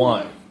least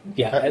one.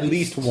 Yeah, at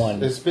least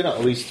one. It's been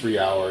at least 3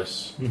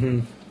 hours.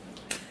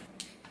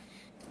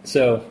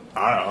 So,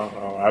 I don't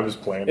know. I was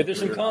playing. if there's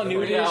some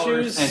continuity 3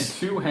 hours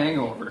issues, and 2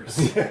 hangovers.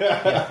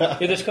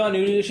 if there's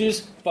continuity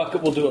issues, fuck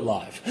it, we'll do it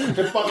live.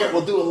 Fuck it,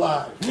 we'll do it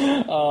live.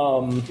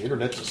 The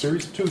internet's a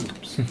series of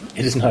tubes.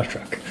 It is not a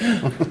truck.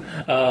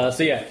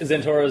 So yeah,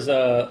 Zentora's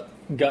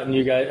gotten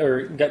you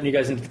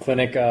guys into the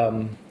clinic.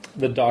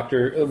 The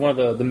doctor, one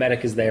of the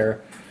medic is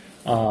there,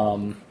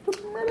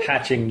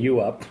 patching you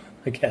up,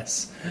 I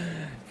guess,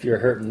 if you're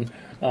hurting.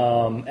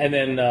 And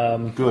then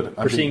Good. I'm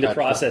proceeding being to patched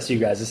process you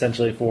guys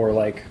essentially for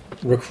like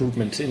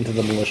recruitment into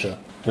the militia.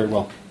 Very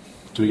well.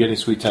 Do we get any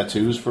sweet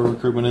tattoos for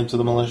recruitment into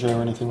the militia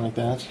or anything like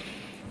that?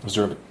 Was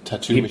there a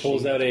tattoo He machine?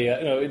 pulls out a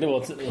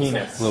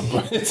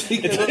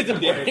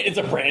it's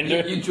a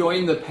brander. You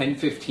join the Pen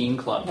 15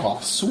 club. Oh,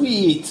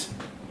 sweet.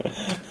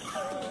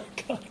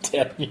 God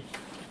damn you.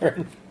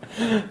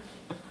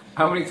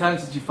 How many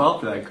times did you fall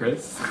for that,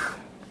 Chris?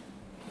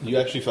 You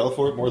actually fell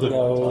for it more than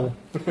one No.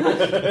 time. God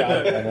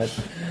damn it.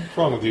 What's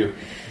wrong with you?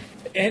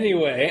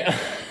 Anyway,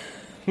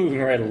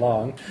 moving right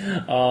along.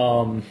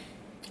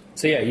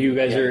 So yeah, you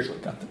guys are.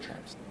 Got the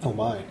traps. Oh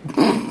my.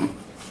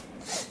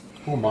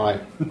 Oh my.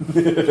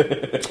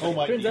 Oh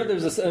my. Turns out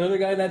there's another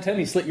guy in that tent.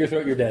 He slit your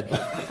throat. You're dead.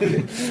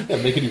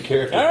 Yeah, make a new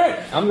character. All right.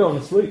 I'm going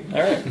to sleep.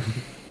 All right.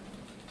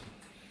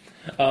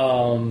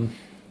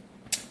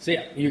 So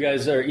yeah, you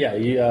guys are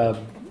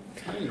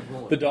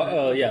the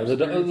dog.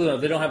 No,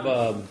 they don't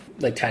have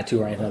like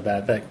tattoo or anything like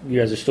that. That you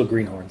guys are still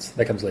greenhorns.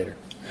 That comes later.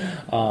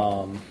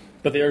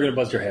 But they are going to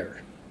buzz your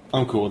hair.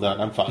 I'm cool with that.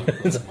 I'm fine.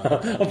 I'm fine.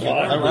 I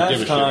would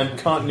give a Last time,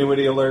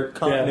 continuity alert.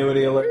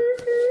 Continuity alert.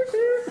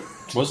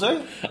 shit. Was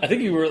that? I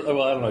think you were.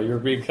 Well, I don't know. You were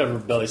being kind of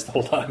rebellious the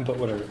whole time, but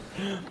whatever.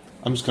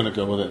 I'm just gonna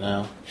go with it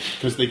now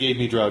because they gave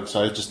me drugs,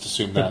 so I just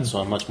assumed that. So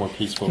I'm much more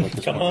peaceful at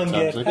this Come point. on, So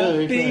I was get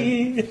like,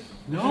 "Hey, happy.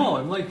 No,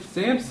 I'm like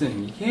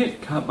Samson. You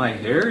can't cut my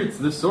hair. It's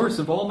the source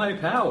of all my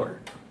power.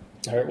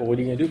 All right. Well, what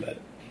are you going to do about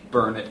it?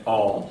 Burn it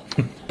all.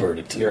 Burn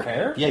it to Your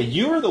hair? Yeah,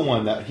 you were the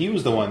one that he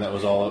was the one that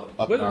was all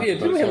up. But, in arms yeah,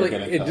 about didn't we have his like, hair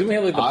getting cut. didn't we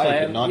have like the I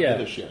plan? did not yeah.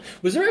 give a shit.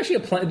 Was there actually a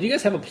plan? Do you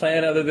guys have a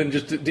plan other than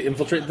just to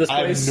infiltrate this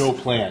I place? have no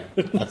plan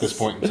at this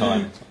point in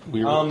time.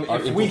 We were, our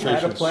If we had a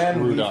infiltration plan,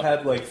 screwed we've up.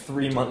 had like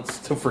 3 months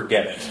to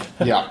forget it.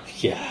 Yeah,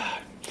 Yeah.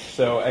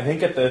 So I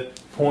think at this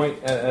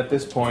point,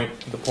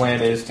 the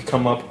plan is to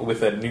come up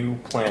with a new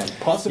plan,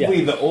 possibly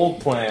Yeah. the old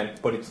plan,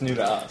 but it's new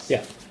to us.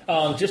 Yeah.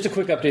 Just a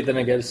quick update then,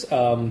 I guess.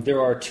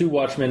 There are 2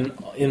 watchmen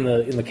in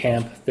the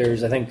camp.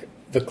 There's, I think,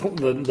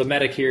 the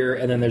medic here,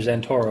 and then there's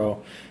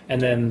Antoro, and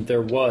then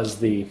there was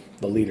the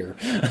leader.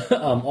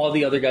 All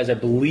the other guys, I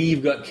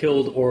believe, got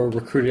killed or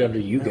recruited under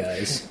you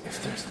guys.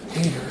 If there's the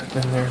leader,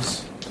 then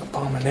there's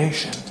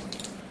Abomination.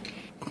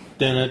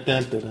 Dun,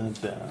 dun, dun, dun,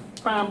 dun.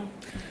 Bam.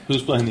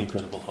 Who's playing the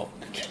Incredible Hulk?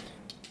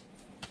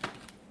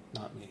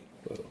 Not me.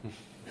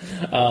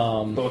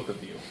 Both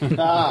of you.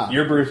 Ah.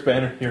 You're Bruce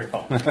Banner. You're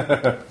Hulk.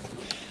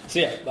 So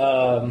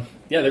yeah,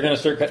 they're gonna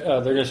start.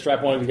 They're gonna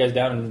strap one of you guys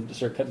down and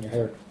start cutting your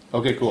hair.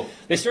 Okay, cool.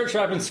 They start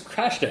strapping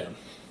Crash down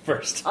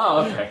first.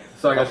 Oh, okay.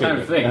 So I got Okay, time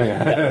to good.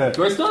 think.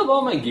 Do I still have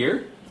all my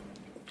gear?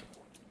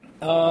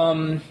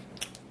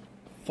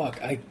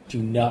 Fuck, I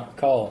do not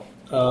recall.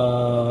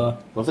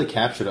 What if they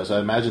captured us? I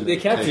imagine They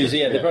captured take you.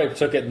 it. Yeah, they probably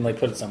took it and like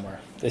put it somewhere.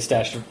 They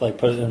stashed it, like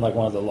put it in like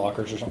one of the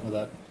lockers or something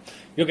like that.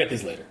 You'll get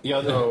these later.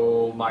 Yeah,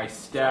 So my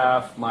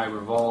staff, my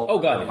revolver, Oh,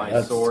 God, yeah, my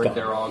that's sword, gone.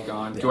 they're all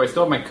gone. Yeah. Do I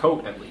still have my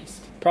coat at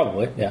least?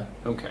 Probably, yeah.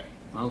 Okay.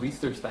 Well, at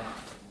least there's that.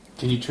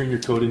 Can you turn your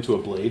coat into a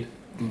blade?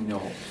 No.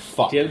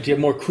 Fuck. Do you have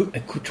more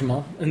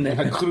accoutrement in there?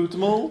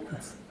 Crouton?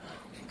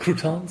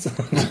 Croutons?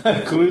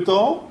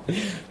 Crouton?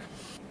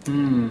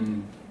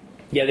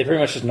 Yeah, they pretty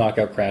much just knock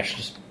out Crash,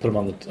 just put him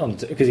on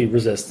the because he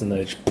resists, and then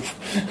they just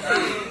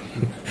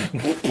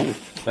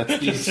That's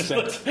the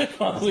extent.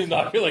 constantly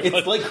knock you like.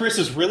 It's like Chris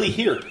is really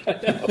here.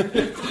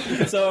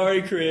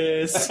 Sorry,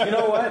 Chris. You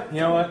know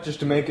what?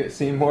 Just to make it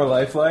seem more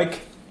lifelike.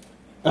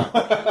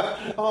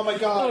 Oh my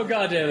god. Oh,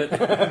 God damn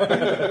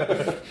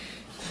it.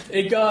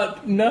 It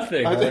got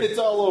nothing. It's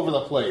all over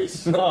the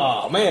place.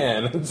 Oh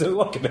man,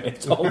 look at it.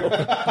 It's all over.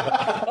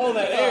 Oh,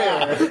 that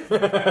air.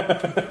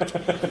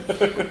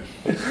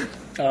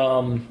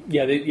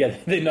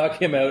 They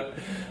knock him out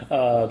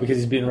because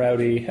he's being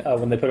rowdy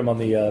when they put him on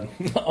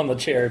the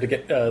chair to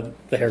get the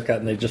haircut,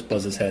 and they just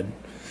buzz his head.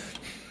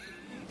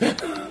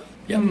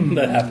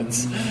 That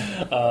happens.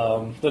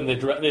 Then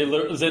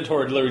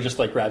Zentor literally just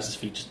like grabs his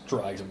feet, just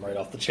drags him right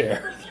off the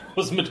chair,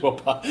 throws him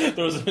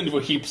into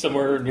a heap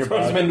somewhere nearby.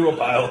 Throws him into a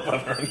pile of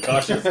other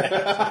unconscious heads.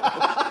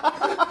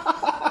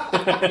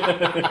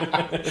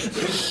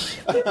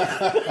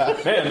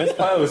 Man, this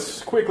pile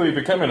is quickly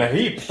becoming a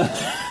heap.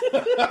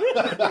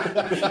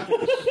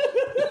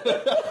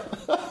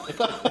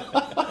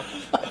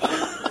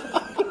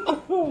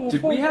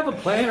 Did we have a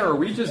plan, or are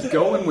we just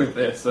going with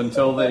this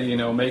until they,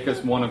 make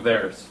us one of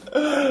theirs?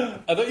 I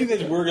thought you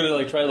guys were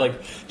gonna try to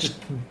just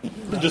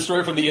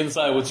destroy from the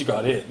inside once you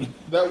got in.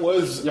 That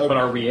was. But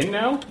are we in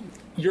now?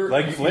 You're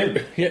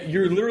Flynn.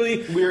 You're literally.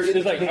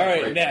 It's like, all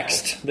right,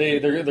 next.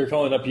 They're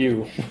calling up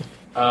you.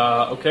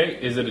 Okay.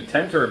 Is it a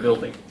tent or a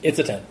building? It's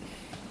a tent.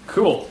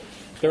 Cool.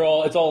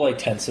 It's all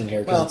tents in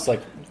here because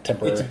it's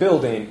temporary. It's a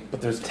building, but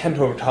there's a tent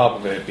over top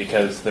of it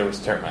because there was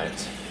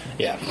termites.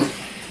 Yeah.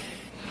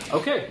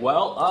 Okay.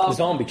 Well.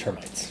 Zombie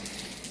termites.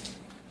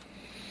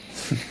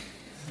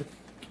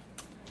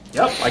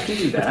 Yep, I can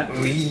do that.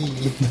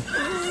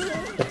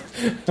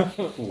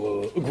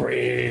 Whoa,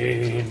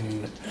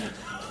 green.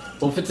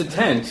 Well, if it's a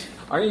tent,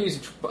 I'm going to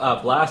use a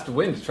blast of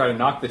wind to try to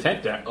knock the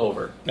tent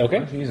over.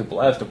 Okay. Use a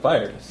blast of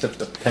fire to set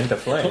the tent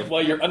aflame.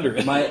 While you're under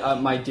it.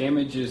 My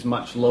damage is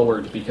much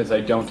lowered because I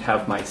don't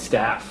have my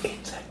staff.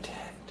 It's a tent.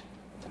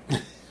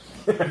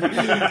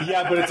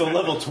 Yeah, but it's a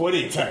level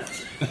 20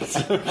 tent.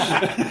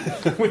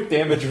 With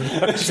damage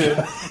reduction,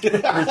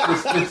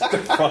 resistance to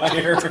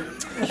fire,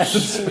 and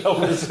spell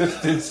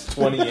resistance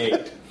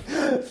 28.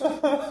 It's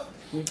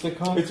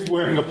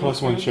wearing a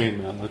 +1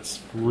 chainmail. That's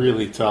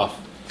really tough.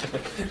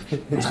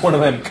 It's one of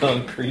them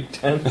concrete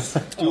tents.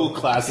 Dual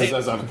classes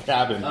as a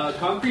cabin.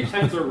 Concrete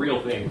tents are a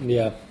real thing.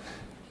 Yeah.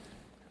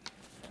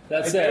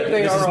 That said,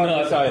 They this are is on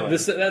not. this island.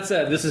 That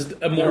said, this is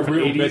a more They're of an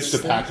real 80s bitch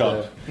to pack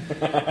up.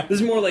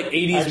 This is more like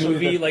 80s Actually,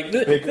 movie. Think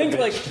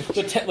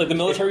big the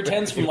military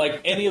tents from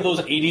any of those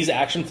 80s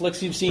action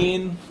flicks you've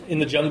seen in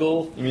the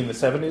jungle. You mean the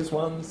 70s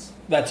ones?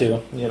 That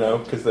too.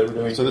 Because they were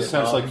doing. So this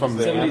sounds like from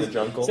the- Vietnam, the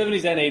jungle.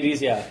 70s and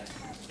 80s. Yeah.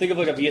 Think of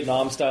a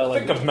Vietnam style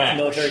Think of MASH.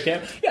 military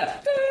camp.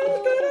 Yeah.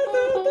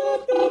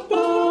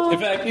 In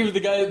fact, even the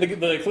guy,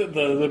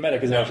 the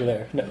medic is actually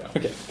there. No.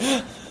 Okay.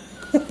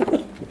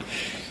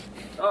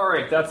 All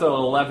right, that's an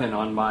 11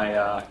 on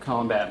my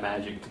combat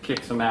magic to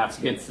kick some ass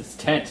against this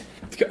tent.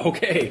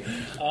 Okay.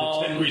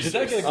 Does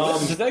that get a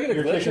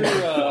glitch or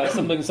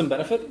some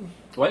benefit?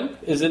 What?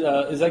 Is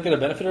that get a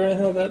benefit or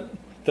anything like that?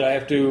 That I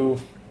have to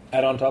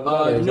add on top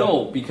of that? Or is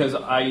No, because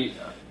I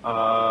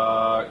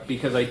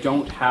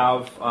don't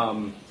have.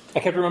 I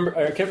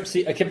kept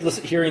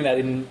hearing that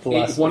in the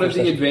last. One of the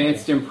session.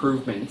 advanced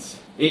improvements.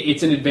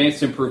 It's an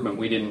advanced improvement.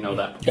 We didn't know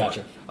that before.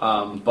 Gotcha.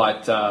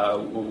 But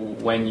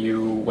when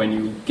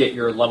you get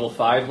your level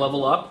 5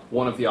 level up,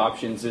 one of the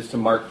options is to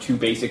mark 2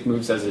 basic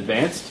moves as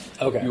advanced.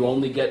 Okay. You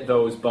only get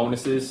those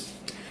bonuses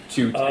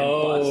to 10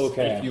 plus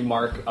okay. if you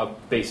mark a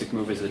basic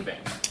move as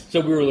advanced.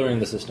 So we were learning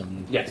the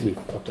system. Yes. We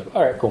hooked up.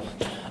 All right. Cool.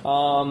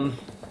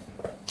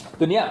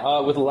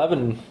 With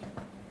 11,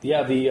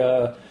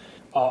 a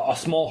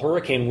small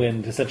hurricane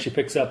wind essentially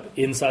picks up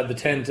inside the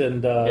tent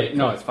and.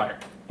 No, it's fire.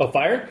 Oh,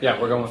 fire?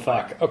 Yeah, we're going with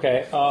fire.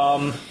 Okay.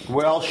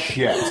 Well,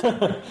 shit.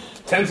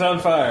 Tent's on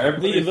fire.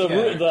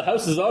 The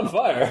house is on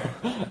fire.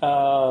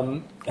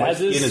 My As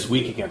skin is is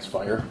weak against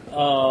fire.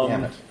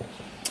 Damn it.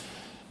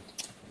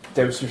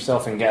 Douse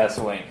yourself in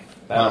gasoline.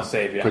 That'll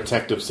save you.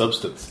 Protective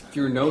substance.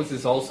 Your nose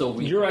is also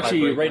weak. You're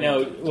actually right now.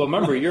 Well,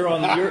 remember you're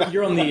on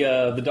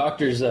the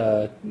doctor's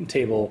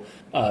table,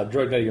 drugged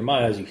out of your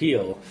mind as you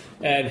heal.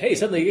 And hey,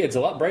 suddenly it's a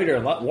lot brighter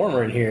and a lot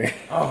warmer in here.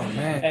 Oh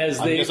man! I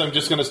guess I'm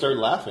just going to start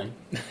laughing.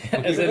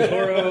 As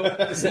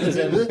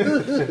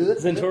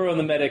Zentoro and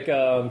the medic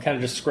kind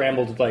of just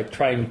scrambled to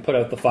try and put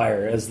out the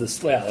fire as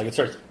this it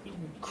starts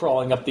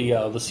crawling up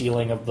the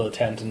ceiling of the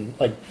tent and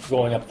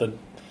going up the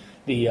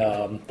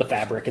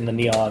fabric and the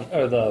neon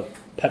or the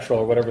petrol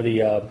or whatever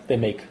they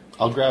make.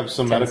 I'll grab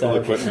some medical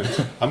equipment.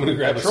 I'm going to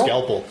grab a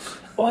scalpel.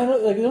 Oh, I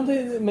know. Don't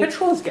they make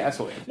Petrol is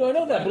gasoline. No, I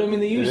know that, but I mean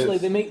they use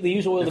is. they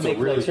use oil It's to a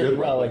make really certain good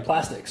one.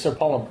 plastics or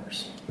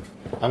polymers.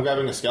 I'm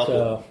grabbing a scalpel.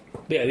 So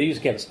yeah, they use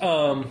chemicals.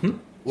 Well, You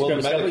grab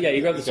a scalpel? medic- Yeah,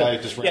 you grab the guy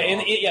scalpel. just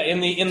ran Yeah,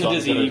 in the So I'm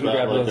dizzy, gonna you can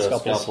grab one of the a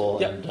scalpels. scalpel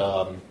Yep. and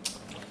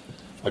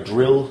a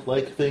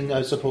drill-like thing,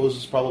 I suppose,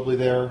 is probably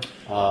there.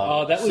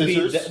 That would be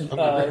scissors. that- I'm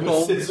gonna grab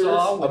a scissors.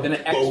 With an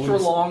extra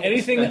bones. long.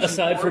 Anything extension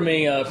aside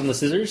cord. from the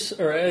scissors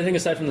or anything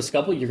aside from the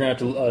scalpel, you're gonna have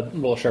to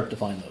roll sharp to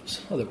find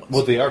those other ones.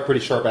 Well, they are pretty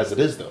sharp as it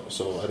is, though.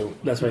 So I don't.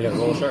 That's why you got to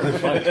roll sharp to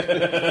find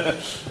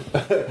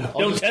it.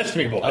 Don't test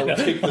me, boy. I'll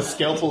take the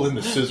scalpel and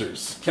the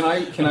scissors. Can I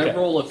Okay.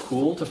 roll a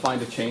cool to find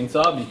a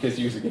chainsaw? Because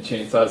using a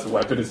chainsaw as a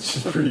weapon is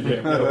just pretty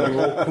damn We good.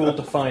 roll cool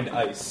to find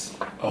ice.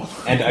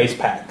 And ice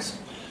packs.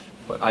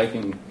 But I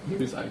can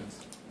use ice.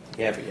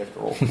 Yeah, but you have to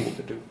roll cool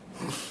to do.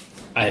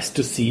 I have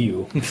to see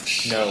you.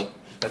 No,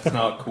 that's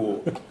not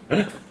cool.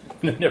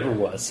 It never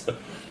was.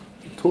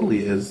 Totally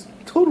is.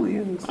 Totally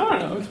is. I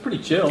don't know. It's pretty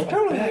chill.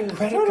 Credit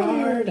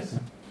card.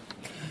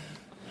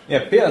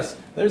 Yeah, P.S.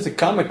 There's a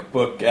comic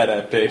book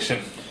adaptation.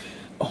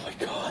 Oh my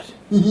god.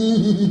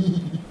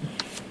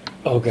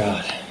 Oh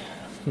god.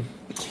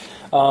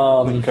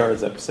 The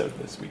Cars episode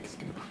this week is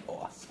going to be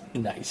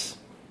awesome. Nice.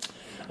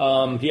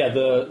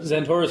 The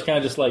Zentoro's kind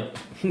of just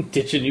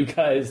ditching you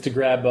guys to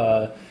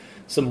grab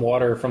some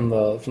water from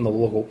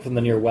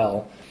the near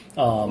well.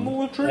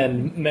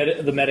 And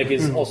the medic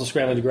is also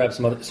scrambling to grab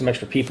some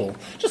extra people,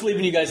 just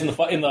leaving you guys in the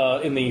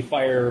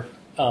fire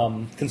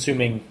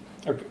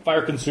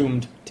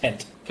consumed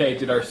tent. Okay,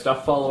 did our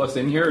stuff follow us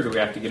in here, or do we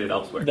have to get it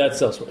elsewhere?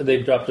 That's elsewhere.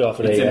 They dropped it off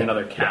at It's a... in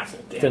another castle.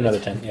 It's another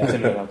tent, yeah. It's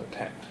in another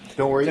tent.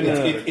 Don't worry,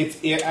 It's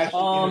it's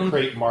actually in a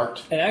crate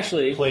marked And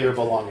actually, player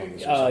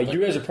belongings. Or you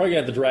guys are probably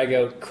going to have to drag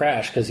out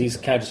Crash because he's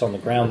kind of just on the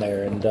ground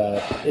there, and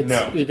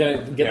you're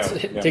going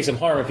to take some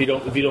harm if you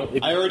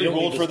don't. I already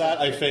rolled for that.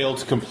 I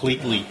failed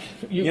completely.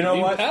 You know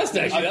what? Passed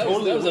actually. That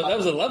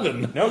was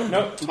 11.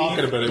 No.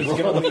 Talking about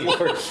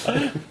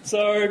it.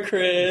 Sorry,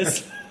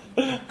 Chris.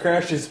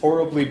 Crash is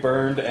horribly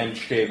burned and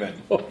shaven.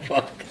 Oh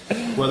fuck.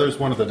 Well, there's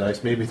one of the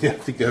dice. Maybe I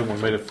think that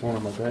one might have fallen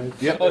on my bag.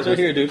 Yep. Oh, it's right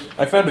here, dude.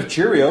 I found a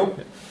Cheerio.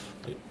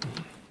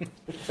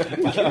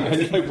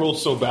 I rolled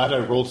so bad. I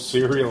rolled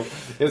cereal.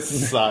 It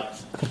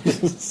sucks.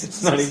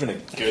 It's not even a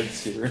good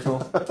cereal.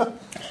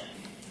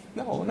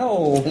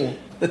 No.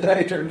 The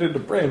die turned into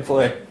bran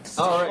flakes.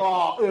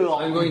 All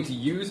right. I'm going to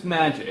use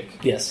magic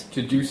Yes.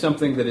 to do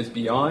something that is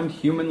beyond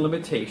human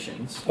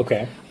limitations,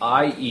 Okay.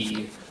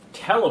 i.e.,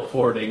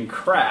 teleporting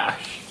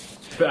Crash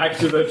back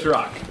to the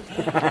truck.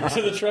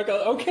 To the truck.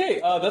 Okay.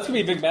 That's gonna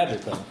be big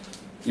magic, though.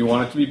 You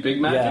want it to be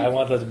big magic? Yeah, I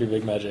want that to be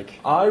big magic.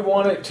 I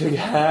want it to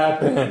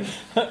happen.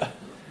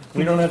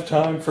 We don't have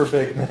time for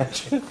big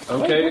magic.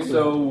 Okay,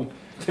 so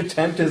The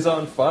tent is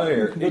on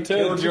fire. It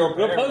killed your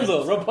parents.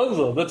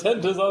 Rapunzel, the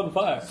tent is on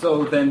fire.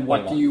 then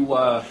what do you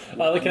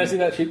Can I see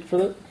that sheet for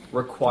that?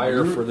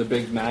 require for the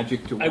big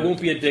magic to work? I won't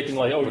be a dick and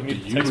like, oh, you What need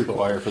do a you textbook.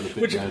 require for the big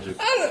Which, magic?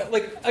 I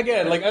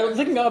was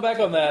thinking back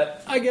on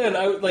that. Again,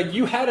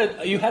 you had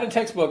a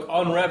textbook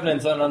on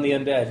revenants and on the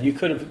undead. You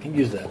could have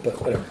used that, but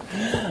whatever.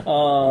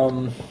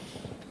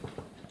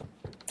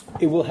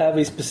 It will have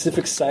a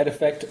specific side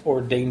effect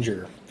or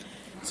danger.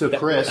 So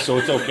Chris, so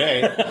it's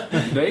okay.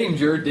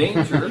 Danger.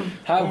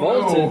 High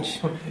voltage.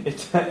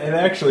 It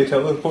actually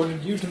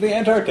teleported you to the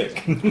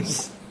Antarctic.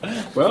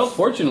 Well,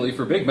 fortunately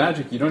for big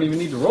magic, you don't even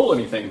need to roll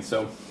anything,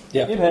 so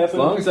Yeah. It as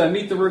long happened. as I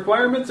meet the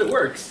requirements, it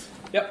works.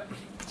 Yep.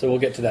 So we'll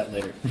get to that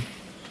later.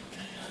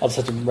 I'll just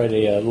have to write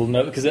a little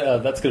note because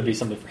that's going to be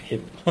something for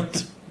him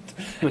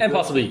and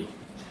possibly you.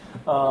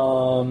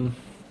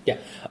 Yeah.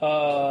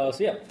 So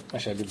yeah,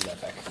 actually, I'll give you that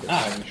back.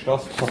 You should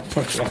also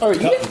teleport All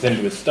right, buttons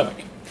into his stomach.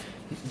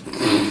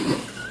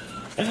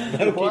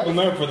 That'll keep him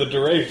there for the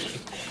duration.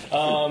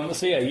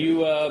 So yeah,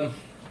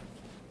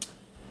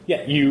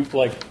 you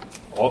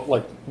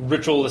like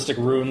ritualistic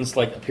runes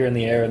like appear in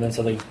the air and then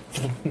suddenly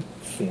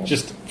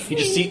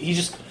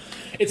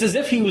it's as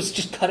if he was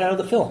just cut out of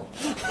the film.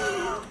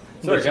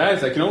 Sorry,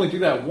 guys, I can only do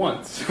that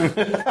once.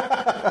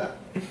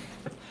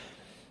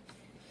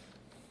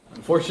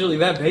 Unfortunately,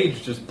 that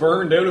page just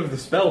burned out of the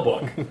spell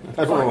book.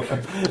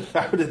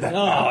 How did that?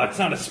 No, it's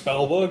not a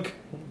spell book.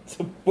 It's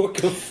a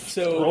book of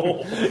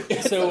scroll.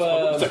 It's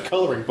a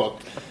coloring book.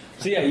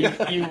 So yeah, you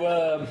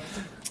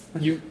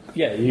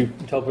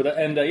teleport that,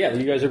 and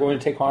you guys are going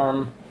to take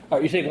harm.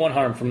 You take one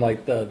harm from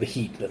like the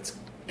heat that's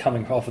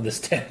coming off of this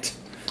tent.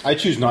 I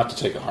choose not to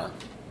take a harm.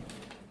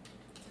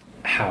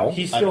 How?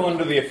 He's still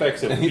under the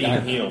effects of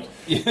being healed.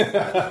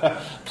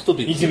 Still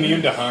be. He's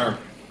immune to harm.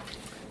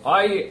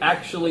 I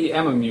actually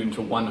am immune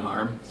to one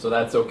harm, so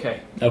that's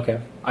okay. Okay,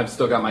 I've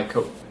still got my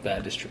coat.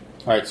 that is true.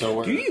 All right,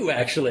 so Do we're. you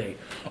actually?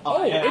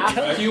 I it asked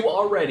tells you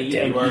already.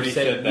 Yeah, and you already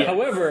said that.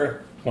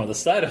 However, one of the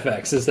side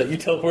effects is that you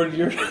teleported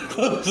your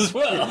clothes as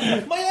well.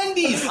 My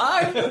undies.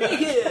 I'm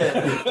naked!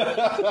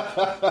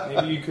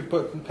 Maybe you could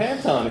put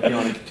pants on if you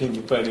want to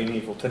continue fighting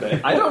evil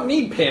today. I don't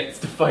need pants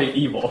to fight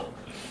evil.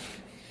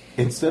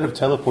 Instead of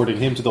teleporting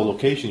him to the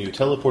location, you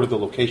teleported the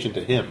location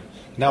to him.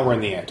 Now we're in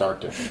the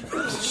Antarctic.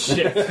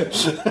 Shit. All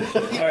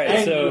right,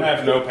 And so you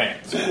have no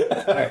pants.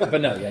 all right,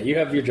 but no, yeah, you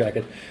have your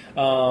jacket.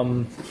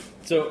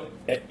 So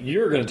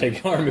you're going to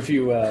take harm if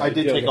you. I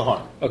did take a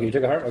harm. Okay, you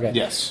took a harm. Okay.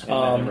 Yes.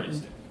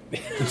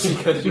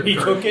 Because He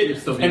took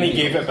it and he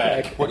gave it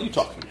back. What are you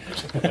talking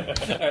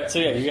about? All right, so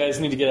yeah, you guys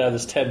need to get out of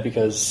this tent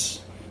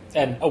because,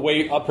 and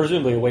away,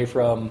 presumably away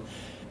from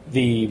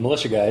the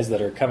militia guys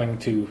that are coming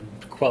to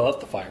quell out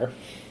the fire.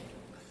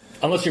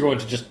 Unless you're going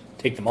to just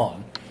take them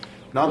on.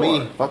 Not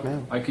me. Fuck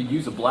man. I could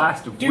use a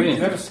blast of Dude, wind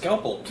you have a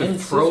scalpel. to and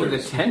throw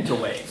scissors. the tent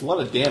away. It's a lot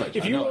of damage.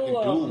 If I you know. I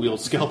roll, can dual wield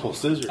scalpel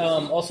scissors.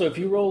 Also, if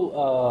you roll,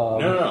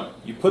 No.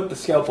 You put the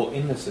scalpel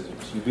in the scissors.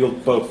 You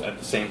wield both at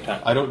the same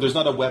time. I don't. There's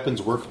not a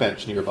weapons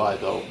workbench nearby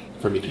though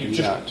for me to You do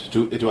just-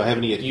 that. Do I have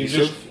any You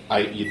adhesive?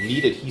 just- You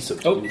need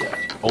adhesive to do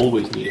that.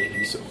 Always need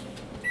adhesive.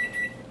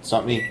 It's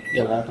not me.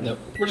 Yep. What happened? Nope.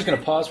 We're just going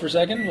to pause for a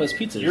second. Was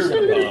pizza? You're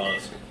gonna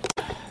pause.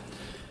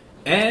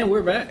 And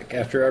we're back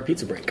after our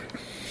pizza break.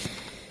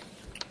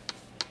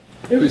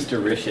 It was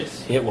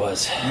delicious. It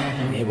was.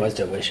 It was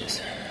delicious.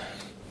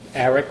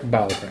 Eric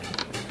Baldwin.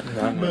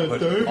 I'm gonna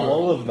put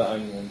all of the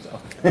onions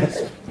on.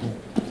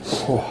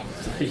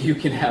 You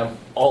can have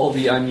all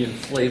the onion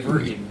flavor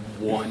in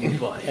one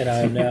bite. And I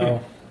am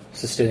now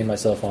sustaining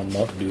myself on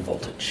Mountain Dew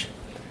voltage.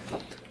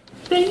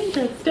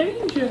 Danger,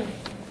 danger.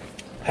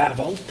 High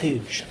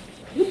voltage.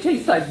 It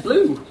tastes like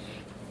blue.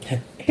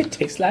 It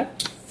tastes like...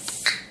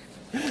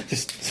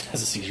 Just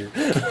has a seizure.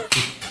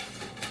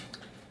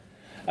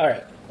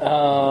 Alright.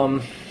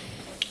 So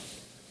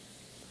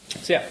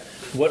yeah.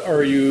 What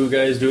are you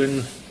guys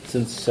doing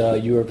since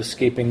you are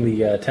escaping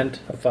the tent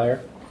of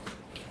fire?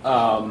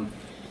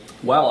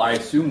 Well, I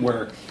assume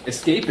we're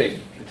escaping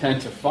the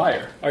tent of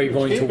fire. Are you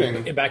going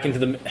Escaping. to back into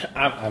the?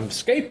 I'm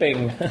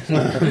escaping.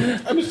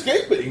 I'm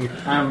escaping.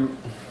 I'm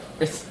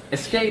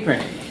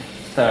escaping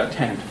the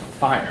tent of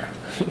fire.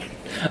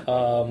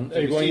 Are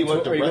you see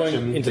what going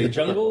direction into they the took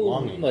their jungle,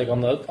 belongings? like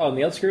on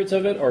the outskirts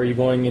of it, or are you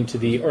going into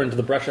the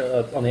brush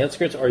on the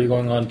outskirts, or are you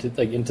going on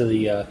to into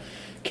the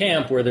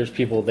camp where there's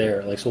people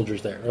there, like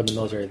soldiers there, or the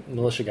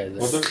militia guys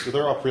there? Well,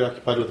 they're all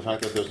preoccupied with the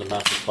fact that there's a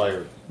massive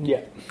fire.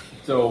 Yeah,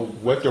 So,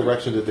 What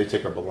direction did they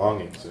take our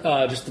belongings in?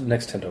 just the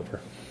next tent over.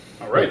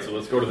 all right. So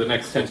let's go to the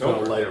next tent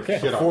over. light Okay.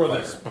 shit Before on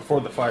this, fire. before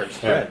the fire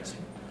spreads.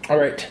 All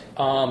right,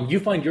 you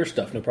find your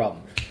stuff, no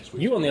problem.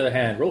 You, on the other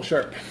hand, roll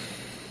sharp.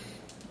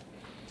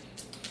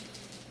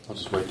 I'll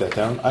just write that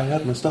down. I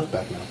have my stuff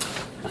back now.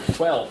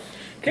 12.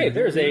 Okay,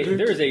 there's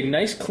a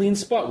nice clean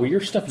spot where your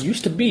stuff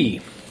used to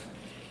be.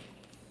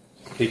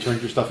 They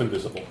turned your stuff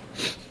invisible.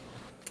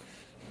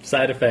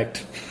 Side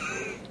effect.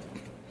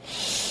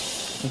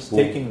 He's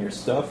taking your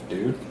stuff,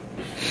 dude.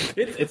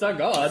 It's not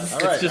God. All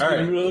right, it's just all right.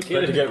 been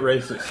relocated. About to get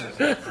racist.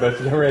 About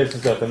to get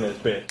racist up in this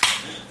bit.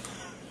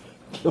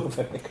 Kill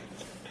Vic.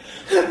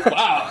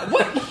 Wow,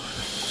 what?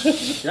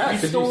 Yeah,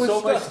 because you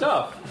stole my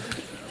stuff.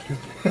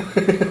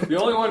 The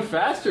only one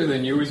faster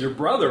than you is your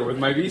brother with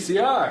my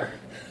VCR.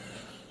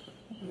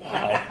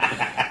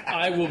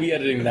 I will be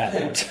editing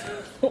that.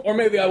 Or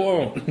maybe I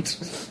won't.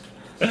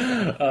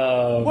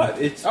 What?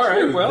 It's All right,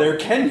 true. well- They're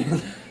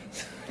Kenyan.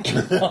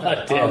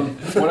 God damn.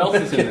 What else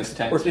is in this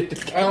tent? With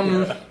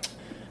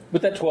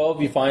that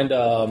 12, you find,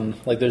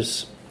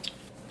 there's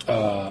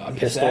a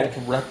pistol.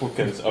 Exact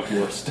replicas of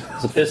your stuff.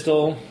 There's a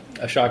pistol,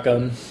 a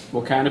shotgun,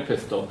 What kind of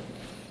pistol?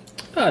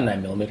 a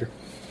 9mm.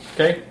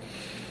 Okay,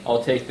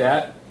 I'll take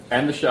that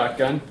and the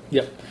shotgun.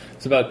 Yep.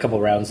 It's about a couple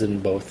rounds in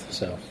both,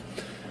 so.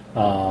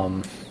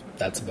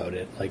 That's about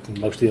it. Like,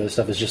 most of the other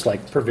stuff is just,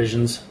 like,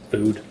 provisions,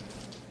 food.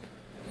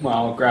 Well,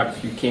 I'll grab a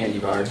few candy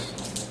bars.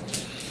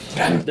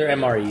 They're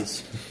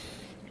MREs.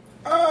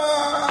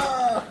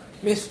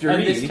 Mr.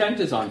 And this tent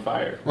is on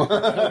fire.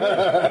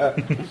 Now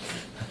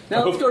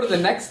let's go to the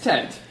next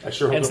tent. I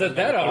sure hope And set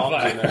that on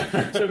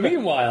fire. So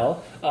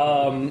meanwhile,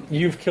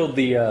 you've killed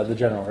the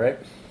general, right?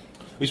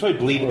 He's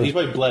probably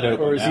bled out.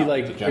 Or is he now,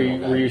 like? the general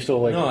guy. Were you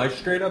still like? No, I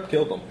straight up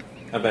killed him.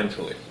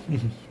 Eventually.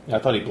 I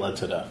thought he bled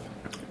to death.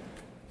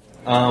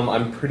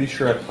 I'm pretty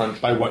sure I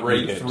punched By what you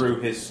right did.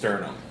 through his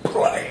sternum.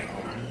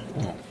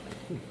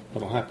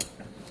 What'll happen?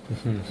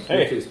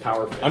 With his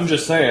power fist. I'm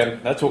just saying,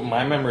 that's what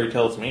my memory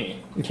tells me.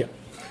 Yeah.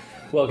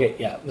 Well, okay,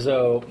 yeah.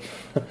 So,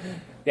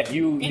 yeah,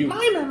 you.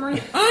 my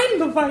memory, I'm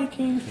the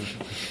Viking.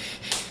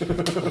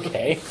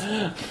 Okay.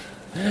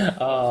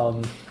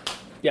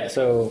 Yeah.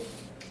 So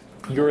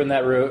you're in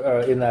that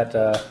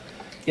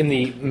in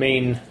the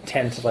main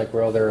tent, like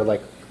where all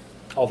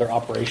their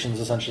operations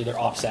essentially, their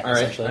OPSEC All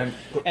right, essentially, I'm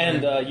put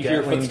and my you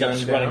hear Gatling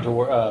footsteps gun running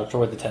down.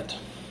 toward the tent.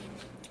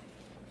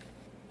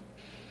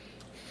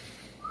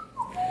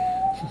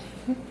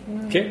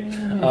 Okay.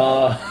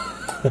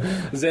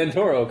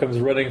 Zantoro comes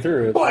running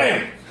through.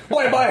 Blam!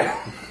 Blam,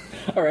 blam!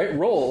 All right,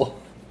 roll.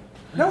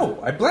 No,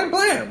 I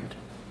blammed.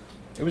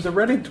 It was a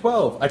ready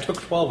 12. I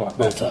took 12 off.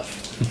 Roll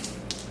tough.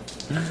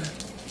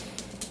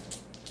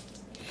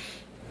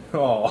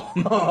 Oh.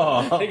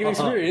 Take an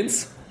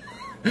experience.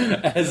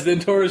 As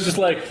Zantoro's just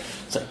like,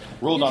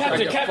 Rolled off.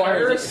 Captain,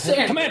 fire a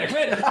sand. Commander.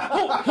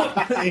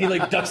 Oh. And he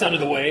like ducks out of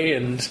the way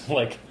and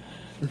like.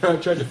 I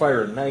tried to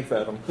fire a knife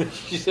at him.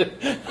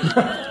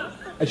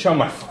 I shot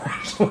my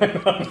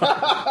flashlight on him.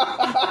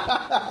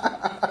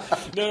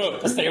 No,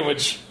 a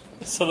sandwich.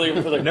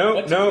 Something like No,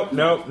 what?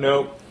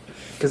 no.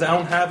 Because I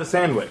don't have a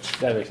sandwich.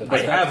 That makes sense. I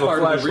have a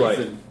part of the flashlight.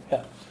 reason.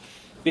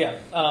 Yeah.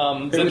 It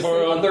was the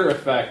Zantoro. other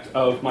effect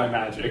of my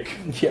magic.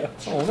 Yeah.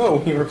 Oh no,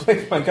 he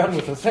replaced my gun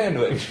with a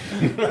sandwich.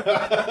 This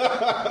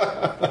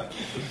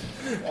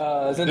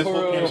whole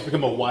Zantoro. camp's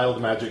become a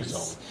wild magic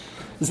zone.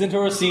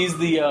 Zantoro sees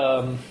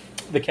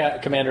the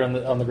cat commander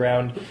on the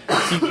ground,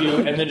 sees you,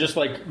 and then just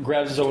like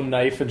grabs his own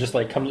knife and just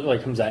like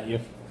comes at you.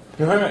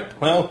 Alright,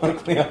 well,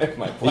 luckily I have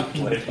my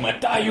flashlight. My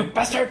Die, you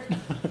bastard!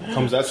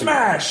 Comes at you.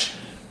 smash!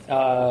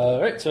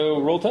 Right, so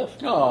roll tough.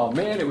 Oh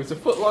man, it was a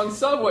foot-long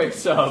Subway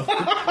sub.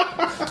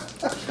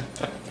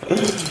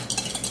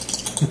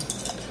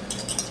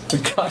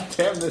 God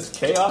damn this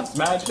chaos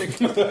magic.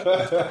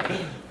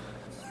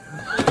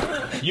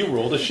 You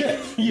rolled a shit.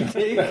 You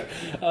take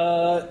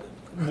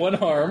one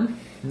harm.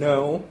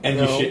 No. And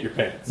no, you shit your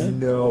pants.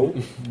 No.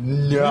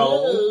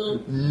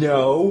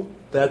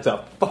 That's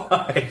a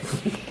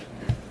 5.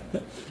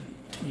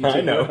 You take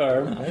I know. one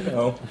harm. I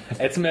know.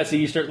 It's messy.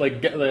 You start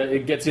like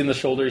it gets you in the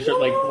shoulder. You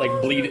start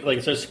like bleed. Like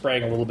it starts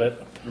spraying a little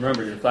bit.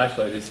 Remember, your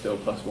flashlight is still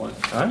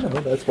 +1. I know,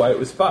 that's why it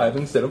was 5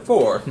 instead of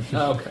 4.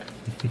 Okay.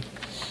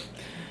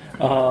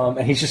 And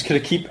he's just gonna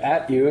keep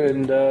at you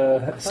and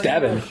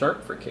stab him.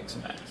 Sharp for kick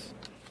some ass.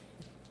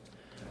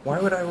 Why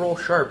would I roll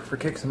sharp for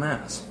kick some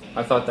ass?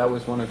 I thought that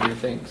was one of your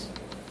things.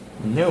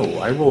 No,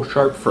 I roll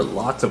sharp for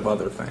lots of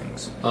other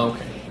things.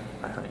 Okay.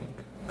 I think.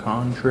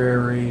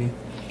 Contrary.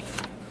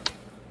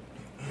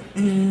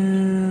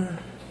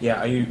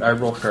 Yeah, I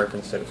roll sharp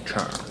instead of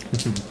charm.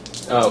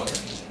 Oh, okay.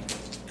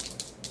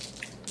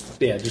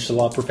 Yeah, just a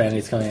lot of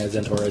profanities coming out of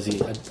Zentor as he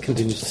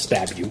continues to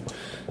stab you.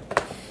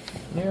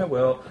 Yeah,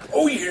 well...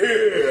 Oh,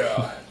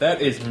 yeah!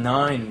 That is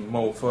 9,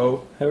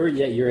 mofo. However,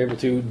 yeah, you're able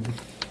to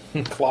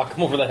clock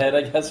him over the head,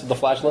 I guess, with the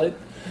flashlight.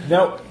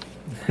 Nope.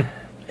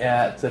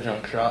 Yeah, it's a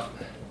junk shot.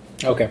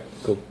 Okay,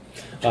 cool.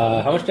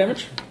 How much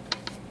damage?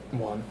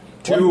 1.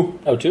 2.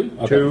 Oh, 2?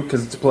 Okay. 2,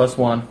 because it's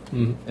 +1.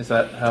 Mhm. Is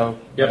that how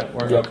that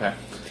works? Yep. Okay.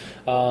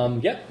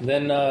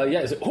 Then,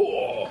 it's like,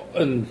 oh,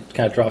 and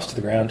kind of drops to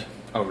the ground.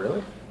 Oh,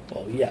 really?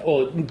 Well, yeah,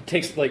 well, it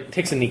takes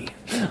a knee.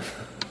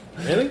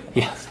 Really?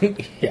 Yeah.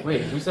 Yeah.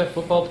 Wait, who's that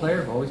football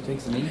player who always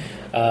takes a knee?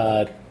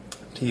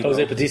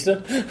 Jose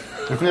Batista?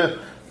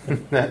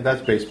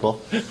 That's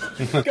baseball.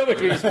 Go back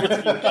to your sports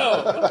team.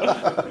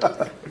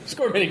 Go!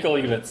 Score many goal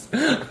units.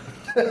 Man,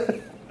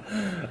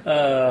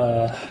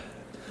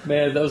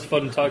 that was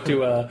fun to talk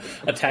to a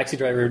taxi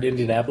driver in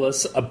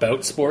Indianapolis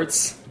about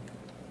sports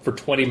for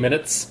 20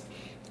 minutes.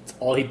 That's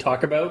all he'd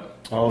talk about.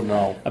 Oh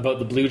no! About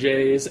the Blue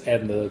Jays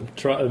and the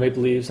Toronto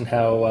Maple Leafs and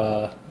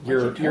how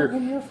your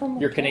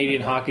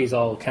Canadian hockey's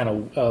all kind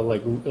of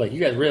like you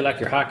guys really like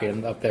your hockey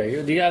up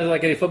there. Do you guys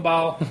like any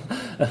football?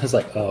 I was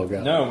like, oh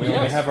god. No, we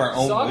only have our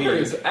own Soccer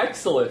league. is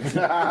excellent.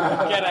 Get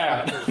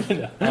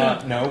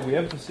out. No, we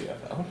have the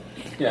CFL.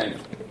 Yeah, I know.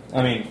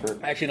 I mean,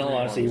 Actually, in all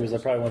honesty, he was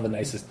probably one of the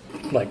nicest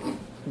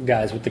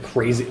guys with the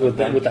crazy with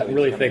that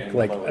really thick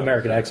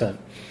American accent.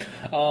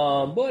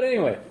 But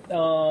anyway.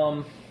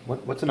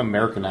 What's an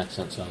American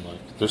accent sound like?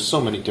 There's so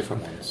many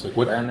different ones. Like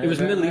what? It was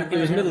Middle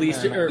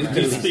Eastern. Or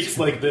He speaks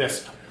like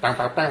this. He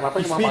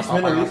speaks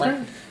Middle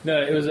Eastern?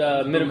 No, it was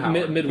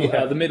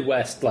the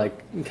Midwest,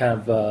 like kind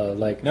of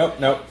like Nope.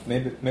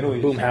 Middle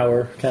East.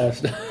 Boomhauer kind of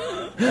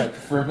stuff.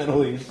 For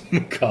Middle East.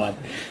 God.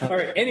 All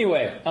right.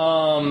 Anyway,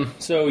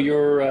 so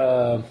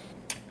you're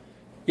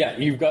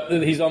you've got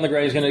he's on the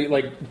ground. He's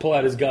gonna pull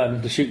out his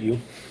gun to shoot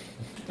you.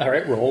 All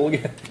right, roll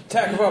again.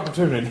 Attack of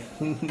opportunity.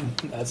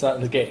 That's not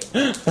in the game.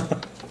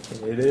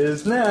 It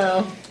is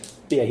now.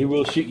 Yeah, he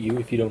will shoot you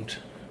if you don't.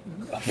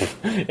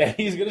 Yeah,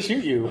 he's gonna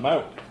shoot you. I'm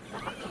out.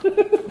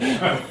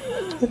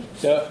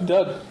 Yeah,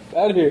 done.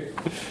 Out of here.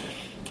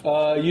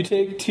 You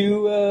take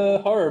 2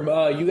 harm.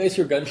 You guys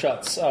hear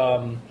gunshots.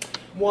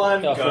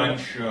 One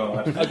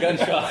gunshot. A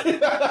gunshot.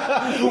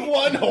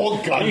 One whole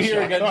gunshot. You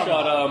hear a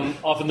gunshot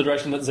off in the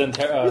direction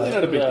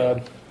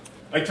that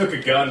I took a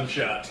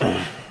gunshot.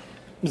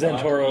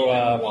 Zentoro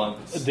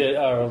did,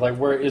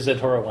 where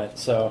Zentoro went.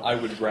 So I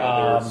would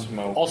rather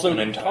smoke. Also, an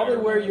entire probably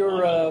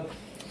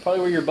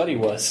where your buddy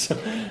was.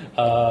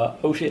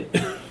 Oh shit.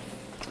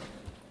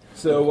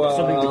 So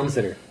something to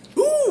consider.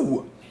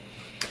 Ooh.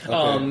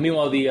 Okay.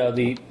 Meanwhile,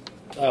 the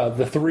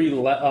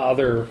 3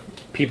 other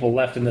people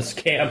left in this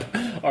camp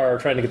are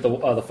trying to get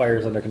the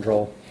fires under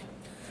control.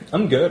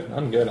 I'm good.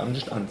 I'm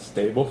just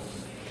unstable.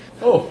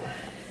 Oh,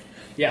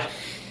 Yeah.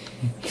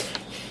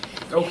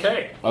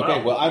 okay.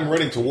 Okay, well, I'm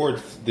running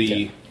towards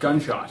the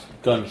Gunshot.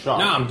 gunshot.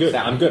 No, I'm good.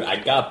 I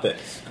got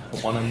this.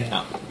 I want him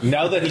now.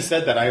 Now that he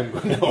said that, I'm.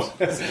 No.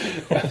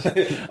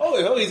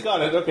 Oh, he's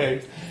got it.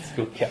 Okay.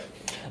 Cool. Yeah.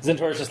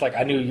 Zentoro's just like,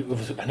 I knew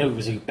it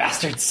was you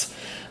bastards.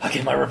 I'll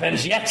get my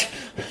revenge yet.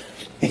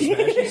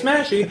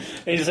 Smashy. And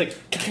he's just like,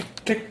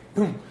 click,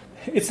 boom.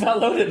 It's not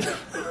loaded.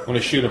 I'm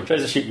gonna shoot him.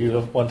 Tries to shoot you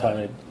one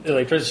time.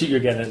 Tries to shoot you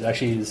again, and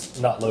actually is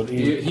not loaded.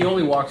 He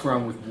only walks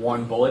around with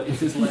 1 bullet.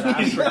 It's his left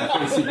after in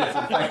case he gets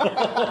infected.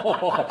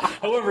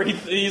 However,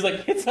 he's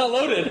like, it's not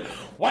loaded.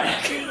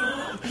 Whack!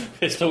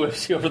 Pistol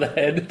whips you over the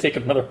head. Take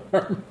another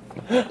harm.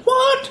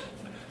 What?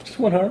 Just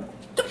 1 harm.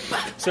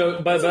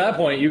 So by that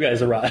point, you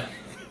guys arrive.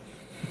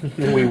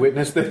 Can we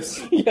witness this?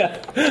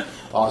 Yeah.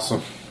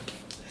 Awesome.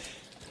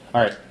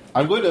 All right,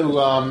 I'm going to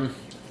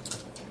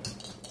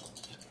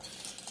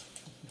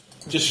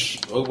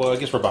well, I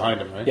guess we're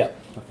behind him, right? Yeah.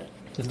 Okay.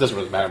 It doesn't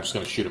really matter. I'm just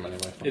going to shoot him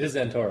anyway. It is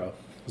Zantoro.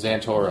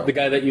 Zantoro. The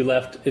guy that you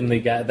left in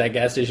that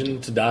gas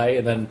station to die,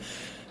 and then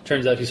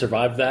turns out he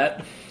survived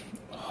that,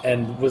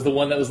 and was the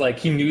one that was like,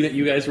 he knew that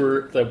you guys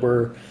were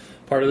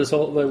part of this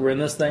whole, that were in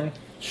this thing.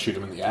 Shoot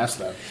him in the ass,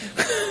 then.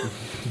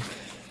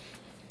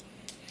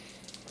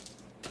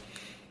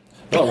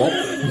 Oh, well.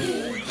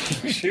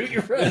 Shoot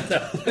your friend.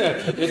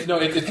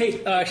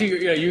 Hey,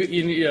 actually, yeah,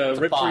 you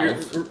rip through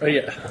your,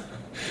 yeah.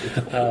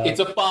 It's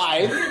a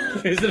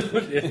 5.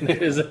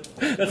 Is it?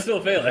 That's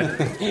still failing.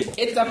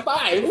 It's a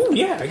 5. Ooh,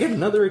 yeah, I get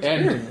another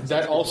experience. And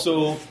that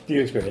also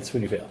You experience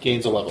when you fail.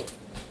 gains a level.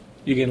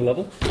 You gain a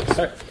level? All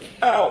right.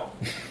 Ow! All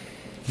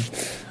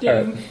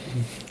right.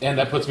 And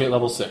that puts me at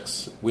level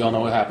 6. We all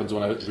know what happens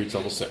when I reach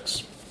level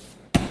 6.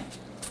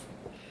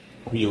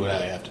 You and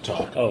I have to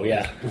talk. Oh,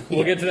 yeah.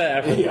 We'll get to that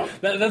after. Yeah.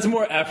 That's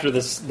more after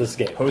this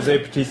game. Jose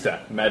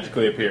Batista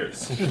magically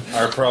appears.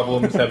 Our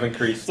problems have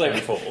increased It's like,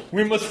 tenfold.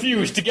 we must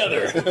fuse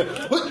together.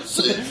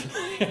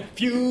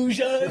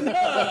 Fusion!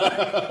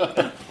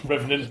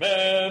 Revenant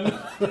Man!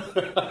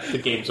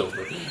 The game's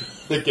over.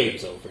 The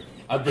game's over.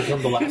 I've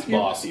become the last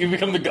boss. You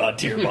become the god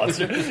tier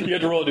monster. You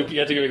have to roll. You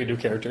have to make a new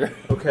character.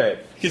 Okay,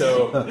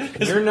 so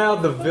you're now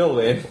the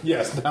villain.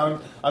 Yes,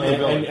 now I'm the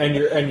villain.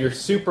 And you're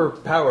super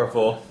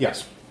powerful.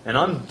 Yes. And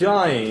I'm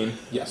dying.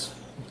 Yes.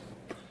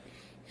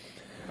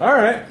 All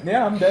right.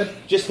 Yeah, I'm dead.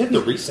 Just hit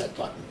the reset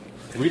button.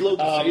 Reload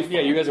the save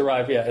Yeah, you guys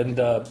arrive. Yeah,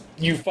 and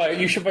you fire.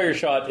 You should fire your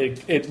shot.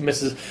 It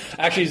misses.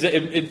 Actually,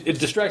 it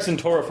distracts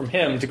Centauro from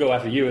him to go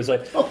after you. It's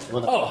like,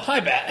 oh, hi,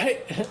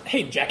 Bat.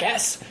 Hey,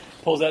 jackass.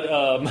 Pulls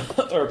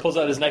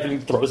out his knife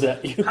and throws it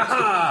at you.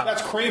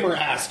 That's Kramer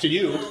ass to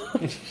you.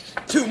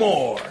 2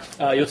 more.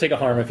 You'll take a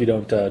harm if you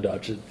don't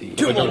dodge it. He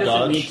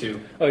doesn't need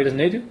to. Oh, he doesn't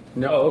need to?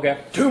 No. Oh, okay.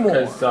 2 more.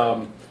 Because, 2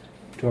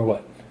 more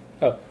what?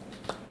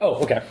 Oh,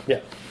 okay.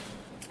 Yeah.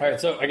 All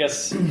right. So I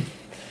guess. All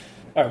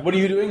right. What are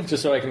you doing?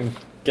 Just so I can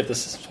get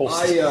this whole.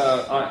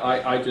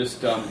 I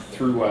just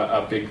threw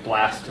a big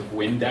blast of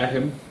wind at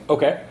him.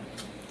 Okay.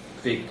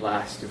 Big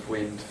blast of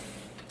wind.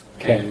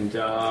 Okay. And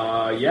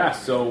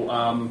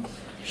so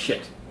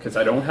shit, because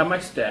I don't have my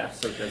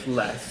staff, so there's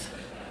less.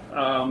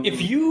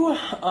 If you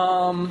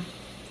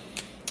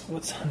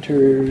what's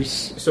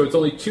hunters? So it's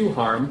only 2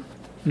 harm,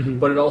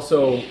 but it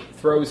also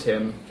throws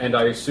him, and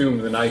I assume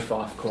the knife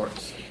off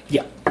course.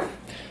 Yeah.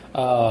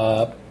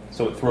 So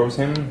it throws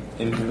him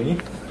into me?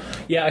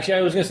 Yeah, actually,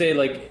 I was gonna say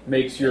like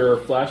Makes your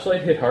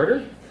flashlight hit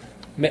harder.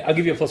 I'll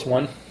give you a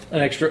 +1, an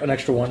extra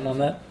 1 on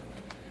that.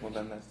 Well,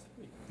 then that's...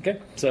 Okay.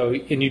 So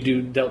and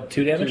you dealt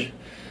 2 damage. 2.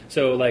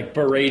 So like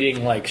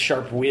berating like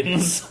sharp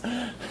winds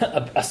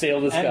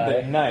assail this And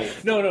guy. the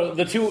knife. No,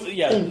 the 2.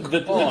 Yeah,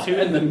 the 2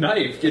 And the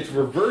knife gets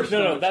reversed.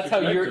 No, that's how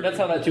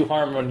that 2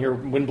 harm on your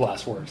wind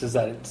blast works. Is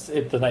that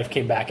the knife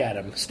came back at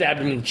him, stabbed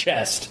him in the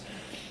chest,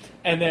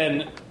 and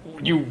then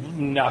you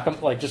knock him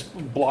knock his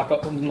block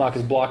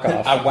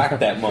off. I whacked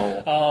that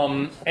mole.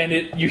 And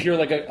you hear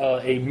like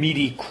a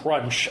meaty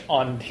crunch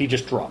on. He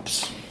just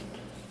drops.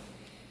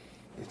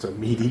 It's a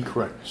meaty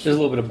crunch. There's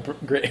a little bit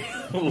of gray,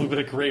 a little bit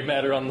of gray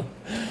matter on the.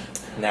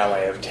 Now I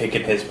have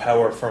taken his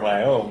power for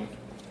my own.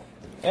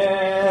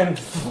 And...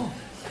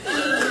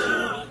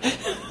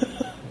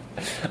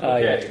 Okay.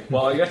 Yeah.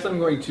 Well, I guess I'm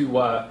going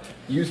to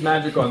use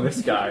magic on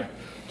this guy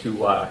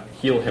to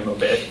heal him a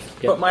bit.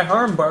 But my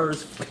harm bar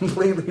is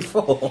completely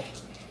full.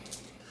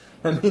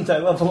 That means I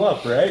level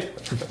up, right?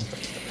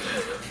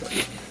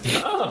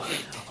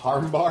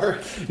 Harm bar?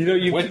 You know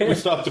you When do we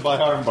stop to buy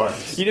harm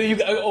bars? You know you.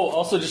 Oh,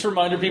 also just a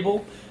reminder,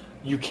 people,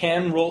 you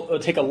can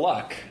take a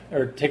luck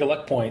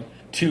point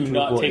to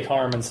not avoid. take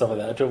harm and stuff like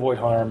that, to avoid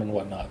harm and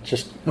whatnot.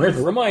 Just Where's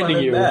the reminding fun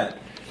in you. that?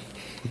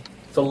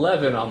 It's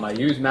 11 on my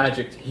use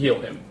magic to heal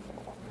him.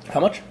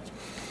 How much?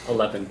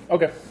 11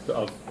 Okay.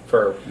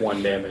 for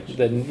 1 damage.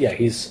 Then yeah,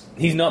 he's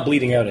not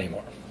bleeding out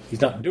anymore.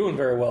 He's not doing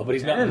very well, but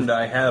he's not. And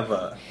I have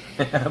a...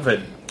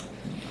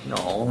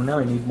 No, now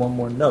I need 1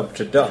 more nub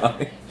to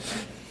die.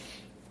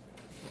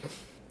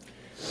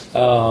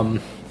 And,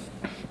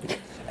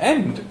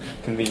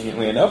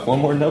 conveniently enough, 1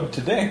 more nub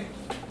today.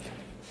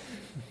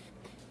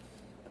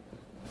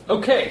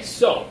 Okay,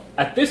 so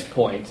at this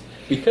point,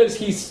 because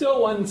he's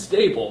so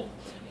unstable,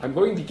 I'm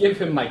going to give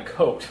him my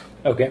coat.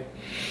 Okay.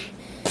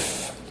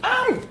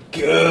 I'm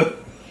good.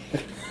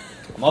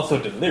 I'm also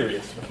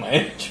delirious with my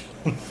energy.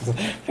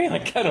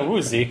 Feeling kind of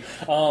woozy.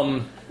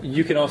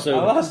 You can also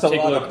I lost a take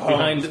a lot look of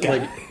behind,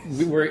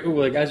 bones,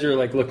 like as you're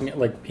like looking at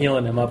like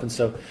healing him up and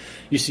stuff.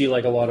 You see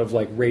like a lot of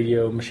like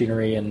radio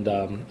machinery and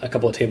a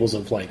couple of tables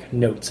of like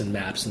notes and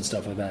maps and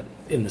stuff like that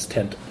in this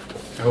tent.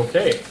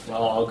 Okay,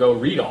 well, I'll go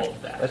read all of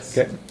that.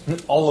 Okay.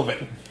 All of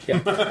it.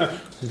 Yeah.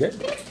 Okay.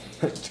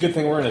 It's a good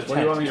thing we're in a What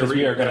do you want tent, me to because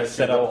we read are going to as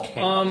set you up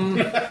roll?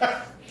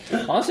 camp.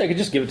 Honestly, I could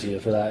just give it to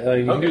you for that.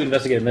 You can do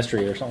investigate a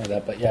mystery or something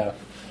like that. But yeah,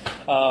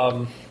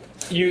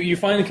 you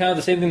find kind of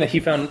the same thing that he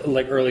found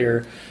like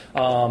earlier.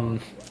 You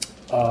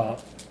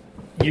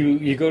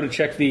go to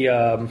check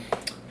the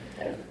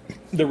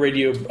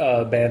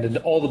radio band, and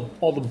all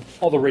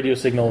the radio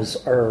signals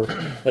are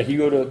like you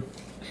go to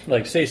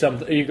like say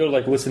something. You go to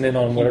like listen in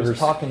on He whatever's was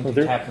talking to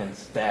there- Captain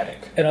Static.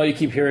 and all you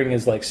keep hearing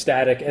is like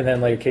static, and then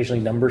like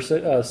occasionally number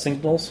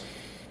signals.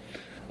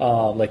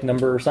 Like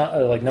number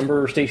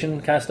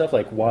station kind of stuff,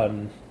 like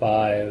 1,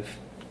 5,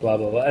 blah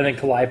blah blah, and then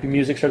calliope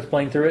music starts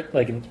playing through it,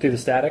 like through the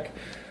static,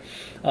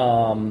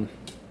 and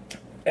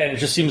it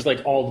just seems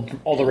like all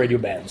the radio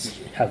bands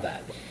have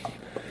that.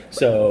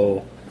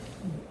 So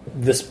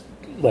this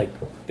like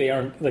they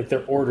aren't like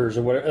their orders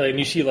or whatever, and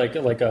you see like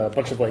a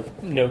bunch of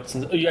like notes,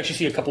 and you actually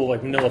see a couple of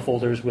like manila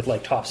folders with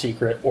like top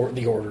secret or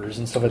the orders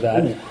and stuff like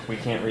that. Ooh, we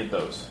can't read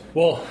those.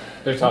 Well,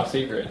 They're top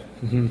secret.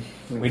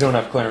 We don't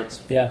have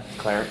clearance. yeah.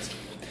 Clarence.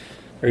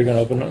 Are you going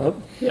to open them up?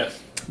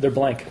 Yes. They're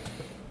blank.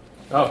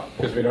 Oh,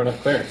 because we don't have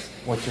clearance.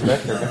 What's your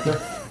vector,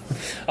 Victor?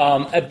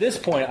 At this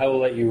point, I will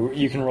let you.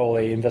 You can roll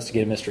a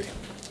investigate a mystery.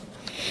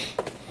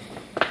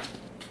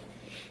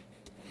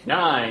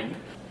 9.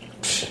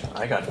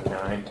 I got a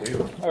 9,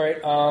 too. All right.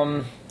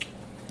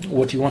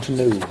 What do you want to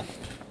know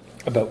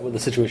about the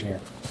situation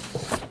here?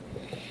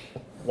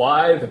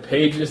 Why the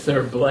pages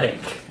are blank?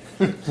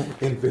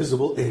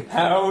 Invisible ink.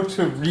 How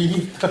to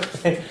read the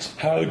page.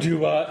 How do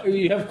you have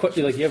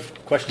you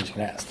have questions you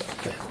can ask?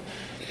 Though.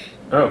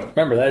 Oh,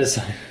 Remember that is.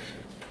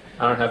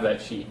 I don't have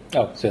that sheet.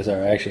 Oh, so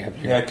sorry. I actually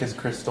have. Yeah, because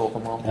Chris stole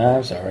them all.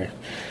 I'm sorry.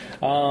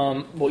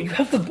 Well, you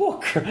have the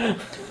book.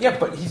 Yeah,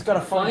 but he's got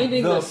to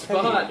Finding the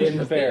spot in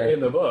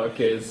the book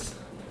is.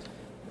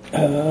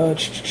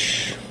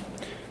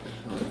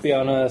 Be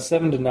on a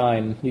 7 to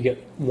 9. You get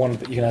one.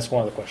 You can ask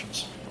one of the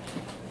questions.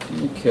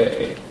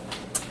 Okay.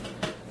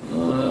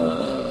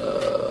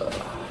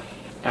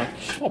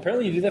 Action. Oh,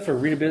 apparently you do that for a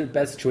really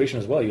bad situation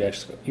as well. You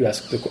ask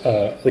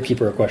the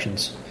keeper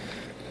questions.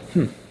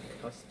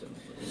 Custom.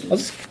 I'll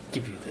just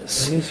give you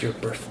this. When is your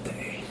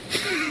birthday?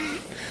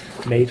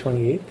 May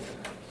 28th.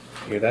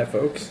 Hear that,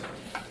 folks?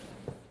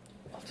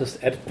 I'll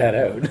just edit that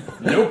out.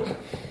 Nope.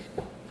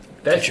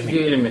 That should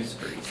be a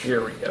mystery.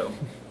 Here we go.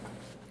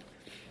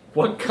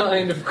 What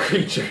kind of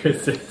creature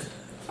is this?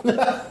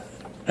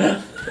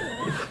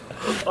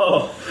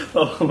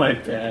 oh, my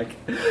back.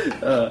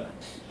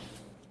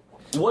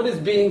 What is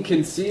being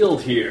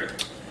concealed here?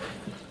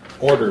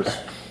 Orders.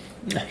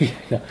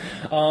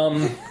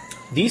 No.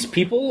 These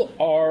people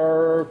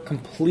are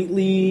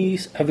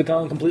have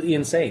gone completely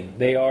insane.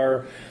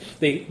 They're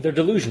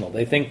delusional.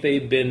 They think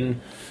they've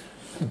been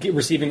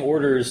receiving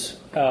orders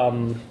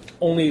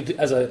only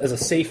as a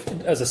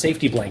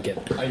safety blanket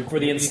for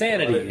the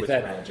insanity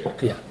that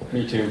magic. Yeah,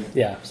 Me too.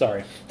 yeah,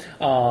 sorry,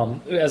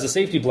 as a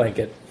safety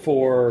blanket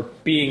for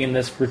being in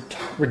this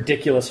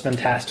ridiculous,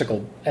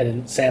 fantastical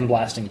and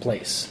sandblasting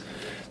place,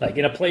 like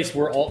in a place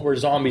where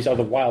zombies are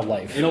the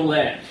wildlife. In a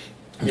land.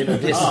 In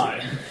a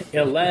time. In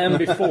a land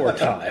before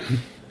time.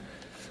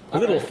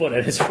 Littlefoot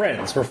and his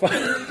friends were fine.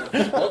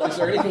 Well, is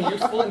there anything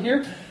useful in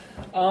here?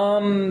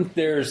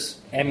 There's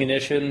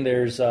ammunition.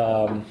 There's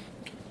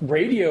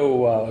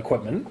radio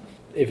equipment.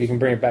 If you can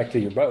bring it back to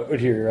your boat, to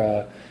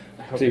your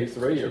How big is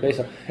the radio? base.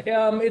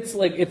 It's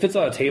like if it's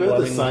on a table.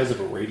 They're the size of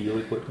a radio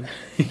equipment.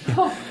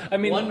 I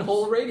mean, One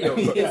whole radio.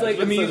 it's like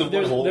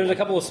there's a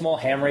couple of small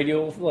ham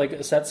radio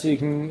sets, so you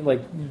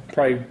can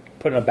probably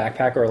put in a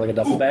backpack or a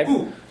duffel bag.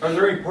 Ooh, are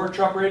there any pork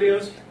chop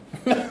radios?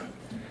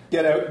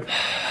 Get out.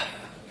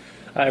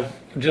 I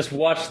just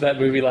watched that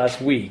movie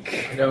last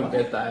week. I don't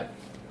get that.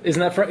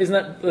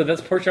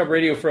 That's Pork Chop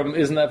Radio from?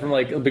 Isn't that from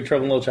Big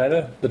Trouble in Little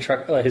China? The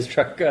truck, his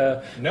truck.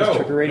 No, his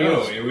trucker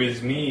radios? no, it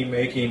was me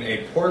making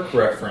a pork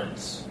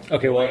reference.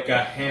 Okay, well, Like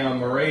a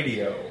ham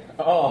radio.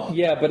 Oh.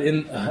 yeah, but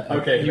in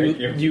Okay,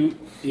 thank you.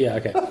 Yeah,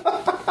 okay.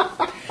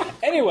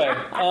 Anyway,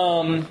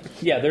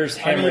 yeah, there's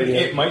ham I mean, radio.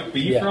 it might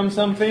be Yeah. from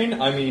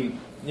something. I mean,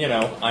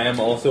 I am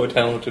also a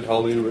talented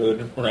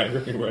Hollywood writer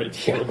who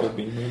writes horrible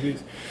B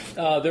movies.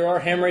 There are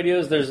ham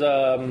radios. There's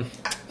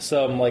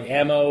some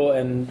ammo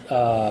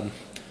and.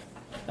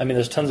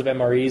 There's tons of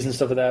MREs and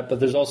stuff like that, but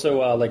there's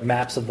also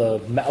maps of the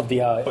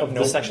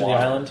no section of the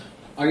water. island.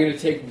 I'm going to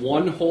take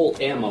one whole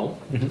ammo.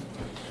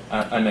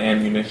 An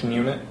ammunition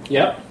unit.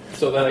 Yep.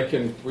 So that I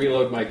can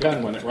reload my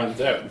gun when it runs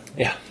out.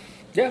 Yeah,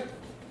 yeah.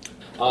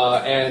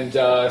 And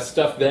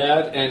stuff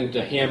that and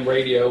a ham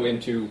radio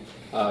into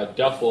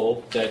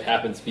duffel that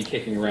happens to be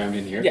kicking around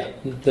in here. Yeah,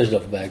 there's a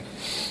duffel bag.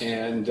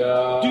 And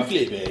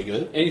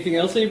Bag. anything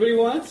else anybody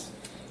wants?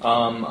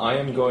 I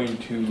am going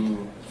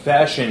to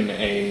fashion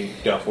a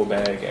duffel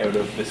bag out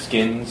of the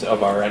skins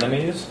of our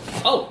enemies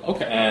Oh,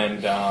 okay.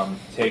 and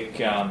take.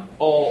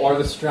 Oh, are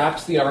the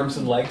straps the arms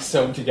and legs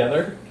sewn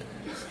together?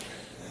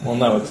 Well,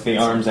 no, it's the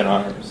arms and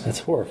arms That's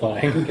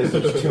horrifying. because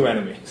there's two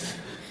enemies.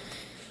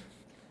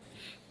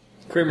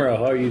 Kramer,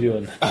 how are you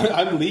doing?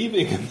 I'm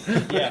leaving.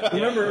 Yeah,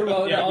 Remember,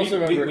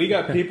 we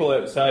got people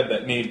outside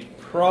that need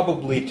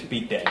probably to be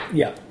dead.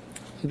 Yeah.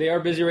 They are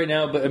busy right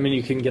now, but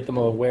you can get them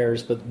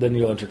wares, but then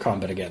you'll enter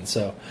combat again.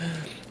 So,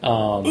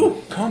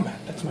 Ooh, combat.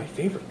 That's my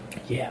favorite.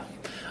 yeah.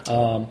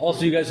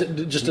 Also, you guys,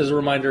 just as a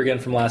reminder again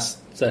from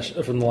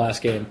from the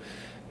last game,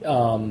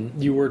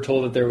 you were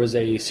told that there was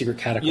a secret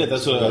catacomb. Yeah,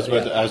 that's what I was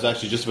about to, I was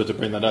actually just about to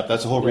bring that up.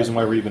 That's the whole reason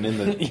why we're even in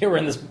the... Yeah, we're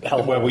in this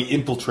hellhole. why we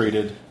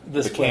infiltrated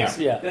This the place,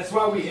 camp. yeah. That's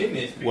why we in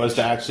this. Was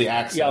to actually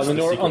access Yeah, the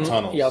secret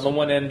tunnels. Yeah, on the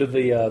one end of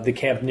the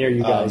camp near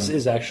you guys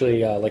is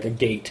actually like a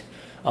gate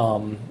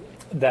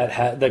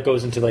that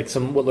goes into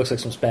what looks like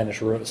some Spanish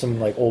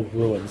some old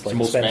ruins, like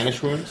Some old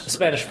Spanish ruins?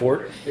 Spanish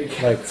fort.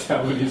 That's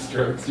how many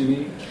strokes you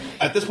need.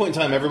 At this point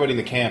in time, everybody in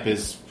the camp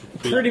is...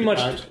 Pretty much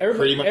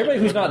everybody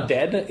who's not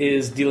dead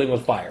is dealing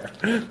with fire.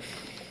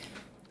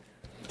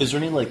 Is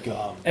there any,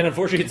 And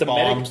unfortunately, it's a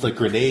bombs, like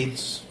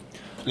grenades?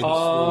 Yeah,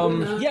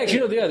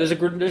 actually, yeah. There's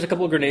a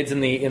couple of grenades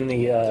in the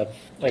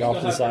off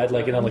to the side,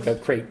 like a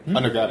crate. I'm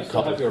going to grab a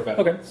couple.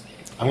 Okay.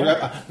 I'm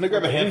gonna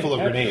grab a handful of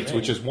grenades,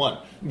 which is one.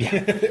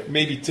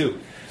 Maybe two.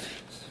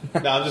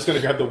 No, I'm just going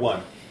to grab the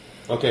one.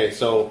 Okay,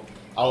 so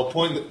I'll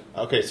point...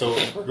 Okay, so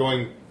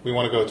we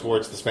want to go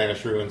towards the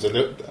Spanish ruins,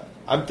 and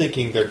I'm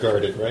thinking they're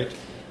guarded, right?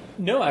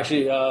 No,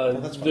 actually,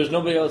 there's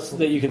nobody else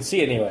that you can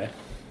see anyway.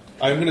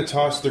 I'm going to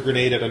toss the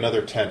grenade at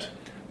another tent.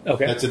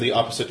 Okay. That's in the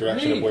opposite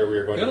direction of where we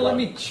are going to Gotta run.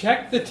 let me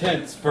check the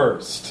tents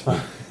first.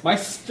 My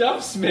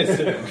stuff's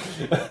missing.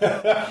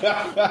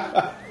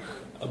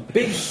 A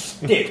big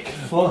stick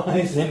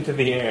flies into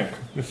the air.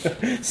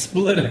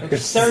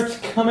 Splitters. Starts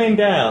coming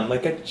down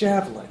like a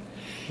javelin.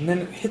 And then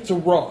it hits a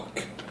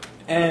rock.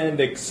 And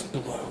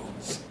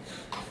explodes.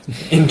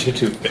 Into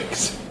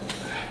toothpicks.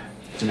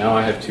 So now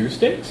I have 2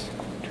 sticks?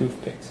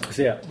 Toothpicks.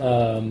 So yeah,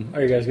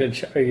 are you guys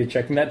are you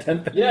checking that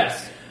tent?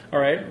 Yes. All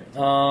right.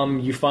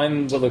 You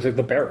find what looks like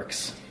the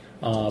barracks.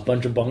 A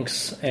bunch of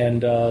bunks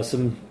and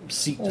some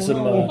seats.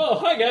 Oh,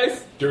 hi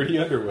guys. Dirty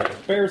underwear.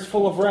 Bears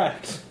full of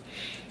rats.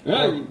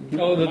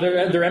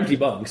 They're empty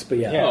bunks, but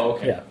yeah. Oh,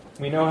 okay. Yeah.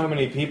 We know how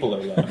many people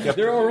are left.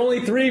 There are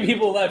only 3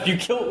 people left.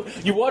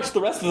 You watch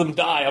the rest of them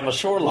die on the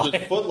shoreline.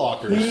 There's foot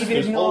lockers.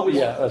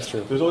 Yeah, that's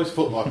true. There's always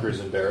foot lockers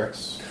in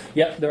barracks.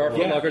 Yeah, there are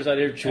foot lockers out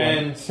here.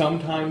 And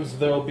sometimes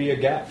there'll be a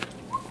gap.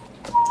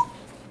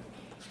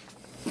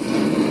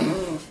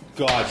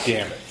 God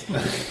damn it.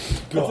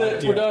 That's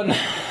it. We're done.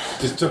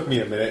 Just took me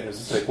a minute and it was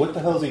just like, what the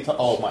hell is he talking?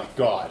 Oh my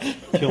God.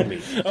 Kill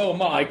me. Oh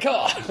my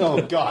God. Oh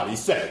God, he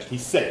said it. He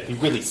said it. He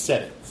really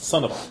said it.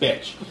 Son of a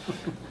bitch.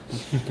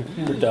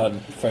 We're done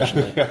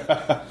professionally.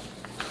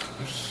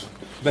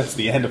 That's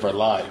the end of our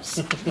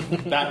lives.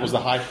 That was the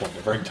high point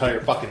of our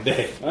entire fucking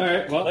day. All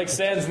right. Well, like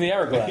sands in the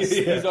hourglass.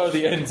 These are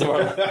the ends of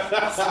our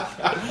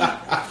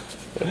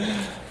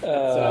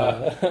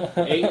lives.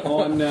 8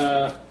 on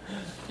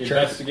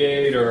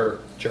investigate or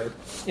Sharp.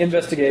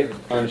 Investigate.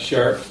 on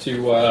sharp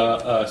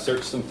to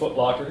search some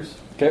footlockers.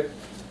 Okay.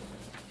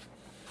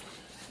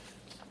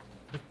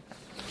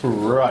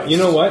 Right. You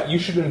know what? You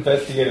should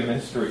investigate a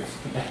mystery.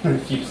 And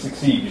if you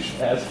succeed, you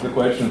should ask the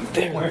question,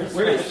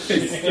 where is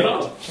this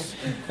stuff?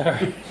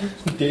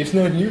 Dave's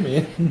not here,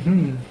 man.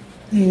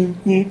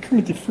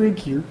 Kermit the Frog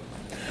here.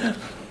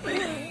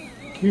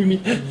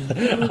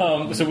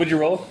 So what'd you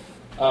roll?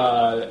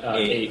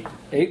 8.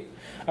 8?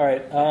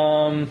 Alright,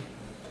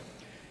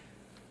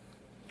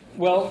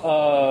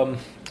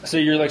 so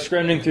you're like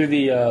scrounging through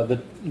the I'm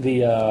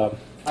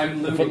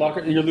the looting.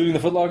 footlocker. You're looting the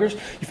footlockers.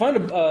 You find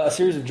a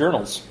series of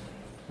journals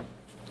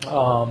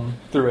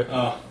through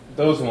it.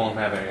 Those won't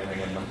have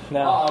anything in them.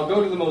 Now, I'll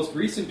go to the most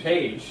recent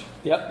page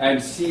yep.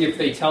 and see if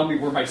they tell me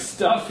where my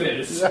stuff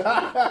is.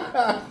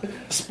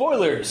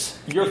 Spoilers!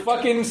 Your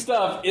fucking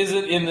stuff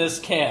isn't in this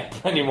camp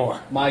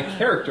anymore. My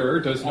character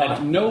does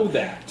not know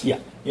that. Yeah.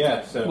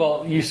 Yeah, so...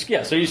 Well,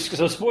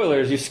 so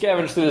spoilers. You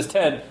scavenge through this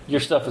tent. Your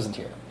stuff isn't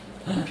here.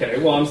 Okay,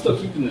 well, I'm still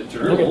keeping the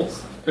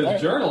journals. Because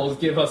Alright. journals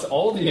give us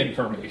all the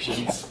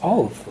information.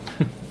 Oh.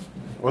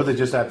 Or they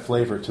just add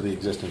flavor to the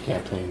existing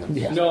campaign.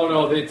 Yeah.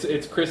 No,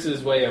 it's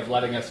Chris's way of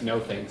letting us know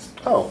things.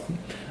 Oh.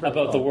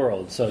 About the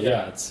world. So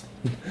yeah, it's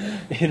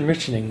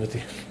enriching with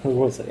the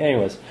world.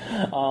 Anyways,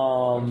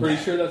 I'm pretty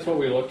sure that's what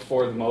we looked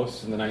for the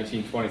most in the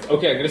 1920s.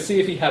 Okay, I'm going to see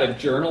if he had a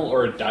journal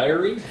or a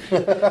diary.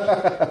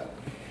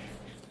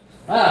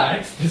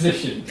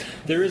 Exposition.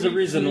 there is a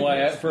reason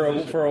why for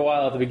a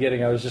while at the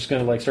beginning I was just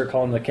going to like start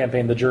calling the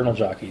campaign the Journal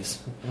Jockeys.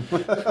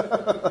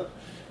 Because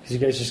you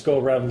guys just go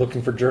around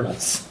looking for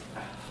journals.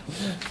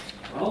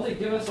 Well, they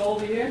give us all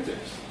the answers.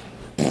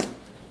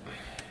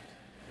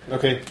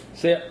 Okay.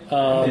 So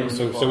yeah,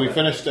 So we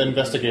finished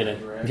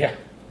investigating. yeah.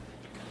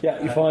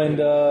 You find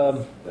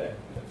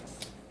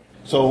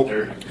So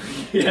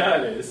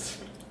Yeah, it is.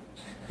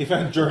 he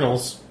found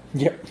journals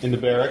Yep. in the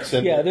barracks.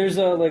 And Yeah, there's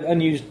like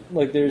unused,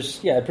 like there's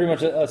pretty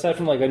much aside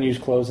from like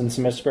unused clothes and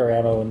some spare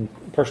ammo and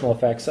personal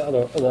effects,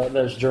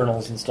 there's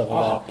journals and stuff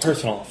like that.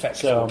 personal effects.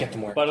 So, Get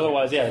them where but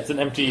otherwise, it's an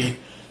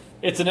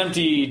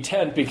empty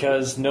tent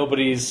because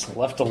nobody's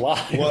left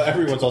alive. Well,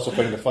 everyone's also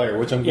fighting the fire,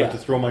 which I'm going Yeah. to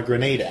throw my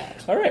grenade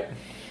at. All right.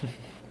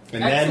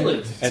 And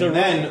Excellent.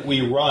 then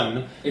we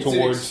run It's an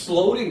towards.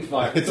 exploding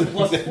fire. It's a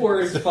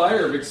 +4 is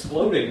fire of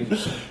exploding.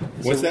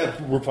 Once that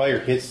fire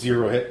hits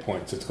 0 hit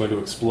points, it's going to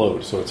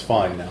explode, so it's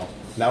fine now.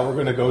 Now we're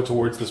going to go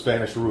towards the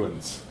Spanish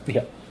ruins.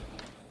 Yeah.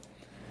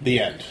 The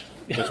end.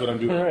 That's what I'm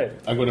doing. All right.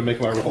 I'm going to make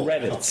my roll.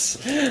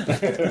 Credits.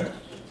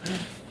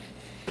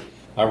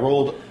 I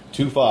rolled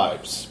 2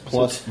 5s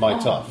plus my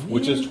tough,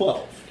 which is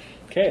 12.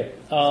 Okay.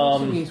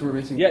 Also means we're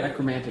missing yeah.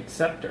 necromantic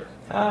scepter.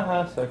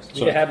 sucks.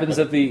 It happens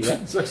at the.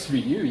 Sucks to be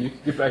you. You can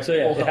get back So to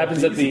yeah, full it happens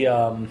health at the.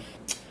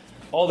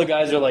 All the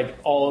guys are like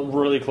all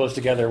really close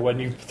together when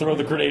you throw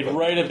the grenade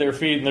right at their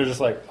feet, and they're just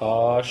like,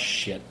 "Oh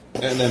shit!"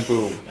 And then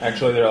boom.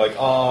 Actually, they're like,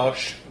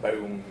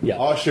 boom. Yeah.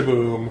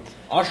 Oshaboom.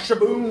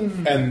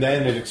 Boom. And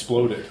then it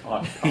exploded.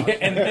 And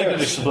then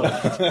it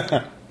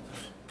exploded.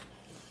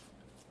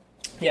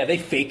 Yeah, they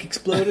fake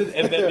exploded,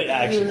 and then they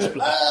actually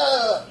exploded.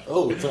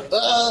 Oh, it's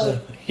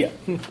a.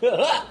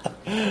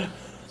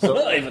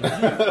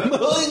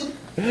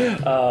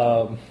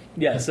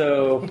 Yeah.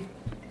 So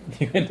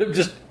you end up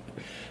just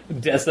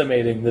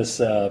decimating this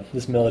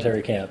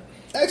military camp.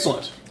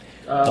 Excellent.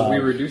 we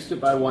reduced it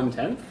by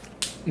 1/10.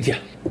 Yeah,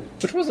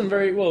 which wasn't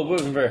very well. It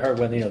wasn't very hard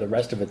when the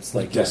rest of it's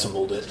like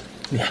Decimaled it.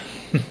 Yeah,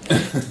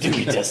 do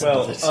we decimaled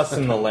Well, it? us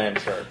and the land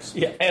sharks.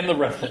 Yeah, and the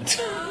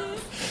Revenant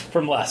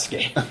from last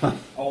game.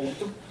 Oh,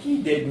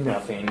 he did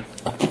nothing.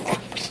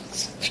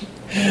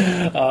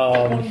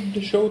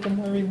 To show them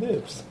where he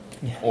lives.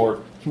 Yeah.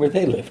 Or Where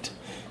they lived.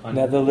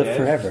 Now they'll live Undead.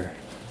 forever.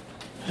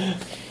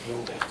 will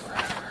live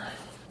forever.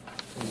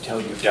 until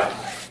you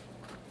die.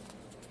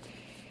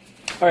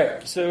 All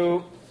right,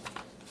 so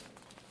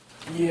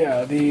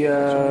yeah,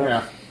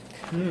 the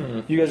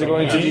you guys are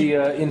going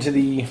to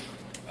the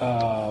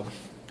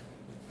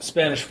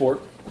Spanish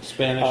fort.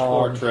 Spanish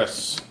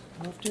fortress.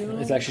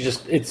 It's actually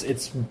just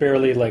it's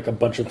barely like a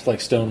bunch of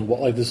like stone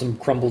like there's some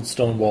crumbled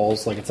stone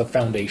walls, like it's the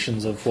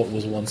foundations of what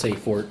was once a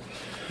fort.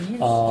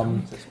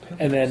 And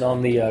then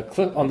on the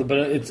cliff but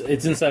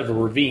it's inside of a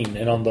ravine,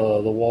 and on the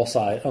wall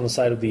side, on the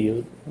side of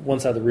the one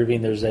side of the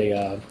ravine, there's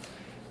a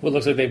what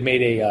looks like they've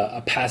made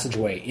a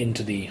passageway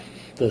into the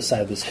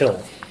side of this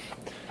hill,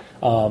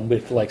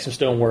 with like some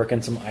stonework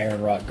and some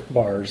iron rod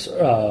bars,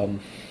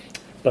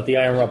 but the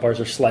iron rod bars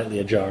are slightly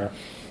ajar.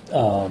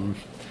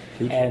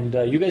 And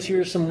you guys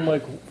hear some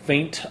like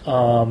faint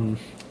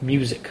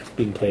music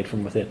being played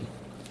from within.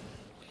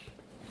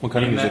 What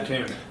kind of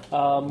music?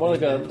 More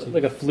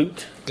like a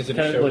flute. Is it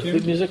a kind show of like tune?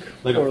 flute music,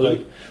 Like a or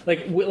flute?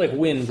 like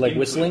wind, like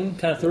whistling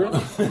kind of through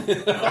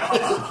it.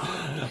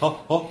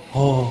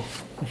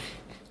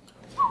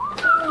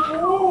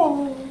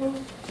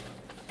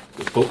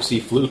 The folksy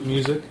flute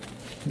music.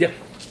 Yeah.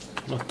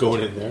 I'm not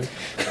going in there.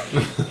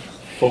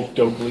 Folk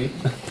Dogley.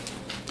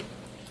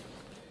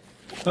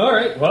 All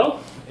right.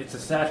 Well, it's a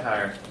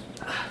satire.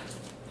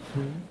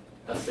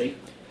 Let's see.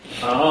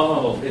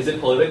 Oh, is it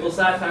political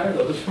satire?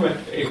 Those are my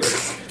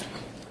favorites.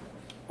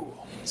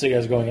 So you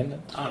guys are going in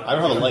then? I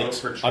don't have a light.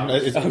 Is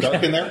it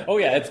dark in there? Oh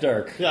yeah, it's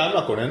dark. Yeah, I'm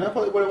not going in.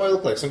 What do I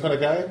look like? Some kind of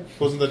guy who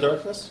goes in the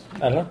darkness? I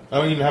don't know. I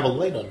don't even have a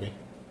light on me.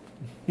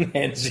 And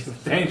it's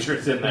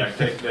Dangerous in there.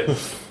 Take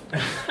this.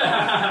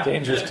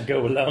 dangerous to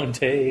go alone.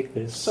 Take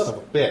this. Son of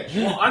a bitch.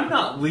 Well, I'm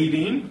not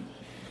leading.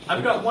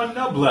 I've got one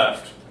nub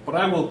left, but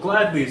I will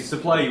gladly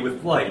supply you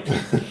with light.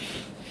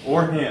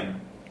 Or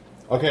him.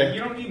 Okay, You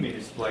don't need me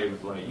to supply you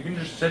with light. You can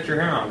just set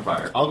your hair on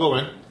fire. I'll go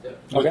in with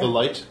Okay. the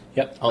light.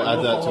 Yep. I'll I add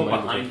will that to follow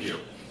my behind you.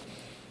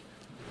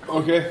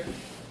 Okay.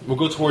 We'll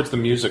go towards the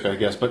music, I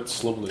guess, but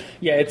slowly.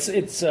 Yeah, it's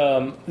there's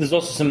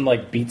also some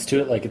like beats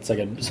to it, like it's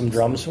like some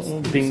drums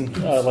being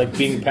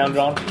pounded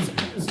on.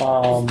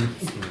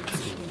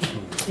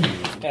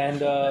 And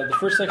the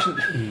first section,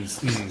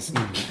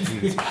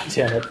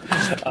 damn it.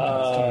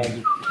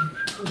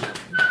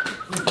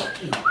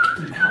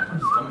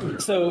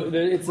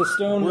 It's a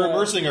stone. We're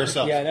immersing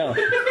ourselves. Yeah, I know.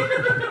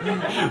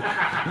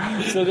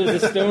 So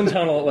there's a stone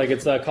tunnel, like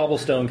it's a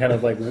cobblestone kind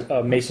of like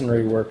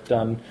masonry work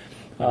done,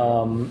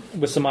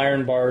 with some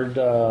iron barred,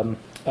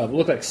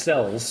 look like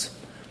cells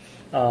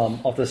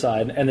off the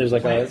side, and there's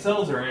like Plant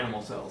cells or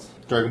animal cells?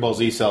 Dragon Ball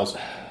Z cells.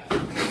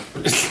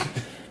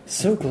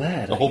 So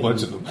glad A whole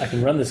bunch of them. I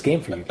can run this game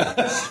for you guys.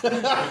 I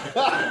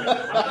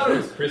thought it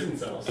was prison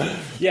cells.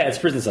 Yeah, it's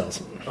prison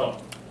cells. Oh.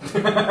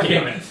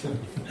 Damn it.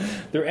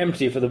 They're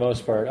empty for the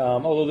most part.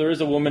 Although there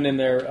is a woman in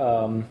there,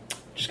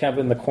 just kind of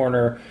in the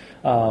corner.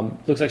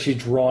 Looks like she's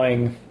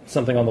drawing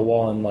something on the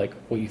wall in like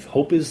what you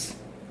hope is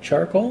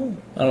charcoal.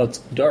 I don't know. It's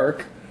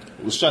dark.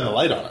 We'll shine the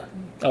light on her.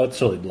 Oh, it's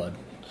totally blood.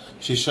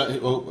 She's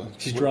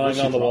drawing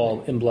on the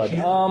wall in blood.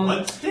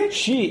 Blood stick?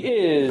 She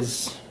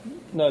is.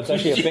 No, it's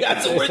actually a fake.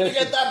 That's where you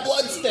get that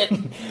blood stick.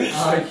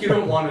 You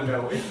don't want to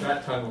know. It's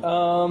that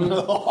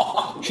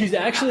tunnel. She's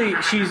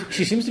actually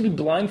she seems to be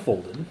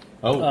blindfolded.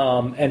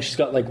 Oh. And she's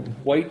got like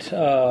white,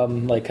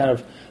 like kind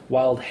of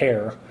wild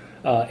hair,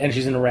 and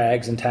she's in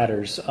rags and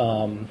tatters.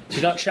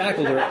 She's not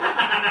shackled or.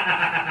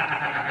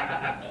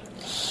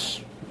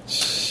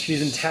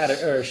 She's in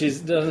tatter, or she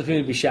doesn't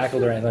seem to be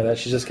shackled or anything like that.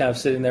 She's just kind of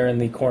sitting there in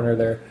the corner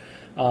there,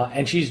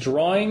 and she's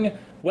drawing.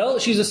 Well,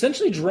 she's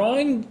essentially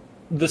drawing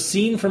the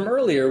scene from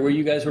earlier where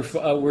you guys were,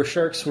 where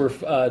sharks were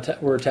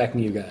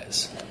attacking you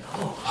guys.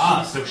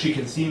 So she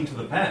can see into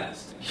the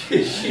past.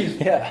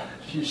 Yeah.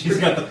 She's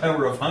got the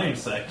power of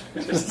hindsight.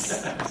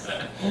 It's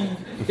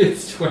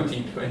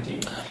 2020.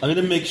 I'm going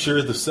to make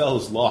sure the cell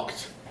is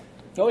locked.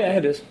 Oh yeah,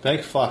 it is.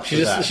 Thank fuck for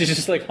that. She's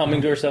just like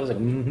humming to herself, like.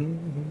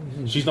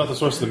 She's not the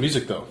source of the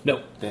music, though.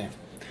 No. Damn.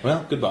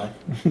 Well, goodbye.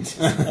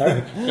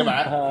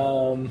 Goodbye.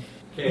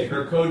 Okay,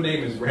 her code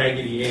name is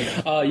Raggedy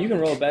Ann. You can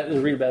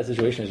read a bad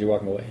situation as you're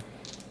walking away.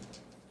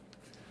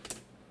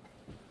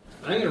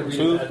 I'm going to read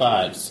 2 that.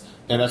 5s.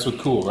 And that's with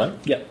cool, right?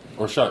 Yep.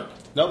 Or sharp.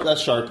 Nope,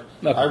 that's sharp.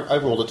 Okay. I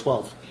rolled a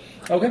 12.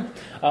 Okay.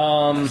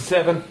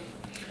 7.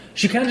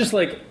 She kind of just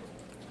like.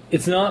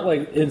 It's not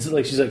like it's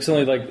like she's like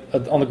suddenly like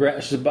on the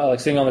ground. She's about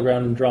like sitting on the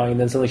ground and drawing, and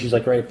then suddenly she's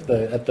like right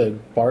at the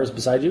bars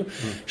beside you.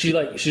 She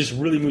just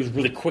really moves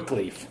really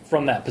quickly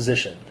from that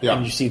position,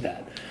 and you see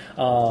that,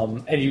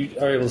 and you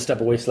are able to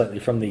step away slightly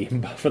from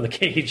the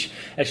cage,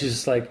 and she's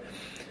just like,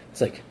 it's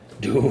like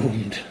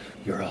doomed.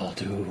 You're all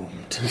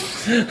doomed.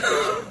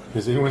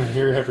 Has anyone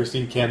here ever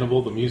seen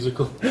Cannibal the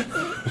musical?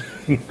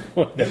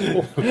 No.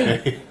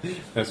 Okay,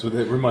 that's what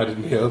it reminded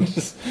me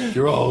of.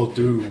 You're all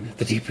doomed.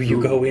 The deeper you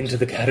go into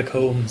the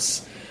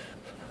catacombs,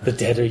 the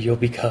deader you'll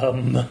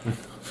become.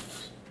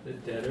 The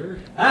deader?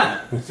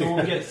 So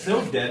we'll get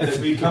so dead that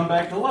we come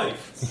back to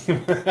life.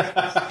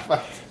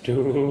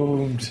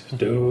 Doomed.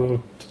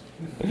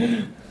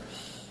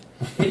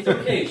 It's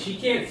okay, she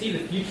can't see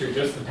the future,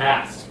 just the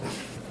past.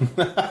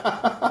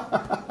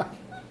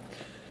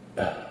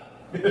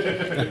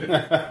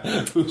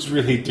 Who's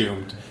really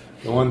doomed?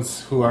 The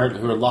ones who are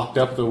locked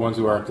up, the ones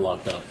who aren't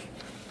locked up.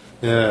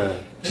 Yeah.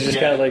 She just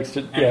kind of like,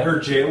 And her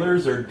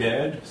jailers are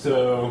dead,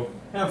 so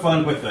have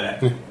fun with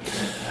that.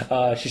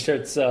 she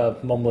starts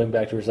mumbling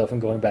back to herself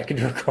and going back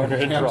into her corner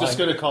and I'm drawing. just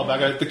going to call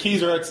back. The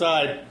keys are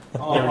outside.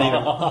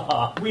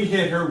 We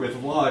hit her with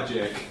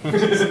logic.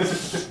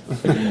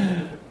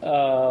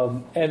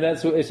 And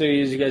that's what, so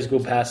as you guys go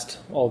past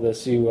all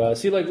this, you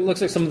see like it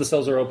looks like some of the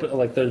cells are open,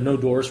 like there are no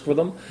doors for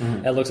them,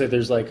 and it looks like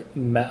there's like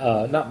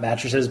not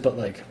mattresses but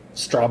like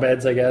straw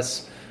beds, I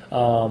guess.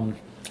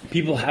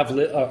 People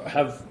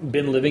have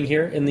been living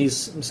here in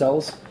these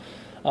cells,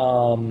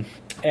 and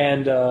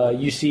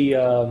you see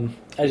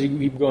as you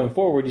keep going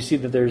forward, you see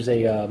that there's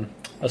a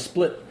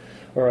split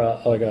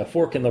or like a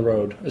fork in the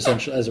road,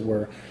 essentially, as it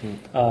were,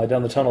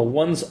 down the tunnel.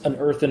 One's an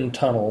earthen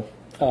tunnel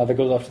that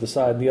goes off to the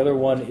side. The other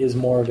one is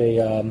more of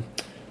the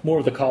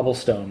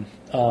cobblestone.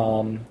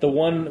 The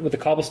one with the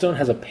cobblestone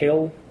has a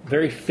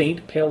very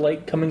faint pale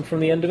light coming from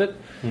the end of it,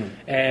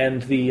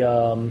 and the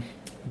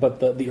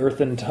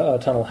earthen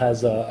tunnel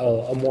has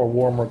a more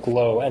warmer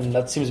glow, and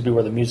that seems to be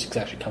where the music's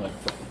actually coming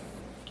from.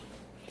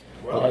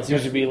 Well, it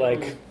seems to be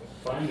like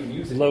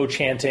low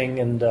chanting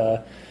and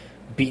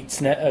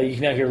beats. You can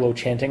now hear low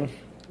chanting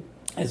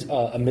as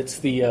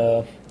amidst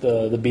the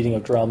beating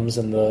of drums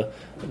and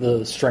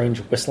the strange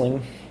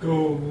whistling.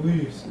 Go,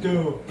 Leafs,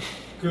 go.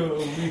 Go,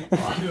 Leafs, go.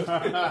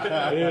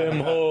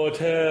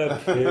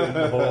 Imhotep,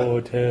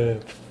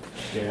 Imhotep.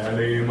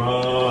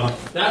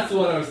 Kalima. That's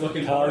what I was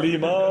looking for.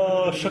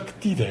 Kalima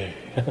Shaktide.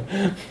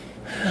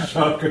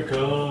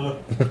 Shakaka.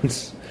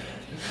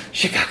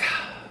 Chicago.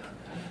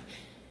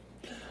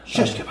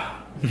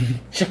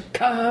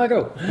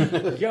 Chicago.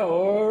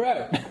 You're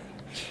right.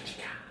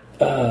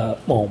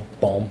 Boom,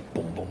 boom,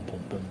 boom, boom,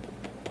 boom, boom.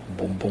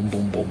 Boom, boom,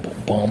 boom, boom,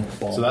 boom, boom,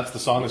 boom. So that's the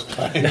song that's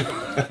playing.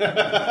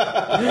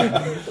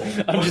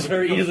 I'm just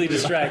very easily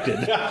distracted.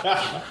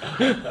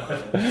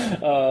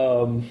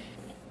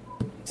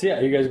 So yeah,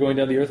 are you guys going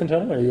down the earthen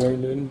tunnel? Or are you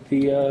going down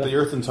the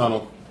earthen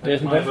tunnel? The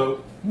earthen My tunnel?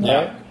 vote.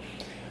 Yeah.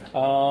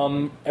 All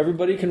right.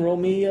 Everybody can roll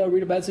me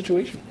read a bad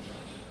situation.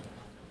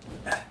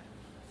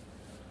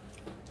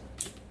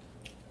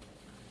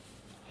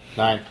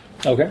 9.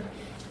 Okay.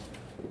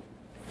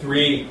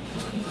 3.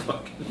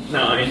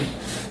 9.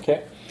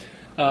 Okay.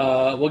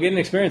 We'll get an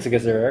experience, I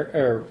guess, there,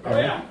 Eric.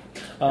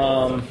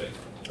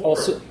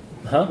 Also,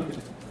 huh?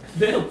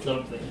 Build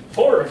something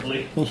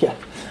horribly. Yeah.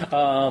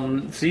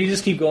 So you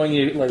just keep going,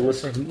 you like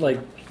listening, like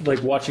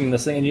watching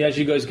this thing, and as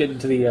you guys get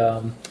into the,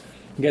 you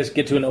guys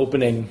get to an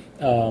opening,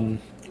 and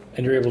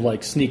you're able to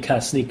like sneak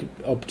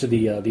up to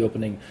the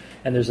opening,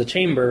 and there's a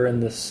chamber in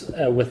this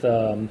with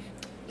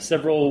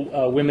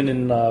several women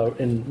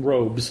in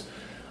robes,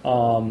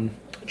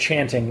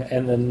 chanting,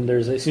 and then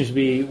it seems to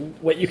be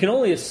what you can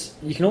only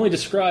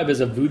describe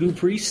as a voodoo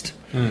priest.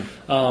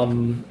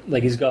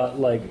 Like he's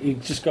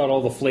just got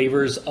all the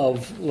flavors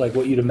of like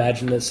what you'd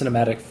imagine that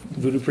cinematic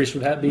voodoo priest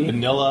would be.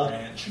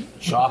 Vanilla,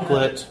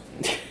 chocolate.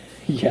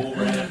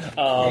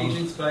 Yeah.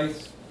 Asian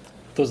spice.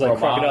 Those like Fromage.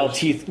 crocodile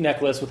teeth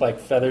necklace with like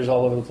feathers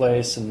all over the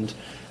place and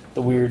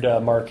the weird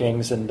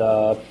markings, and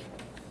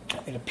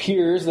it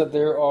appears that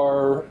there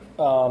are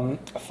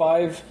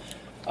 5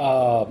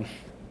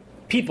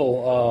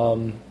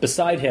 people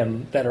beside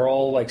him that are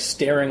all like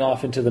staring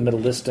off into the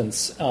middle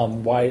distance,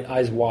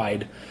 eyes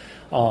wide,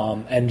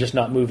 and just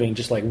not moving,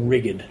 just like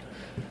rigid.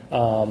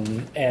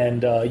 However,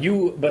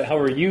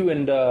 you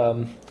and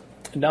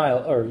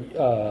Nile or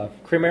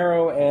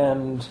Cremero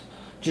and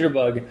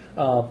Jitterbug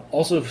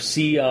also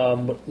see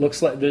what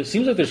looks like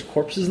seems like there's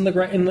corpses in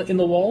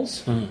the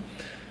walls, and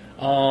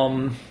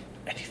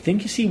you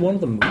think you see one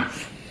of them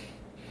move.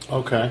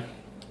 Okay.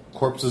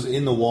 Corpses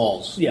in the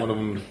walls. Yeah. One of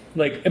them.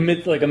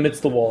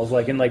 Amidst the walls,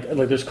 like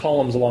there's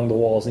columns along the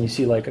walls, and you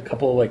see like a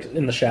couple like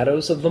in the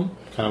shadows of them.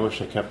 Kind of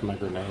wish I kept my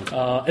grenade.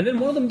 And then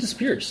one of them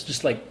disappears,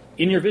 just like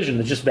in your vision,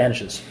 it just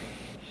vanishes.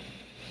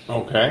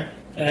 Okay.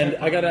 And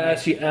I gotta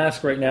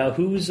ask right now,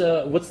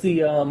 what's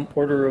the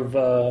order of?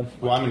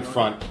 Well, I'm in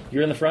front.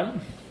 You're in the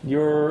front.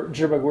 You're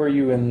Jitterbug. Where are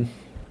you in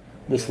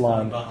this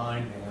line?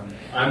 Behind him.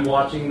 I'm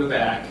watching the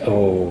back.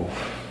 Oh.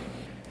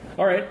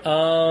 All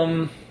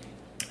right.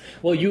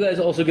 Well, you guys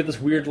also get this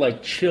weird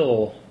like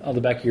chill on the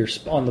back of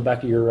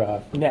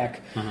your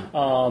neck.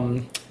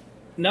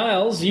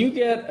 Niles, you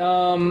get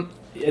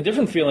a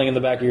different feeling in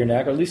the back of your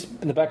neck, or at least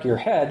in the back of your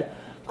head.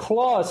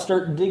 Claws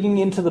start digging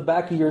into the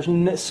back of your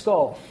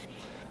skull.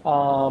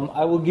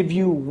 I will give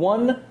you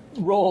one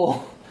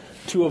roll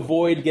to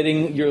avoid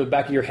getting the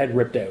back of your head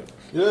ripped out.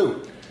 Ew.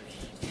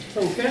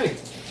 Okay.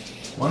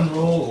 One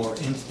roll or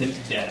instant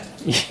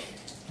death.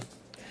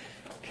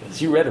 Because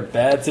you read a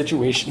bad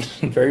situation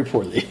very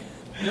poorly.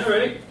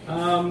 Alright.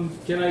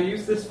 Can I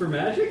use this for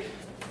magic?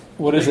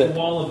 What is Like it? a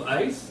wall of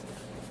ice?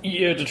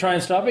 Yeah, to try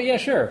and stop it? Yeah,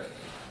 sure.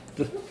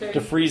 Okay.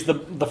 To freeze the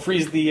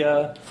Freeze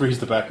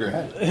the back of your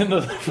head.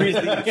 freeze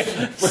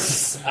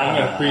the I'm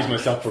gonna freeze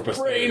myself for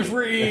brain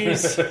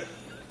freeze.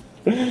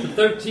 The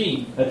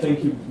 13. I think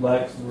he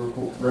lacks the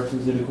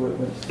requisite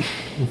equipment.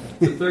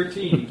 The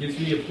 13 gives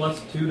me a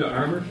 +2 to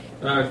armor,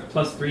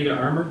 +3 to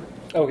armor.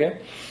 Okay.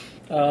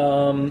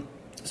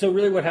 So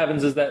really, what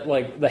happens is that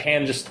like the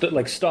hand just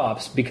like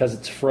stops because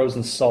it's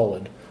frozen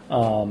solid.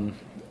 You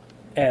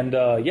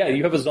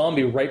have a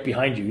zombie right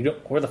behind you. You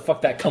don't where the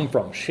fuck that come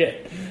from?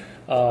 Shit.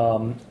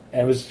 And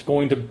it was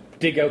going to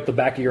dig out the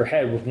back of your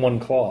head with one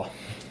claw.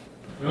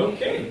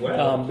 Okay,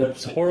 well.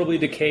 It's horribly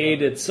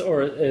decayed. It's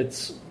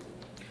horribly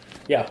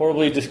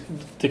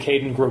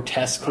decayed and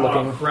grotesque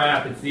looking. Oh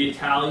crap! It's the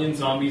Italian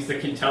zombies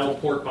that can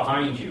teleport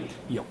behind you.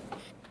 Yep.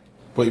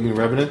 What, you mean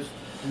Revenant?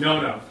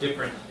 No,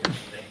 different.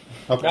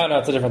 Okay. No,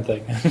 it's a different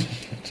thing.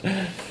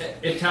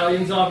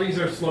 Italian zombies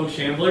are slow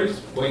shamblers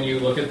when you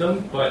look at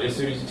them, but as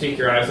soon as you take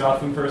your eyes off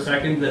them for a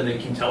second, then they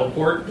can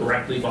teleport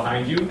directly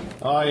behind you.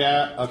 Oh,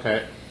 yeah,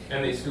 okay.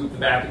 And they scoop the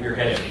back of your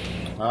head.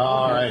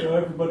 All right. So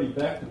everybody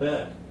back to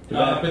bed.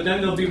 But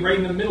then they'll be right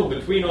in the middle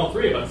between all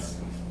three of us.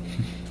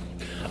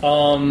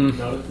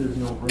 Not if there's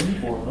no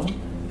room for them.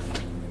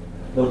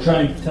 They'll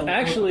try and tell.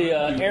 Actually,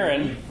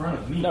 Aaron, in front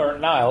of me. or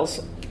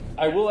Niles,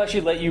 I will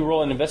actually let you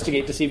roll and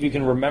investigate to see if you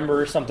can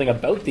remember something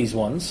about these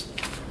ones.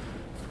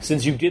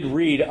 Since you did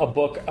read a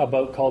book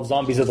called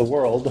Zombies of the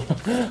World,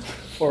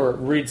 or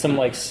read some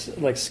like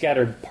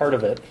scattered part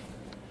of it.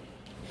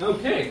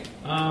 Okay,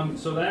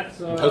 so that's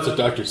That's a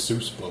Dr.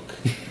 Seuss book.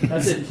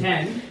 That's a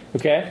 10.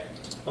 Okay.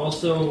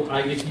 Also,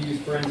 I get to use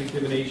forensic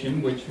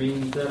divination, which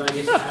means that I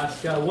get to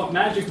ask what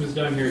magic was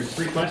done here. It's a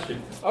free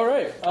question. All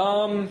right.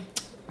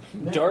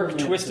 Dark,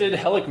 twisted,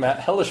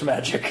 hellish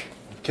magic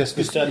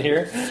is done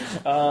here.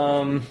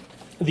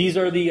 These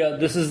are the.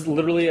 This is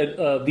literally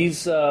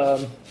this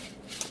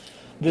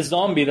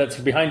zombie that's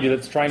behind you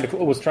that's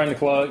was trying to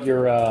claw out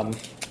your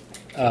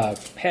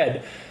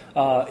head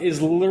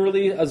is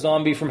literally a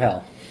zombie from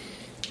hell.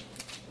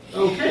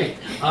 Okay.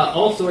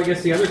 Also, I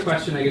guess the other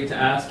question I get to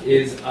ask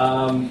is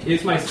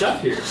my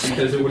stuff here?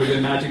 Because it would have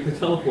been magic that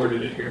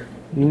teleported it here.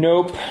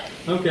 Nope.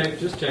 Okay,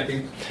 just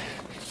checking.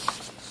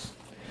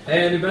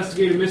 And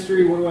investigative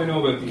mystery, what do I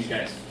know about these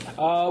guys?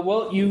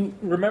 Well, you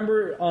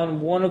remember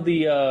on one of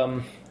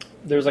the...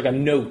 there's like a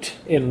note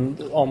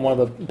on one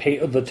of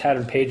the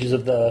tattered pages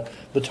of the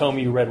tome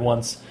you read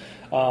once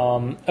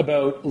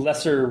about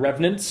lesser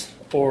revenants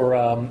or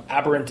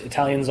aberrant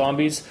Italian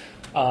zombies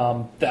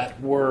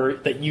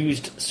that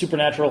used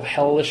supernatural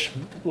hellish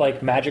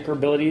like magic or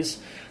abilities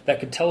that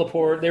could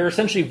teleport. They were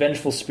essentially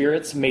vengeful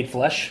spirits made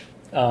flesh.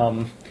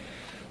 They're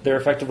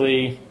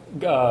effectively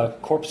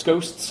corpse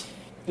ghosts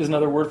is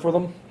another word for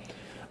them,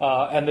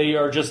 and they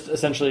are just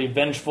essentially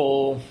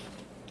vengeful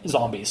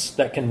zombies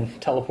that can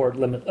teleport,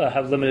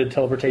 have limited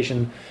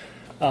teleportation,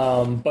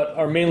 but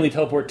are mainly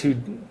teleport to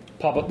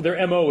pop up.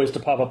 Their MO is to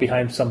pop up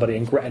behind somebody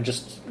and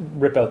just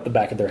rip out the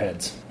back of their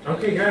heads.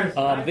 Okay, guys.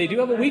 They do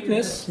have a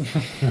weakness.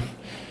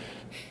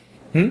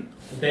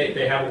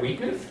 They have a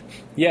weakness?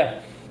 Yeah.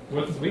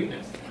 What's the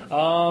weakness?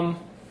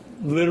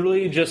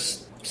 Literally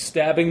just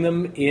stabbing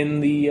them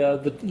in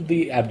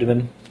the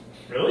abdomen.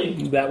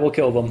 Really? That will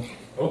kill them.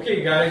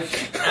 Okay, guys.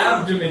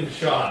 Abdomen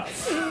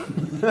shots.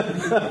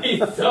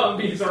 These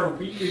zombies are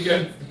weak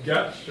against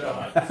gut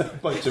shots.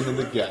 Punch them in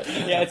the gut.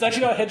 Yeah, it's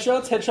actually not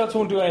headshots. Headshots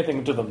won't do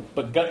anything to them,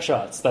 but gut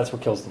shots, that's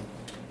what kills them.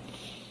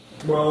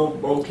 Well,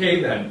 okay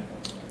then.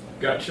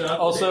 Gut shots.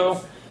 Also,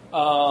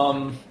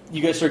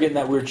 you guys start getting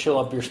that weird chill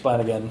up your spine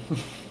again.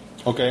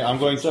 Okay, I'm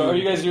going to... So are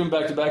you guys doing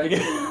back-to-back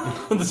again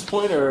at this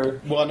point, or...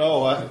 Well,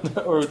 no,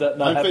 or is that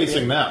not I'm happening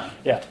facing yet? now.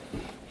 Yeah.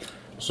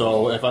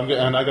 So if I'm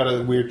and I got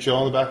a weird chill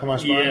on the back of my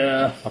spine,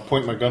 Yeah. I'll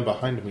point my gun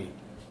behind me.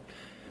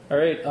 All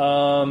right,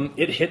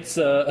 it hits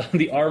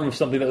the arm of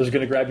something that was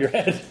going to grab your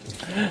head.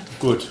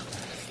 Good.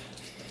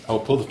 I'll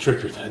pull the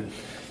trigger then.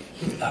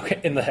 Okay,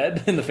 in the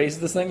head? In the face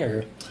of this thing,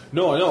 or...?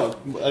 No, I know.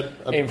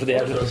 Aim for the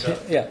abdomen.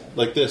 Yeah.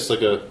 Like this,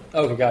 like a...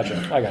 Okay,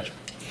 gotcha. I gotcha.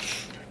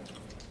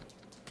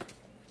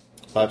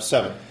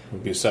 5-7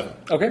 would be a 7.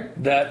 Okay,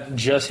 that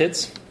just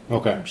hits.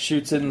 Okay.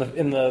 Shoots it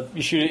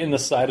you shoot it in the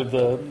side of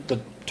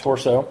the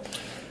torso.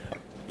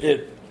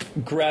 It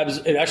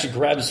actually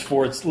grabs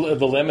for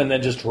the limb and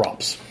then just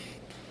drops.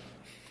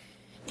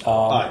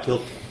 I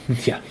killed.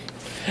 Yeah.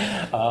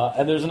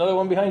 And there's another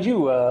one behind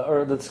you,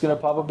 or that's going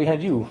to pop up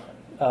behind you.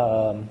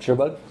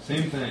 Surebug?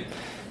 Same thing.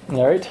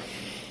 All right.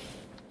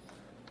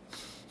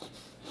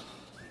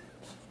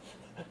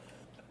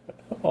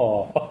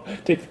 Oh,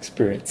 take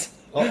experience.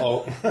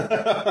 Uh-oh.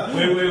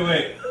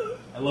 Wait.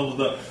 I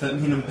leveled up. Does that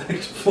mean I'm back to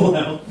full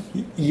health?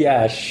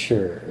 Yeah,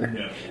 sure.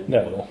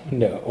 No.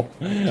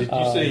 Did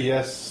you say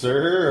yes,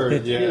 sir, or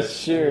yes?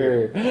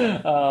 Sure.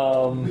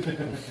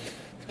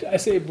 I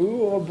say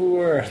boo or boo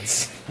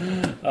words.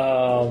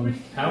 How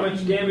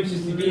much damage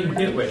is he being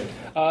hit with?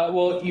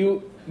 Well,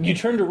 you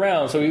turned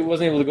around, so he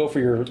wasn't able to go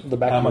for the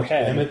back How of your much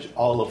head. damage?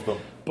 All of them.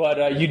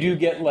 But you do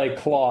get like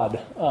clawed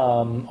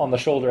on the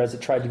shoulder as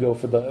it tried to go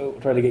for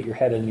try to get your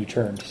head, and you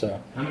turned. So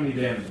How many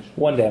damage?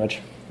 1 damage.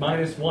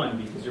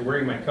 -1 because you're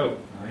wearing my coat.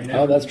 I never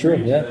Oh, that's true.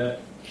 agreed to Yeah. that.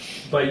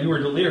 But you were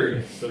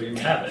delirious, so you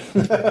have it. I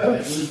never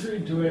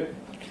agreed to it.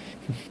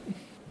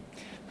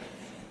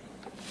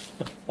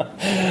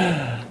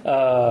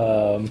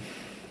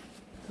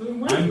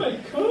 Where's my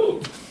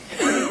coat?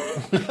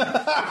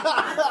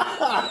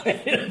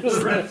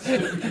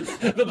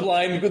 the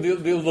blind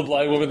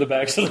woman in the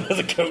back still has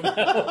a coat now.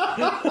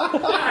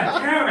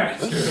 God damn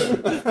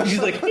it!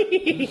 She's like,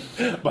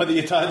 By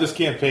the time this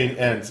campaign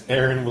ends,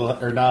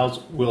 Niles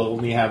will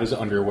only have his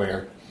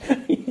underwear.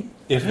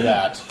 If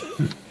that.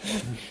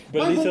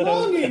 but at least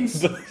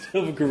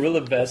he'll have a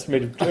gorilla vest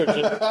made of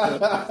torture.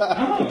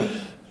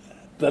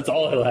 That's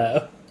all he'll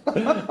have.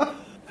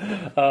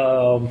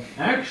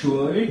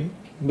 Actually,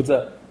 what's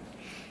that?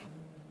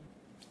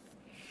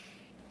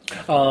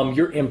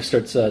 Your imp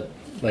starts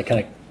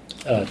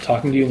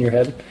talking to you in your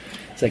head.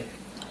 It's like,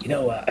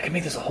 I can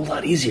make this a whole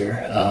lot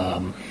easier.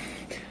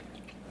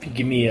 If you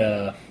give me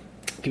a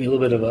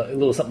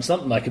little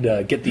something, I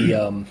could get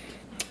the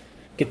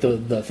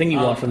thing you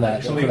want from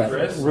that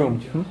Chris,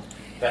 room.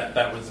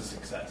 That was a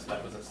success.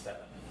 That was a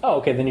setup. Oh,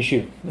 okay. Then you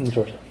shoot in the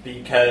torso.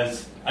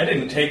 Because I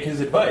didn't take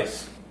his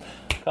advice.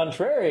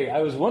 Contrary,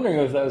 I was wondering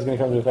if that was going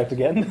to come into effect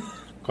again.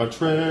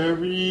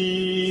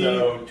 Contrary.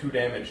 So 2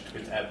 damage to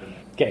its abdomen.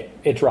 Okay,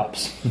 it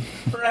drops.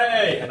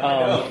 Hooray! And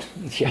I don't.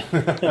 Yeah.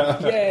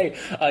 Yay!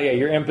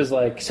 Your imp is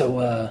like,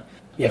 so.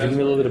 If you give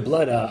me a little bit of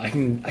blood, I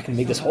can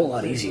make this a whole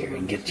lot easier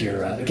and get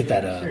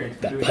that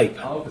pipe,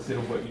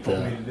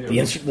 the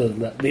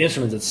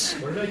instrument that's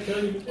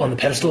on the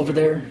pedestal over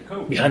there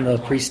behind the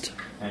priest.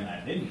 And I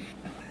didn't.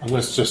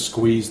 Let's just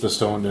squeeze the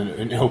stone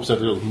in hopes that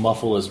it'll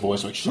muffle his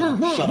voice. Like, shut up,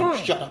 shut up,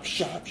 shut up,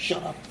 shut up,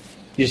 shut up.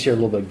 You just hear a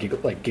little bit of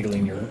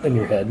giggling in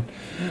your head.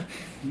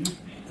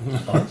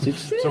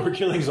 So we're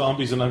killing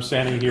zombies, and I'm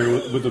standing here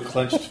with a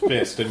clenched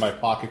fist in my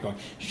pocket, going,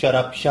 "Shut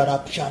up! Shut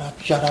up! Shut up!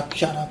 Shut up!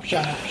 Shut up!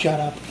 Shut up! Shut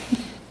up!"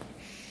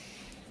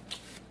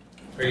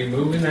 Are you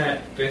moving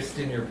that fist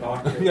in your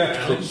pocket? Yeah.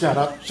 Shut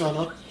up! Shut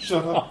up!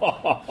 Shut up! Shut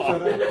up!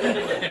 Shut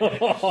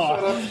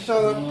up!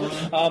 Shut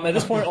up! At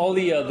this point, all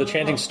the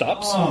chanting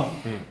stops.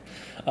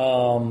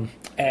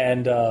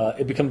 And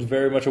it becomes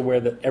very much aware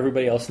that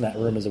everybody else in that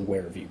room is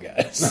aware of you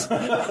guys.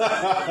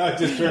 I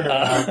just turn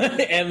around.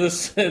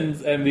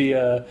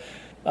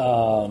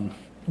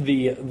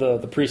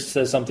 The priest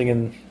says something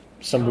in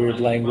some weird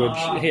language.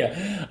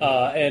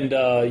 Yeah, and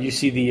you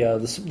see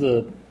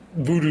the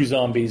voodoo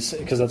zombies,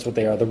 because that's what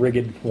they are. The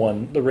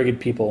rigged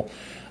people,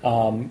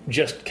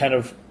 just kind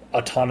of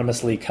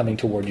autonomously coming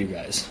toward you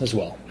guys as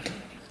well.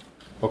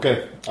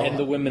 Okay. And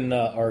the women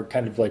are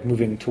kind of like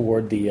moving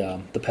toward the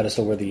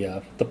pedestal where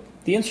the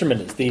instrument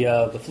is,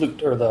 the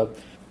flute or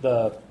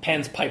the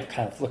Pan's pipe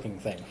kind of looking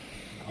thing.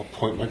 I'll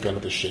point my gun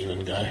at the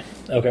shaman guy.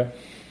 Okay.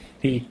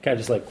 He kind of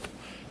just like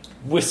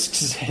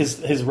whisks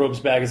his robes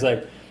back. He's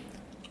like,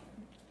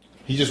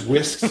 he just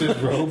whisks his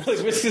robes. like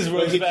whisks his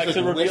robes back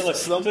to reveal, like,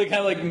 to kind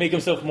of like make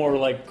himself more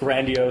like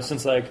grandiose. And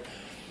it's like,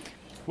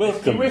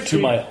 welcome to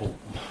my home.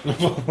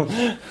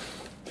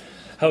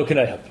 How can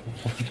I help you?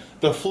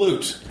 The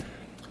flute.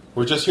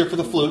 We're just here for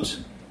the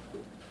flute.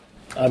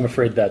 I'm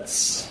afraid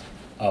that's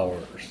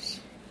ours.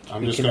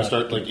 I'm just going to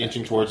start like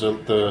inching towards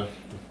the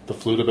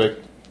flute a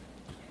bit.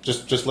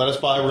 Just let us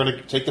by. We're going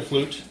to take the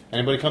flute.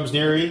 Anybody comes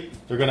near you,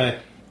 they're going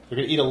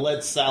to eat a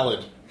lead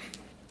salad.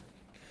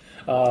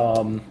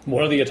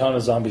 One of the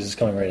autonomous zombies is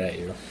coming right at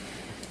you.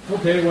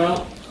 Okay,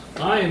 well,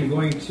 I am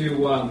going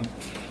to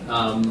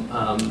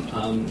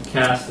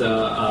cast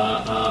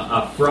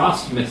a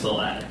frost missile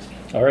at it.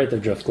 All right, there,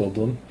 Jeff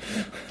Goldblum.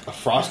 A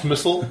frost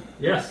missile?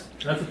 Yes,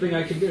 that's the thing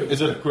I can do.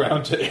 Is it a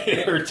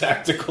ground-to-air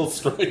tactical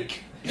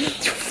strike?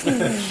 It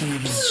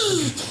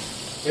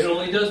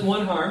only does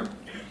 1 harm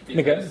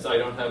because I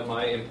don't have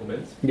my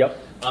implements. Yep.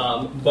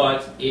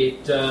 But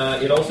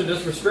it also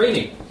does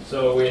restraining,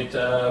 so it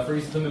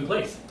freezes them in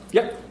place.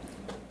 Yep.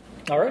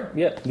 All right.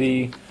 Yeah.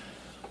 The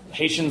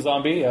Haitian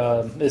zombie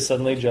is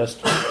suddenly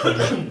just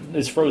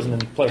is frozen in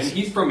place. And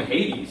he's from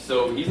Hades,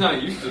 so he's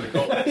not used to the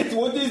cold.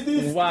 What is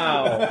this?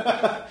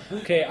 Wow.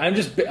 Okay, I'm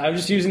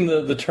just using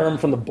the term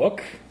from the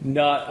book,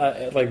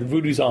 not like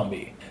voodoo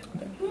zombie.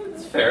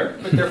 That's fair,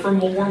 but they're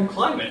from a warm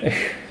climate.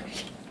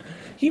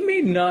 He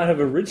may not have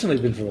originally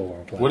been from a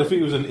warm climate. What if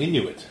he was an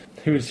Inuit?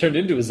 He was turned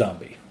into a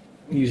zombie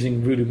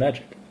using voodoo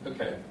magic.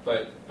 Okay,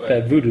 but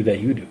that voodoo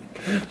that you do.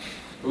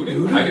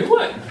 Voodoo? I do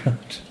what?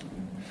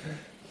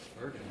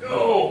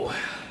 Oh,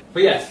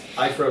 but yes,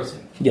 I froze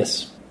him.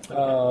 Yes.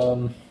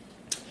 You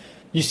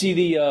see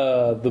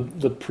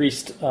the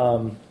priest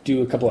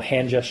do a couple of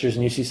hand gestures,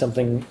 and you see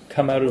something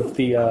come out of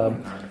the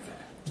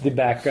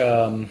back.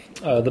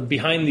 The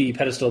behind the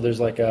pedestal, there's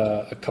like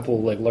a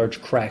couple like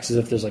large cracks, as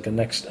if there's like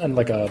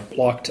a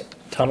blocked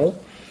tunnel,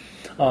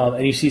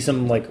 and you see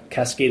some like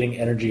cascading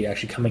energy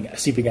actually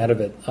seeping out of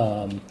it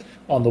on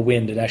the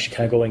wind, and actually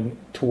kind of going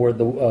toward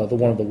the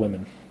one of the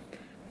women.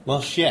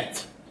 Well,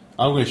 shit.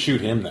 I'm going to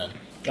shoot him then.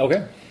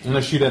 Okay. I'm going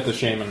to shoot at the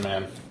shaman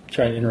man.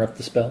 Try and interrupt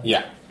the spell?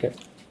 Yeah. Okay.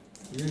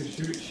 You're going to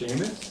shoot at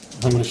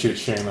Seamus? I'm going to shoot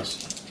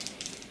Seamus.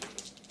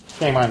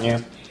 Shame on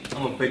you.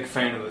 I'm a big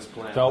fan of this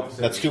plan. Nope,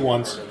 that's 2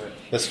 ones.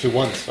 That's 2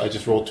 ones. I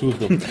just rolled 2 of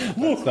them.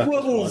 Look,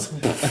 bubbles!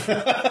 I'm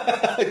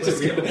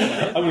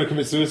going to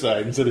commit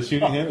suicide instead of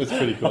shooting him. It's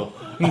pretty cool.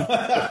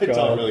 It's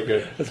all really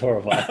good. That's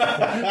horrifying.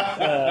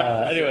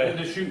 Anyway.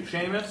 To shoot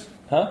Seamus?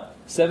 Huh?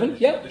 7?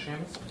 Yep. The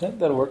Seamus? Yeah,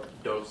 that'll work.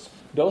 Dose.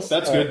 Dose?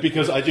 That's good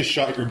because I just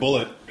shot your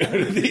bullet out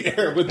of the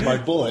air with my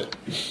bullet.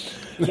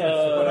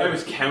 But I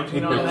was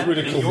counting on that, and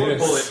critical your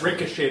miss. bullet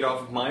ricocheted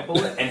off of my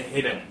bullet and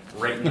hit him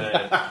right in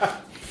the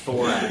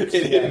thorax.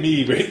 It hit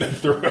me right in the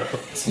throat.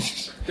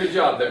 Good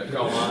job there.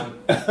 Go on.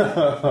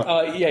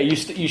 Yeah, you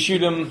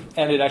shoot him,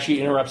 and it actually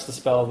interrupts the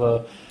spell.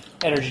 The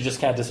energy just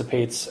kind of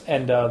dissipates,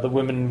 and the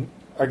women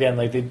again,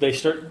 like they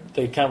start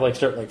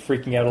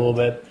freaking out a little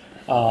bit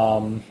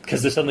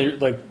because they're suddenly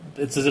like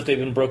it's as if they've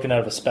been broken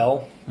out of a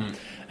spell.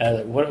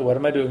 And like, what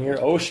am I doing here?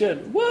 Oh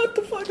shit! What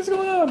the fuck is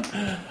going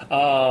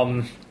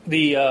on?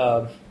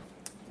 The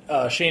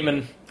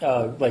shaman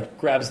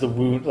grabs the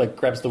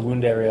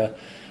wound area,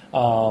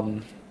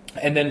 and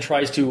then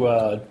tries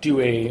to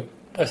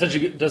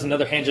essentially does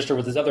another hand gesture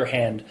with his other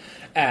hand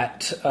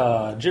at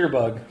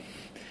Jitterbug,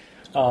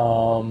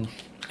 and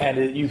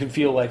you can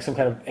feel like some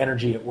kind of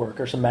energy at work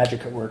or some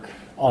magic at work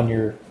on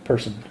your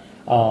person,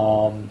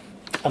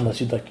 unless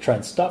you'd like to try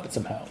and stop it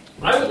somehow.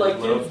 I would like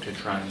love to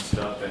try and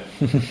stop it.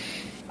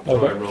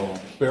 So I roll.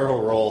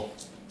 Barrel roll.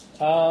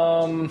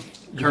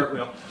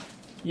 Cartwheel.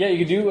 Yeah, you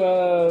could do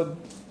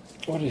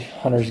what do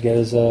hunters get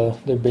as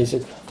their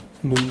basic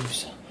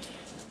moves.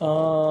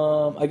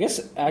 I guess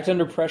act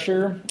under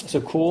pressure,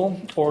 so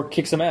cool, or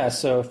kick some ass.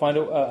 So find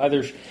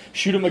either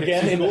shoot him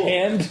again in the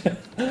hand,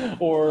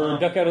 or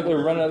duck out of the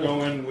run out.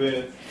 Going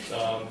with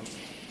I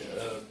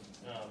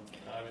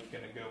was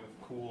gonna go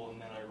with cool,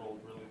 and then I rolled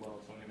really well,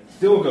 so I'm gonna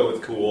still go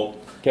with cool.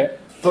 Okay.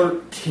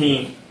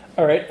 13.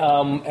 All right.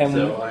 And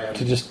So I am-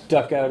 to just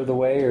duck out of the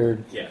way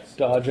or Yes.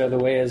 dodge out of the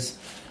way is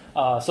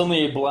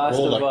suddenly a blast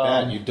Roll of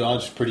like that, you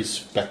dodged pretty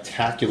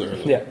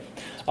spectacularly. yeah.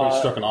 Probably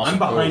struck an awesome I'm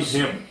behind pose.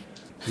 him.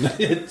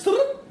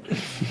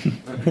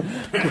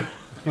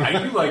 How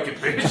you like it,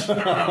 bitch?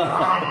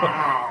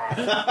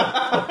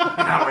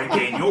 Now I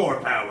gain your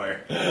power.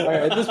 All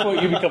right, at this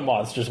point, you become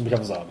monsters and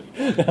become a zombie.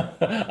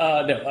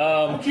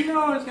 No. Did you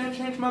know I was going to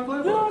change my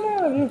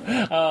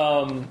playbook?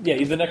 No.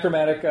 Yeah, the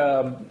necromantic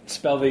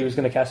spell that he was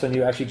going to cast on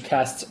you actually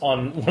casts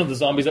on one of the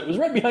zombies that was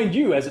right behind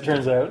you, as it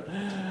turns out.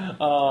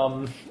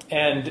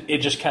 And it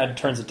just kind of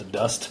turns it to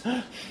dust.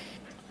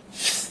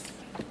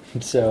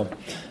 So,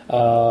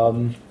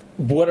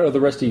 what are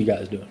the rest of you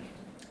guys doing?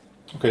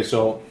 Okay,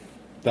 so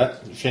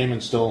that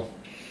shaman's still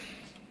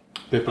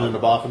pipping and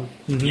boffing.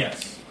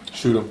 Yes.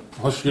 Shoot him.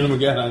 I'll shoot him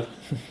again.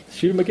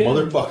 Shoot him again?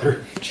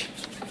 Motherfucker.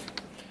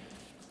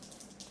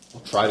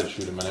 I'll try to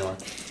shoot him anyway.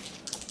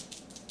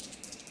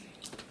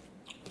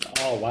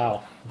 Oh,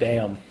 wow.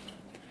 Damn.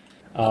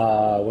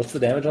 What's the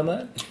damage on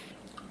that?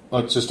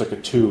 Well, it's just like a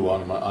 2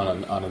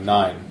 on a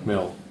 9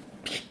 mil.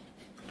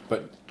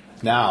 But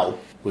now,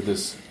 with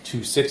this 2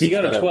 6s... He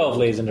got a 12,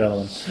 ladies and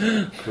gentlemen.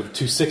 With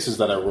 2 6s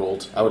that I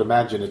rolled, I would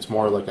imagine it's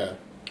more like a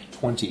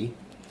 20.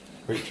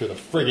 Right through the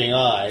frigging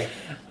eye.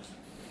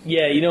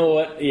 Yeah, you know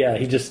what? Yeah,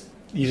 you just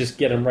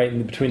get him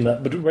right between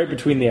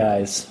the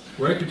eyes.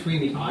 Right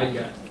between the eye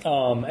gap.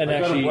 And I got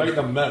actually, him right in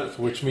the mouth,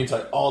 which means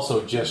I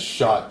also just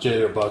shot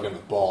Jitterbug in the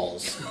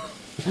balls.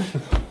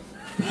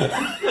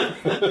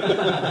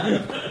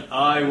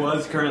 I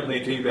was currently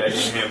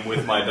teabagging him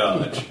with my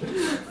dodge.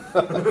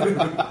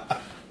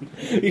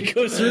 he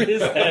goes through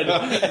his head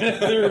and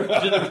through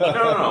Jitterbug.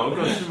 No, it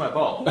goes through my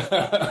balls.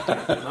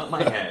 Not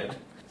my head.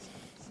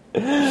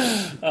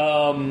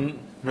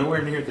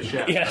 Nowhere near the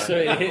shaft. Yeah, so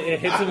it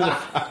hits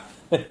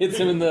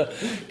him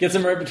gets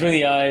him right between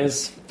the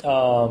eyes,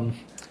 and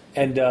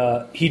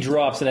he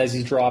drops. And as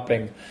he's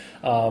dropping,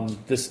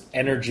 this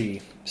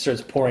energy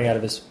starts pouring out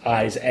of his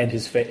eyes and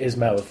his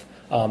mouth.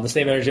 The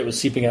same energy that was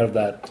seeping out of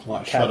that Well,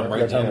 I shot him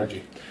right in the tunnel.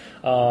 energy.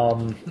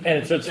 And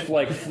it starts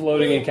like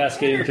floating and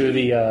cascading through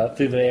the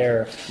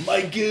air.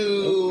 My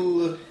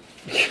goo!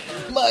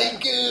 My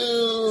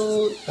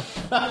goo!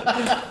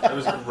 That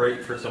was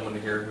great for someone to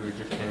hear who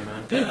just came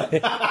in.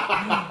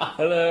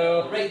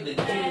 Hello. Right the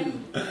goo.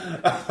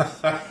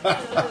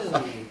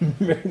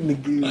 Right in the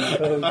goo.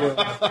 Oh,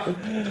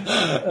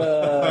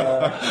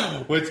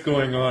 God. What's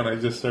going on? I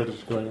just started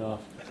going off.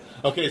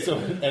 Okay, so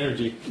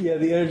energy. Yeah,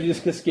 the energy is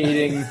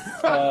cascading.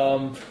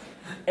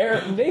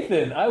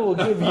 Nathan, I will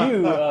give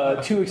you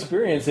 2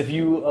 experience if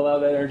you allow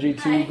that energy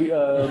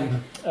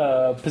to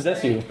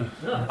possess you.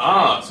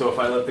 So if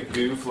I let the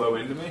goo flow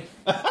into me?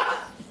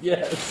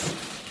 Yes.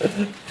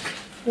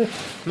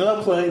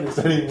 Not playing this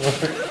anymore.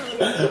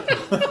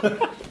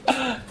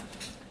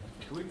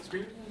 2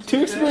 experience?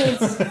 2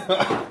 experience.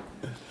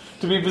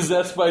 To be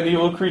possessed by an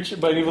evil creature,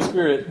 by an evil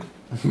spirit.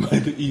 By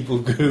the evil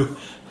goo.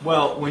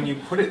 Well, when you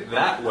put it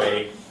that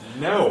way,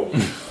 no.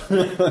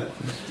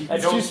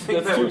 That's don't 2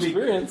 think that would be-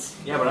 experience.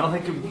 Yeah, but I don't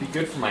think it would be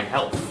good for my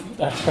health.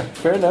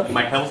 Fair enough.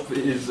 My health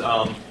is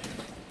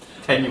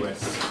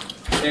tenuous.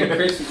 And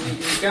Chris,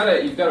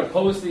 you've gotta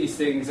pose these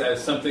things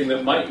as something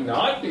that might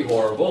not be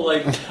horrible.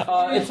 Like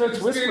It starts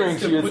whispering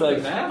to you. It's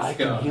like, I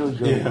can on. heal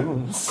your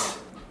wounds.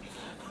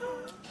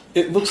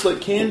 It looks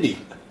like candy.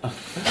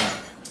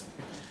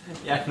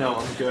 Yeah, no,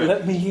 I'm good.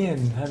 Let me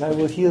in, and I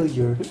will heal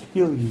you,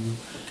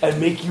 and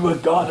make you a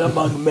god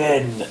among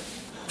men.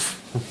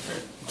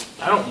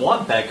 I don't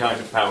want that kind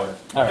of power.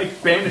 All right. I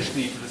banish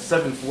thee to the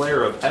 7th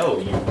layer of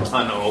hell, you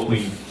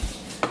unholy.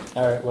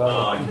 All right,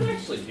 well, I can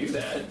actually do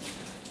that.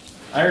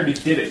 I already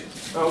did it.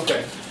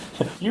 Okay.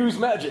 use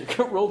magic.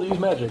 Roll to use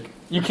magic.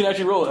 You can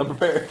actually roll it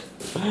unprepared.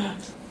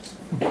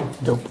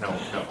 Nope. No,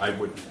 I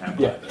wouldn't have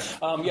Yeah.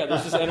 that. Yeah,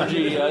 there's this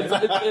energy.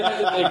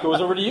 It goes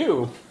over to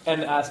you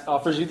and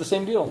offers you the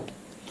same deal.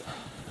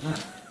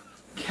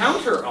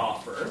 Counter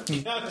offer.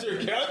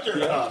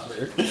 Counter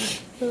offer.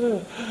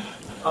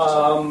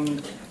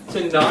 To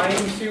 9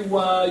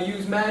 to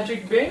use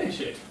magic, banish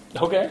it.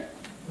 Okay.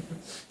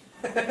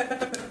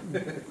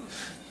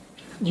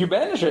 You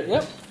banish it.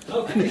 Yep.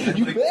 Okay.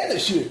 You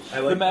banish it.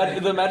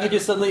 The magic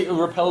is suddenly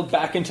repelled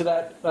back into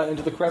that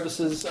into the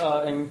crevices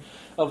of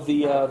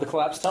the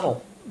collapsed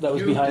tunnel that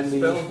was behind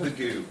dispelled the. the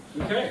goo.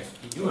 Okay.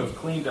 You have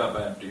cleaned up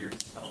after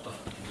yourself.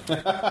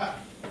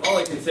 All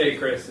I can say,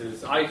 Chris,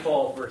 is I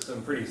fall for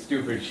some pretty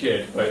stupid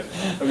shit. But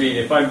I mean,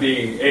 if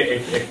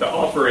the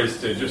offer is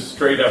to just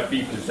straight up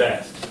be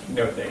possessed,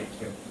 no thank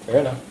you. Fair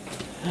enough.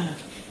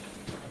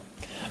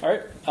 All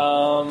right.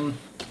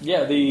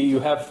 You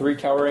have 3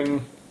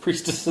 cowering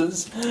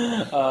priestesses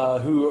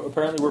who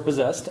apparently were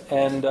possessed,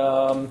 and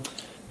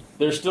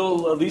there's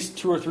still at least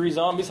 2 or 3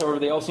 zombies. However,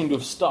 they all seem to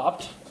have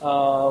stopped.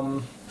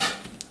 And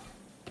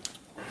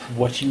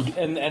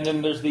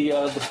then there's the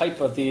pipe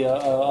at the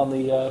on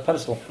the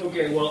pedestal.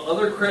 Okay, well,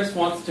 other Chris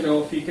wants to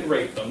know if he can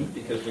rape them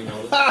because we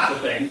know that's a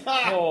thing.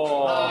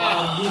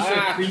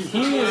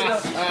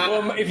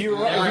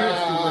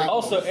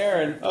 Also,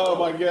 Aaron. Oh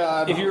my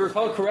God! If you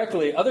recall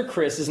correctly, other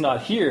Chris is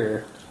not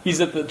here. He's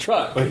at the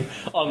truck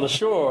on the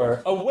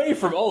shore, away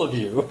from all of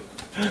you.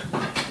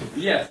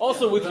 Yes.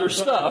 Also with your That's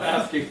what stuff.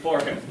 I'm asking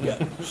for him. Yeah.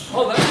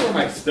 Oh, that's where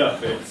my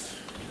stuff is.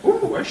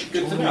 Ooh, I should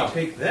Good to know.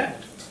 take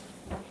that.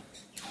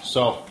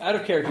 So Out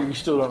of character, you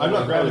still don't. I'm know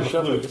not grabbing the how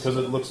to flute shove because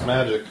it looks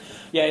magic.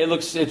 Yeah,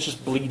 it's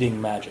just bleeding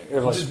magic.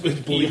 Or like, It's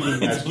bleeding It's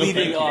magic.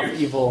 bleeding off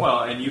evil.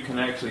 Well, and you can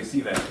actually see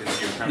that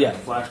because you're trying Yeah, to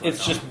flashlight.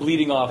 it's just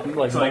bleeding off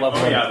like It's like,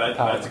 malevolent oh yeah,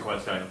 power. that's a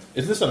quest item.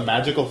 Is this a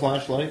magical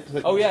flashlight?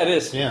 Oh yeah, it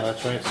is. Yeah,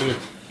 that's right. See,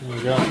 there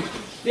you go.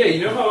 Yeah,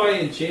 you know how I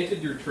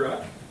enchanted your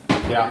truck?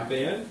 Yeah. Your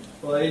van?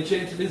 Well, I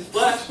enchanted his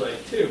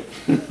flashlight, too.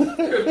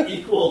 They're of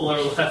equal or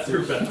lesser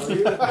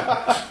value.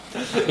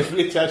 If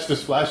we attach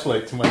this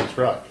flashlight to my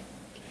truck,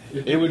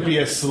 it would be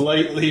a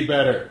slightly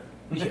better.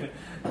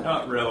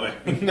 Not really.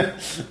 Yeah,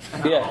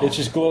 it's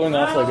just glowing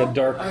off like a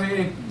dark. I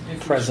mean, if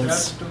presence. you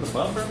strapped to the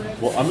bumper, maybe?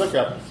 Well, I'm not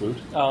grabbing the flute.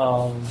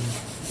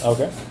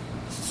 Okay.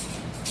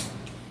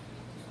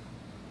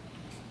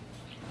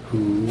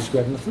 Who's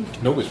grabbing the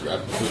flute? Nobody's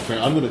grabbing the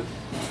flute. I'm gonna.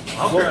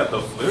 I'll grab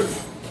the flute.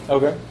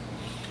 Okay.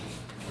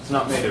 It's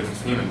not made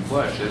of human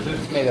flesh, is it?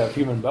 It's made of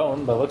human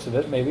bone, by the looks of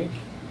it, maybe.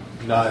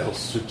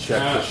 Niles should check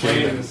the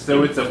shaman.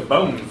 So it's a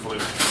bone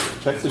flute.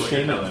 Check the That's what you're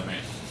shaman. telling me.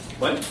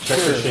 What? Check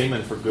the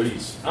shaman for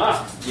goodies.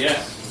 Ah,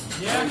 yes.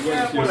 Yeah,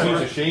 He's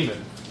whatever. a shaman.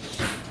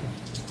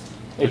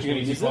 If you're going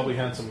to He use probably it.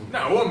 had some. No,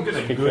 I'm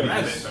gonna Goodies.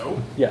 grab it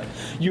though. Yeah.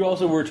 You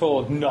also were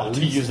told not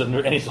to use it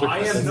under any I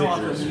circumstances. am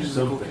not a Scissors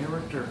or musical something.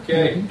 character.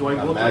 Okay. Do I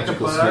A look like a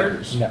magical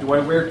bard? Snickers. No. Do I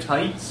wear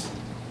tights?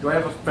 Do I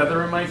have a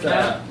feather in my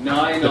cap?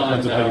 9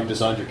 Depends on how you on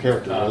designed your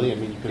character, really. I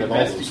mean, you could have all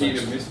those investigate a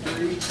things.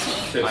 mystery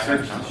to I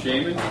search have the not.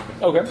 shaman.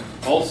 Okay.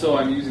 Also,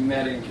 I'm using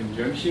that in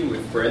conjunction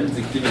with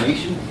forensic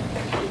divination.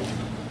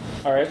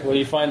 All right. Well,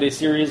 you find a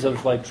series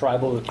of like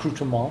tribal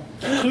accoutrements.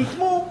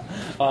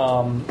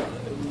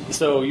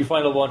 So you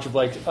find a bunch of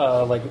like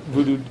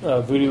voodoo.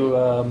 The voodoo,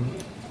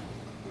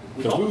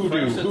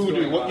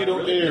 what you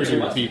don't dare do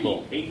to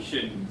people.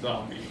 Haitian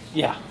zombies.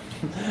 Yeah.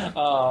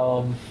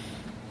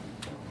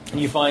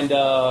 You find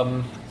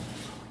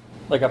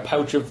like a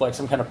pouch of like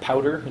some kind of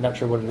powder. You're not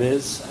sure what it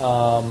is.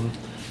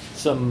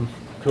 Some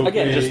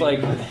again, just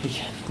like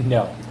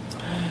no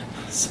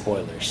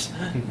spoilers.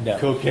 No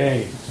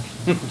Cocaine.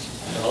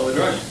 All the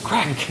drugs.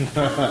 crack.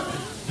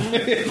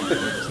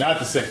 It's not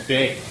the same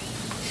thing.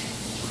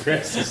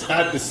 Chris, it's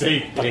not the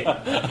same thing.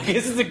 I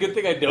guess it's a good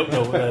thing I don't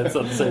know that it's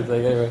not the same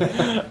thing. Anyway,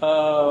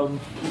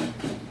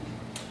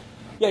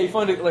 yeah, you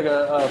find like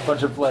a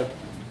bunch of like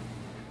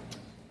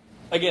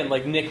again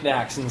like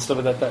knickknacks and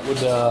stuff like that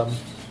would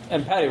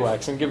and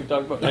paddywhacks and give a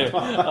dog. But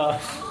anyway,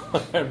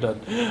 I'm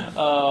done.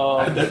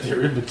 Add that to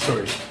your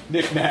inventory.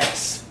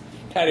 Knickknacks.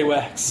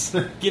 Paddywhacks.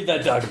 Give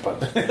that dog a bone.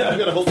 I'm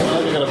gonna hold on.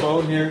 I got a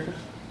bone here.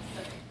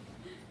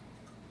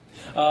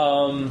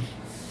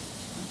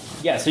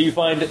 Yeah, so you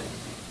find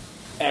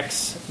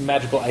X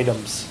magical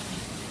items.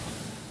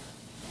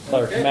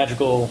 Or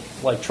magical,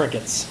 like,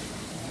 trinkets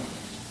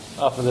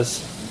off of this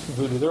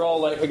voodoo. They're all,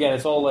 like, again,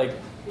 it's all, like,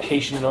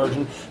 Haitian in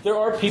origin. There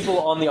are people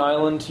on the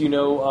island, you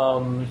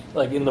know,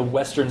 like, in the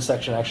western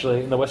section,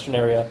 actually, in the western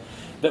area,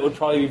 that would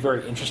probably be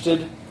very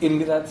interested in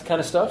that kind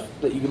of stuff.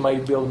 That you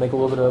might be able to make a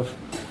little bit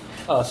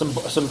of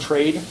some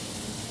trade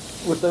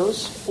with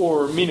those,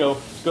 or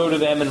go to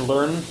them and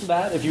learn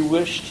that if you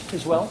wished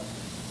as well.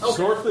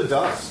 Snort the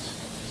dust.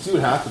 See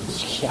what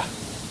happens. Yeah.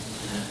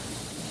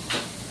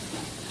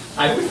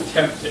 I was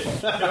tempted.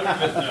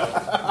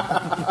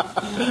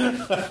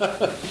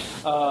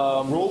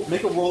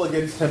 Make a roll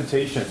against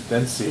temptation,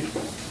 then see.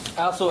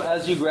 Also,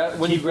 as you grab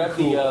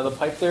the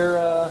pipe there,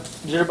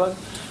 Jitterbug,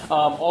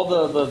 all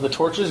the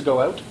torches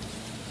go out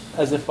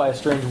as if by a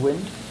strange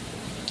wind.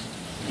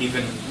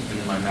 Even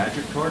my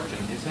magic torch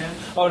in his hand?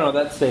 Oh no,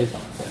 that stays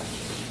on. Yeah.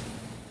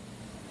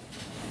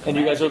 And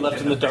you guys are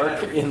left in the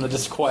dark, in the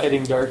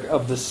disquieting dark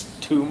of this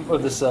tomb,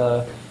 of this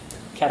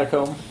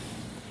catacomb,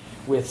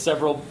 with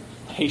several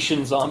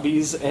Haitian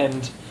zombies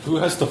and Who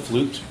has the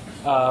flute?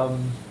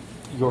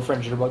 your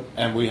friend Jitterbug.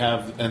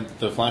 And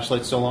the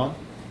flashlight's still on?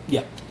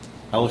 Yeah.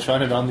 I will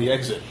shine it on the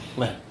exit.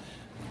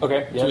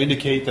 Okay. Yeah. To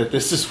indicate that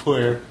this is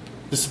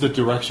the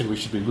direction we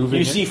should be moving.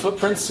 You see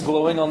footprints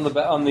glowing on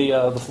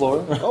the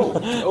floor.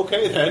 Oh,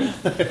 okay then.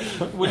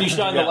 When you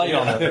shine the light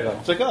on it.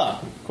 It's like,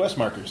 quest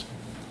markers.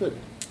 Good.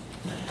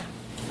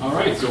 All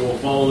right, so we'll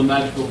follow the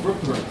magical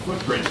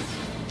footprints.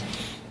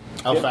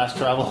 How fast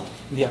travel?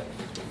 Yeah.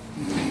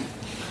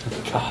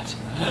 God.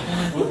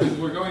 Well, because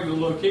we're going to the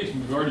location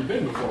we've already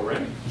been before,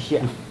 right?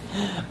 Yeah.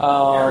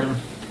 I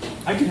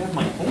could have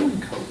my own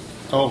coat.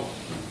 Oh,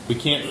 we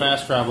can't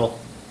fast travel.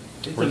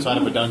 We're inside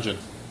of a dungeon.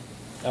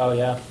 Oh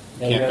yeah.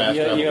 Yeah, Can't fast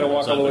you travel gotta walk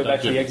inside all the of way a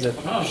back to the exit.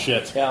 Oh.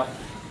 Shit. Yeah.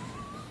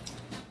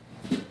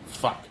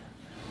 Fuck.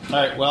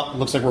 Alright, well,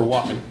 looks like we're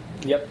walking.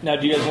 Yep. Now,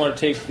 do you guys want to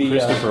take the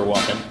Christopher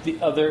walking. the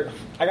other?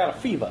 I got a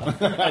fever.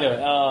 Anyway,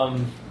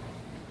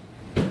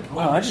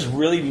 wow, I'm just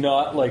really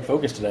not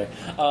focused today.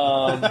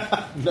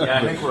 Yeah,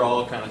 I think we're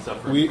all kind of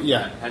suffering.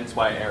 Hence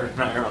why Aaron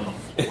and I are on the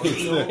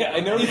floor. Yeah, I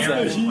noticed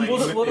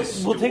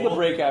that. We'll take a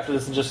break after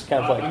this and just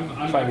kind of I'm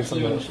try and get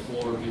actually on the some.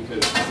 floor because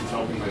it's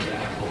helping my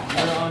back.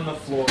 You're on the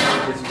floor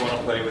because you want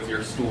to play with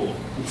your stool.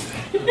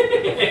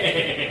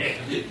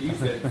 You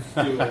said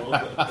stool.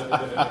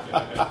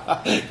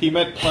 He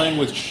meant playing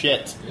with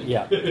shit.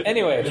 Yeah.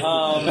 Anyway,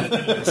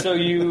 so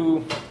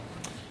you.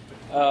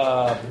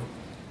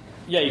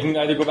 Yeah, you can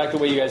either go back the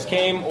way you guys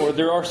came, or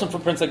there are some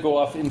footprints that go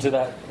off into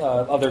that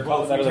other.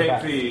 Well, if that we other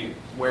take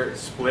path. where it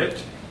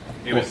split,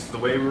 it was the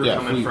way we were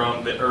coming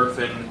from the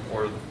earthen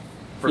or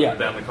further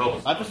down the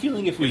cobblestone. I have a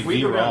feeling if we go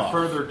veer down off,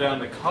 further down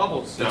the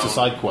cobblestone, it's a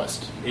side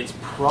quest. It's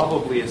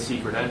probably a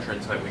secret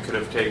entrance that we could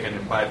have taken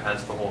and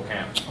bypassed the whole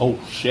camp. Oh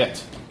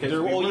shit! Because we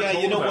were told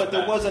you know about what?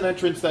 There that. was an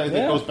entrance that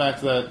goes back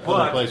to that other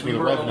But place we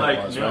where were the like,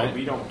 red was, no, right?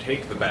 we don't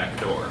take the back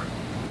door.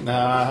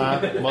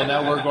 Well,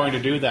 now we're going to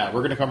do that.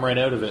 We're going to come right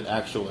out of it,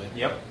 actually,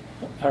 Yep.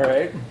 All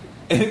right.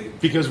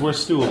 because we're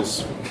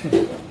stools.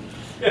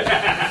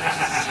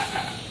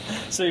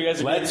 So you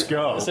guys. Let's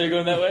go. So you're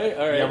going that way.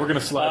 All right. Yeah, we're going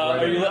to slide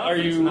right in. Are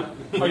you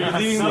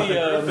leading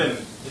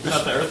It's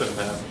not the earthen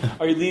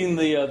path. Are you leading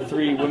the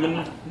three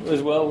women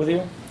as well with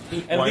you?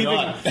 And Why leaving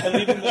not? and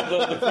leaving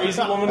the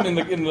crazy woman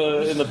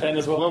in the pen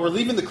as well. Well, we're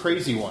leaving the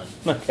crazy one.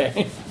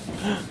 Okay.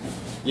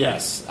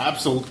 Yes,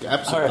 absolutely, All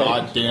right.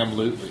 goddamn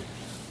lootly.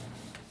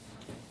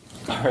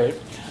 All right.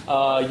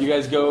 You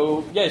guys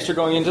go. Yeah, you're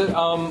going into.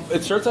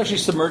 It starts actually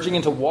submerging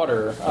into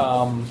water.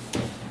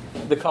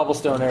 The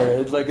cobblestone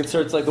area. It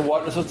starts the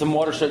water. So some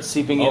water starts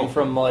seeping in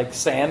from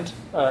sand,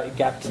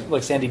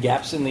 sandy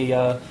gaps in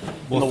the.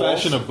 We'll in the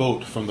fashion walls. a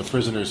boat from the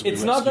prisoners.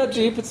 It's not that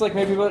deep. It's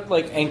maybe about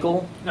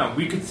ankle, No,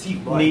 we could see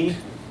light. knee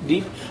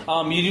deep.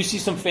 You do see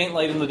some faint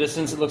light in the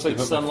distance. It looks like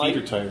But sunlight.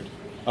 my feet are tired.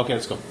 Okay,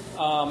 let's go.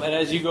 And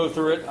as you go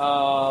through it,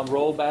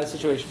 roll bad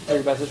situation.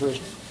 Very bad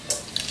situation.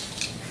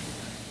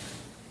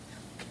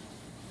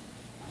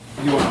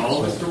 You want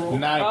all of us to roll?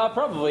 9.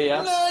 Probably,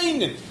 yeah.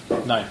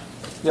 9.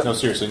 Yep. No,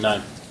 seriously,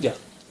 9. Yeah.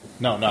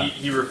 No, 9.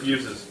 He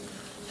refuses.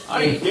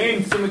 I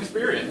gained some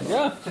experience.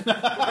 Yeah.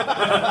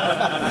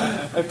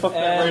 I fucked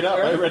that right up.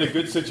 I read a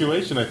good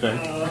situation, I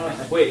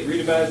think. Wait, read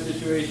a bad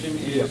situation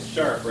is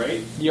sharp,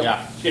 right? Yep.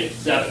 Yeah. Shit,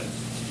 7.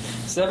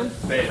 7?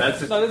 Wait,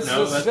 that's a, No, this is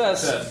a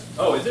success.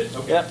 Oh, is it?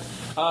 Okay. Yep.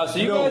 So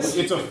you guys,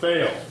 it's a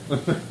fail.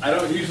 I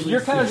don't usually.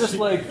 you're kind of just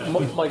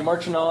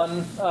marching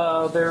on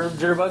there,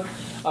 Jitterbug.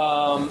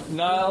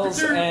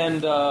 Niles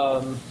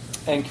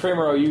and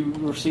Kramer,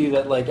 you see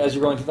that as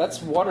you're going through,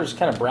 that's water's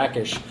kind of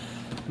brackish.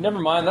 Never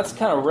mind, that's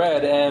kind of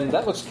red, and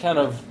that looks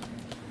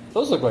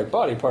those look like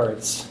body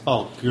parts.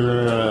 Oh,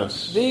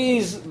 gross.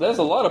 There's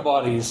a lot of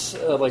bodies,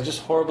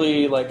 just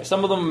horribly,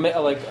 some of them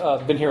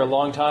been here a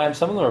long time.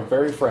 Some of them are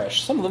very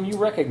fresh. Some of them you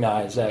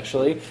recognize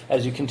actually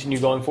as you continue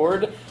going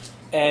forward,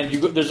 and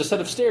there's a set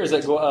of stairs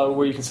that go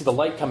where you can see the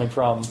light coming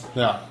from.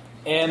 Yeah.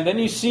 And then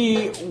you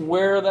see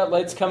where that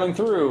light's coming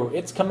through.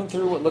 It's coming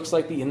through what looks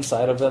like the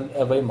inside of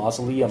a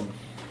mausoleum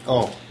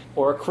Oh.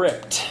 or a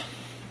crypt.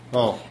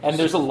 Oh. And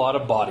there's a lot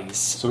of bodies.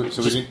 So we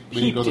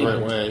didn't go the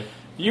right way.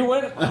 You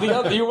went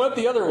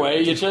the other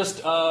way. You just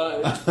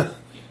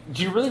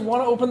do you really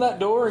want to open that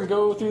door and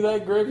go through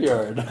that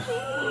graveyard?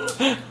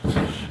 As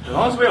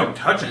long as we don't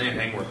touch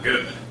anything, we're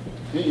good.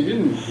 You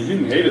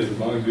didn't hate us as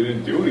long as we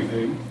didn't do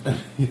anything.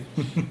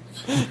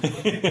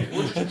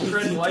 We'll just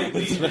tread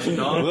lightly.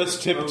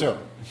 Let's tiptoe.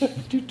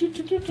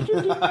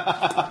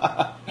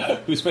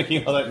 Who's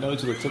making all that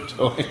noise with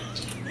tiptoeing?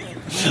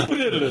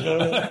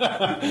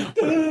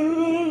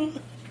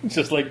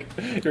 Just like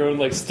your own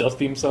like stealth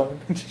theme song.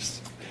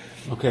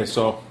 Okay,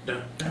 so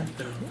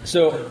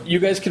So you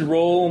guys could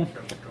roll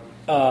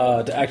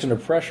to act under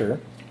pressure,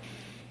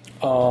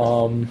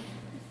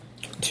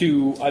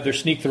 to either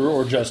sneak through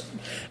or just,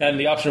 and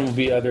the option will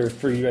be either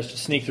for you guys to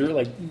sneak through,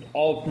 like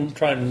all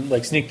try and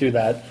like sneak through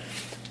that,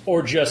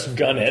 or just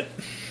gun it.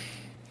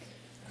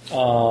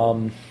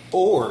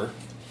 or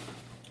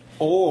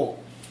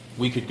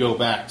we could go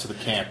back to the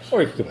camp.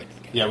 Or you could go back to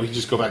the camp. Yeah, we could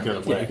just go back the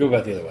other Yeah, way, go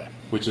back the other way.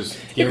 which is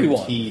you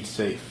want. guaranteed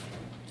safe.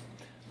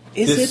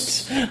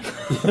 Is it?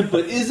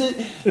 But is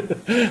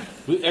it?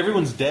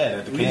 Everyone's dead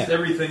at the At least camp,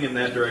 everything in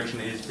that direction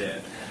is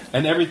dead.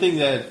 and everything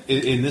that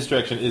in this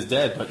direction is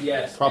dead, but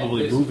Yes,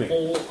 probably and this moving.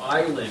 whole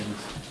island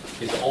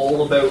is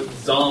all about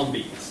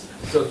zombies.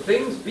 So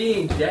things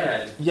being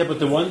dead. Yeah, but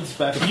the ones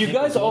back. at the You camp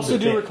guys were also blown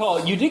to do bits.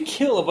 recall you did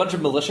kill a bunch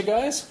of militia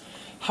guys.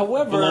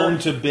 However, blown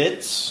to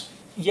bits.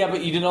 yeah,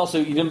 but you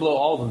didn't blow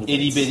all of them to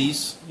bits. Itty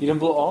bitties. You didn't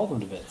blow all of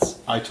them to bits.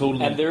 I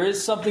totally. And there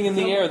is something in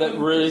the air that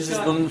raises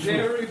them.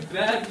 very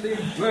badly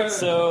burned.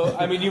 So,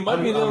 I mean, you might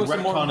be I'm doing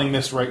some more. retconning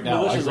this right now.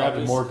 I malicious grabbed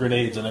zombies. more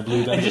grenades and I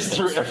blew them. And just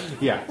threw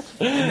Yeah.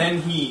 And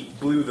then he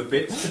blew the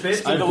bits to bits.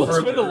 Spend and the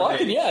further luck,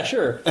 and grenades. yeah,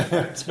 sure.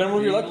 Spend one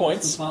of your luck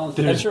points.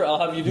 And sure, I'll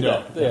have you do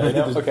No. that. Yeah, no,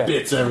 There's okay.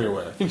 bits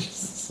everywhere.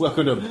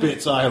 Welcome to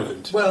Bits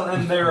Island. Well,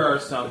 and there are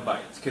some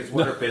bites, because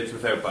what are bits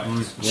without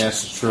bites?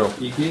 Yes, it's true.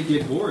 You can't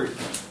get bored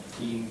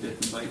eating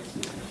bits and bites.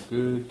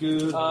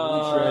 Good.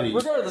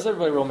 Regardless,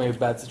 everybody roll me a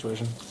bad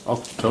situation.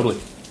 Oh, totally.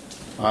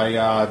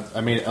 I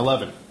made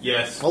 11.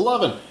 Yes.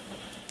 11.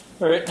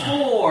 All right.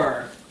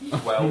 4.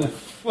 Well,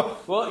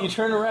 Well, you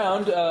turn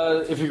around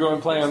if you're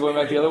planning on going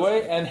back the other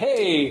way, and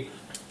hey,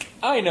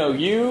 I know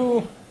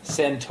you,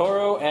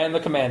 Santoro, and the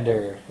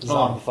commander,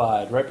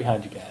 zombified right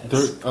behind you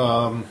guys.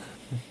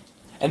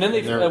 And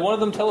then one of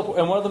them teleport,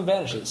 and one of them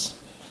vanishes.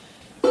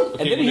 And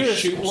then you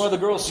hear one of the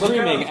girls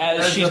screaming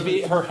as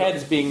her head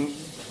is being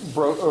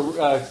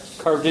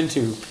carved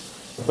into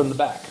from the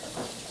back.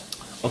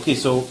 Okay,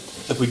 so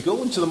if we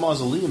go into the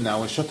mausoleum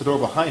now and shut the door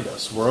behind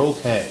us, we're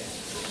okay.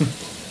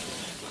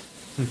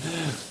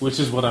 Which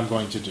is what I'm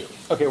going to do.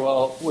 Okay,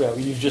 well,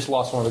 you've just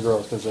lost one of the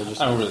girls because they're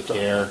just. I don't really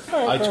care.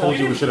 All right, I told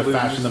you we should have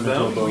fashioned them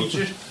into a we boat.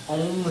 just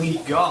only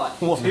got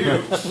 2.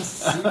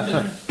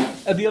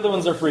 And the other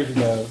ones are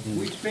freaking out.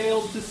 We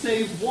failed to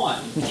save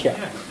one.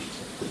 Yeah.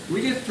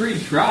 We get 3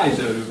 tries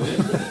out of it.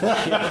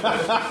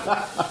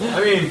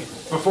 I mean,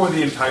 before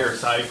the entire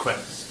side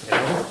quest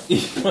failed.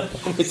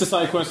 It's a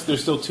side quest.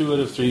 There's still 2 out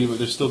of 3, but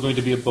there's still going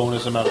to be a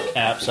bonus amount of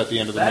caps at the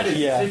end of the That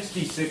mission. is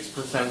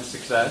 66%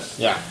 success.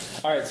 Yeah.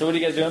 All right, so what are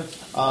you guys doing?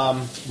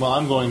 Well,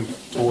 I'm going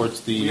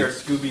towards the. We are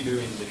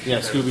Scooby-Dooing the shit Yeah,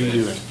 out of Scooby-Dooing.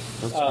 this.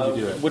 Let's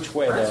Scooby-Doo it. Which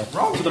way,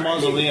 though? To the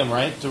mausoleum,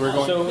 right? So we're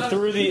going. So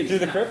through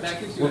the crypt?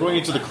 We're going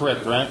into the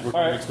crypt, right? We're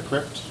going right. into the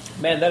crypt.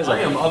 Man, that is I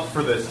am up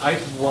for this. I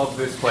love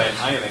this plan.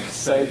 I am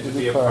excited to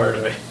be a part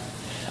of it.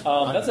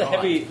 That's a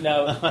heavy.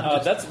 Now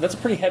that's a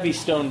pretty heavy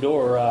stone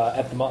door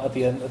at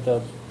the end at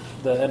the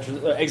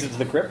entrance exit to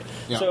the crypt.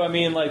 Yeah. So I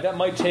mean, like that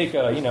might take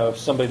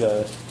somebody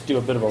to do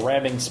a bit of a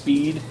ramming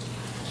speed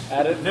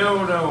at it.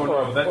 No.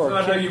 That's or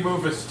not how kick. you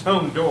move a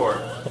stone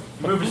door.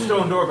 You move a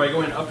stone door by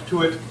going up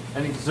to it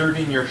and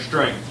exerting your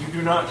strength. You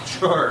do not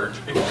charge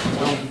a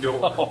stone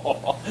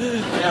door.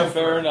 Yeah,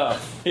 fair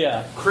enough.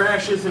 Yeah,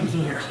 Crash isn't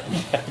here.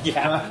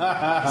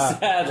 yeah.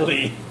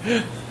 Sadly.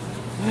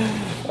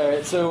 All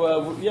right,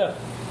 so yeah.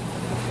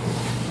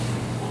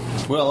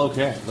 Well,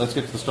 okay. Let's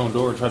get to the stone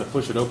door and try to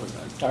push it open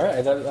then. All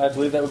right, I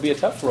believe that would be a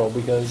tough roll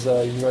because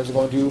you guys are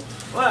going to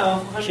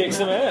Well, kick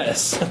some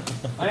ass.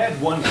 I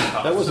had one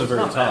tough. That wasn't so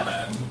very it's not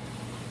tough. that bad.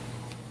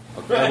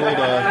 Okay,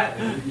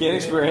 I rolled Gain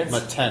experience.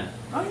 a 10.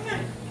 Oh,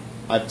 yeah.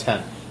 I have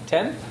 10.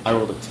 10? I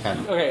rolled a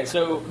 10. Okay,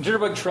 so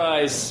Jitterbug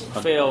tries,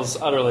 fails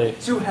utterly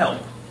To help.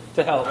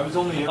 to help. I was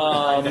only ever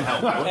trying to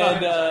help. And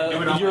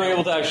Do it on you're my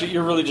able to actually,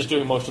 you're really just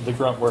doing most of the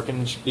grunt work.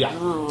 And Yeah.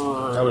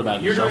 I would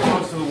imagine You're so. doing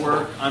most of the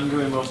work. I'm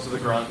doing most of the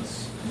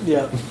grunts.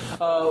 yeah.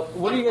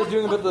 What are you guys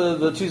doing about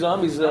the 2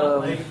 zombies that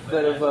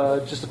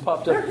have just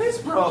popped They're up? his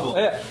problem.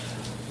 Yeah.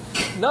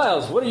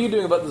 Niles, what are you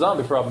doing about the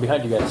zombie problem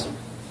behind you guys?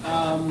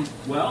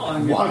 Well,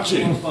 I'm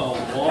Watching. going to put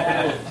a wall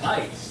of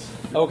ice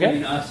Okay.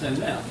 between us and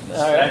them.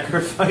 All right.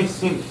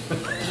 Sacrificing.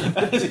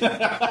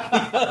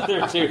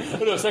 There too.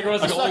 Oh, no, A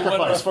sacrificing only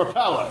sacrifice for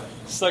power.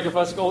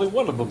 sacrificing only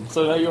one of them.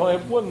 So now you only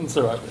have one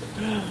survivor.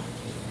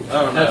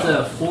 Oh, That's no.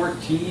 a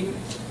 14.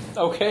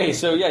 Okay,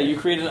 so yeah, you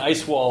create an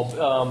ice wall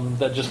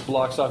that just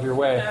blocks off your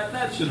way.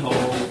 That should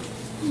hold.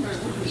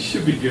 It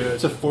should be good.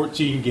 It's a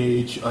 14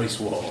 gauge ice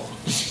wall.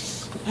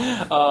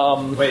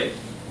 Wait.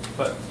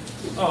 But.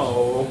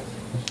 Oh.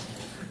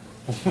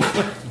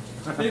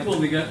 They've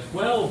only got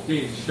 12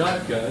 gauge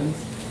shotguns.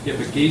 Yeah,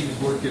 but gauges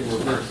work in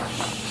reverse.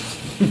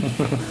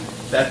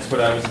 That's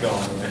what I was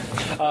going with.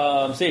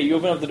 So yeah, you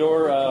open up the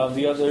door.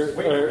 The other,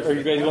 are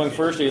you guys going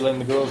first? Or are you letting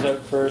the girls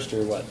out first,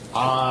 or what?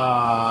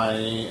 I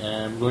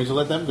am going to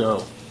let them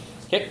go.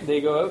 Okay,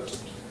 they go out.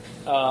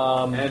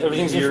 And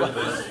Everything seems fine.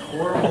 this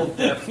horrible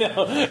death.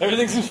 No,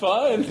 everything seems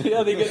fine.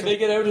 Yeah, they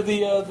get out of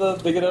the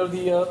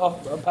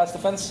off, past the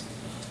fence.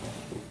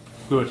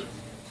 Good.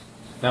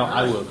 Now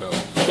I will go.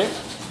 Okay.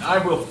 I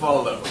will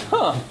follow.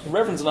 Huh? The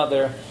Reverend's not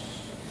there.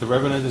 The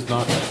Revenant is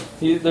not.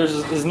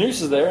 There's his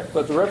noose is there,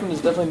 but the Reverend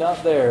is definitely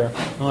not there.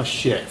 Oh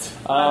shit.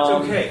 That's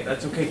okay.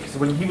 That's okay. Because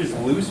when he was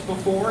loose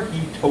before,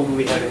 he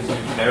totally had his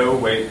noose. No,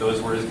 wait, those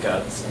were his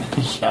guts.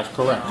 That's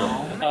correct.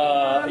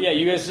 Yeah,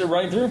 you guys are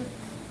running through,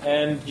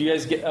 and you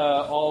guys get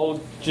all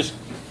just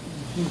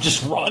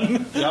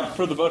run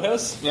for the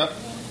boathouse. Yep.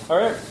 All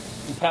right,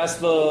 you pass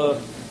the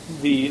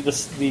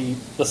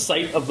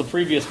site of the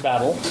previous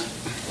battle.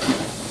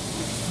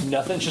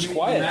 Nothing's just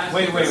quiet.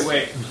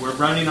 Wait. We're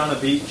running on a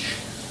beach.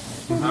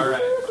 All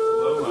right,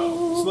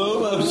 slow-mo.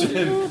 Slow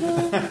motion.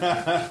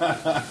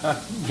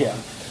 Yeah.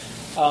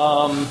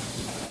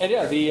 And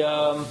yeah,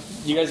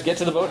 you guys get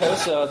to the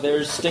boathouse.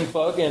 There's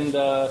Stinkbug and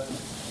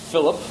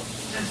Philip.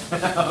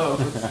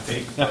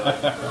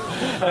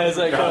 And it's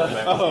like,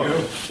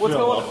 what's going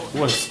on?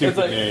 What a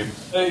stupid name.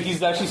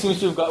 He's actually seems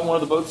to have gotten one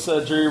of the boats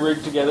jury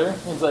rigged together.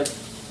 He's like,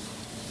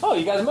 oh,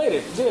 you guys made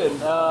it. Good.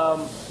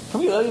 Can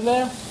we let him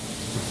now?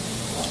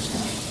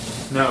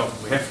 No,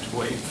 we have to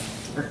wait.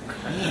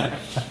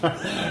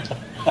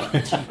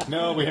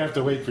 No, we have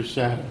to wait for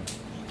Shadow.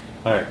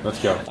 All right, let's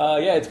go.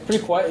 Yeah, it's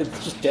pretty quiet.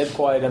 It's just dead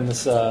quiet in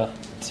this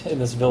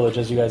village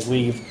as you guys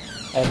leave.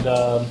 And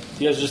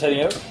you guys are just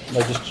heading out,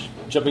 like just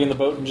jumping in the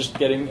boat and just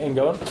getting and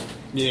going.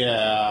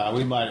 Yeah,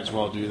 we might as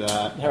well do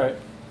that. All right.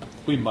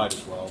 We might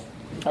as well.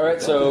 All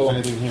right. So. Is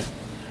anything here?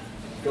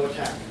 Go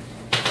attack.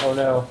 Oh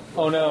no!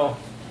 Oh no!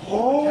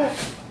 Oh!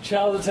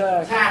 Child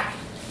attack! Attack!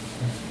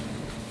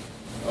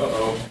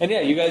 Uh-oh. And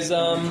yeah, you guys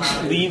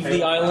leave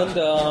the island,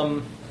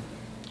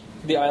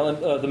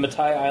 the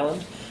Matai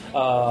Island.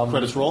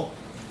 Credits roll.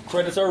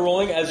 Credits are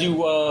rolling as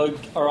you are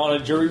on a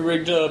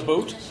jury-rigged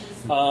boat,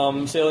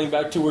 sailing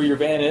back to where your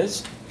van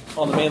is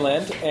on the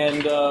mainland,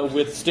 and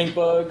with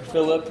Stinkbug,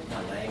 Philip,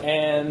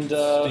 and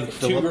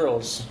two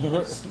girls.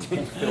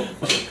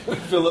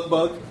 Philip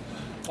Bug.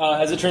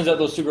 As it turns out,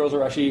 those two girls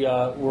are actually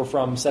were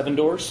from Seven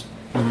Doors.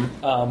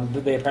 Mm-hmm.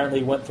 They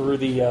apparently went through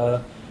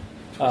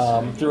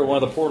through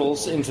one of the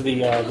portals into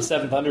the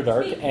Seventh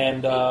Underdark,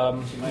 and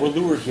were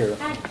lured here.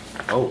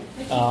 Oh,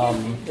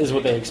 is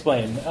what they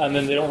explain, and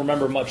then they don't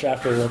remember much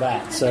after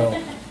that. So,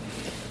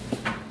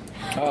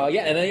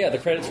 yeah, and then the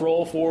credits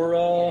roll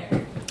for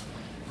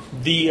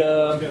the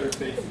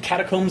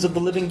Catacombs of the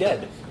Living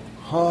Dead.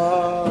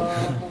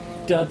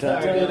 Dun,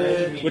 dun,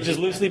 dun, which is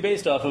loosely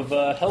based off of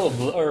the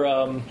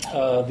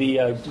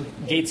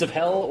Gates of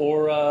Hell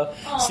or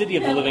City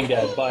of the Living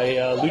Dead by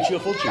Lucio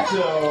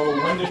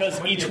Fulci.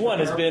 Because each one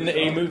has been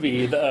a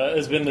movie,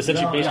 has been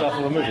essentially based off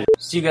of a movie.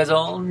 See you guys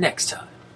all next time.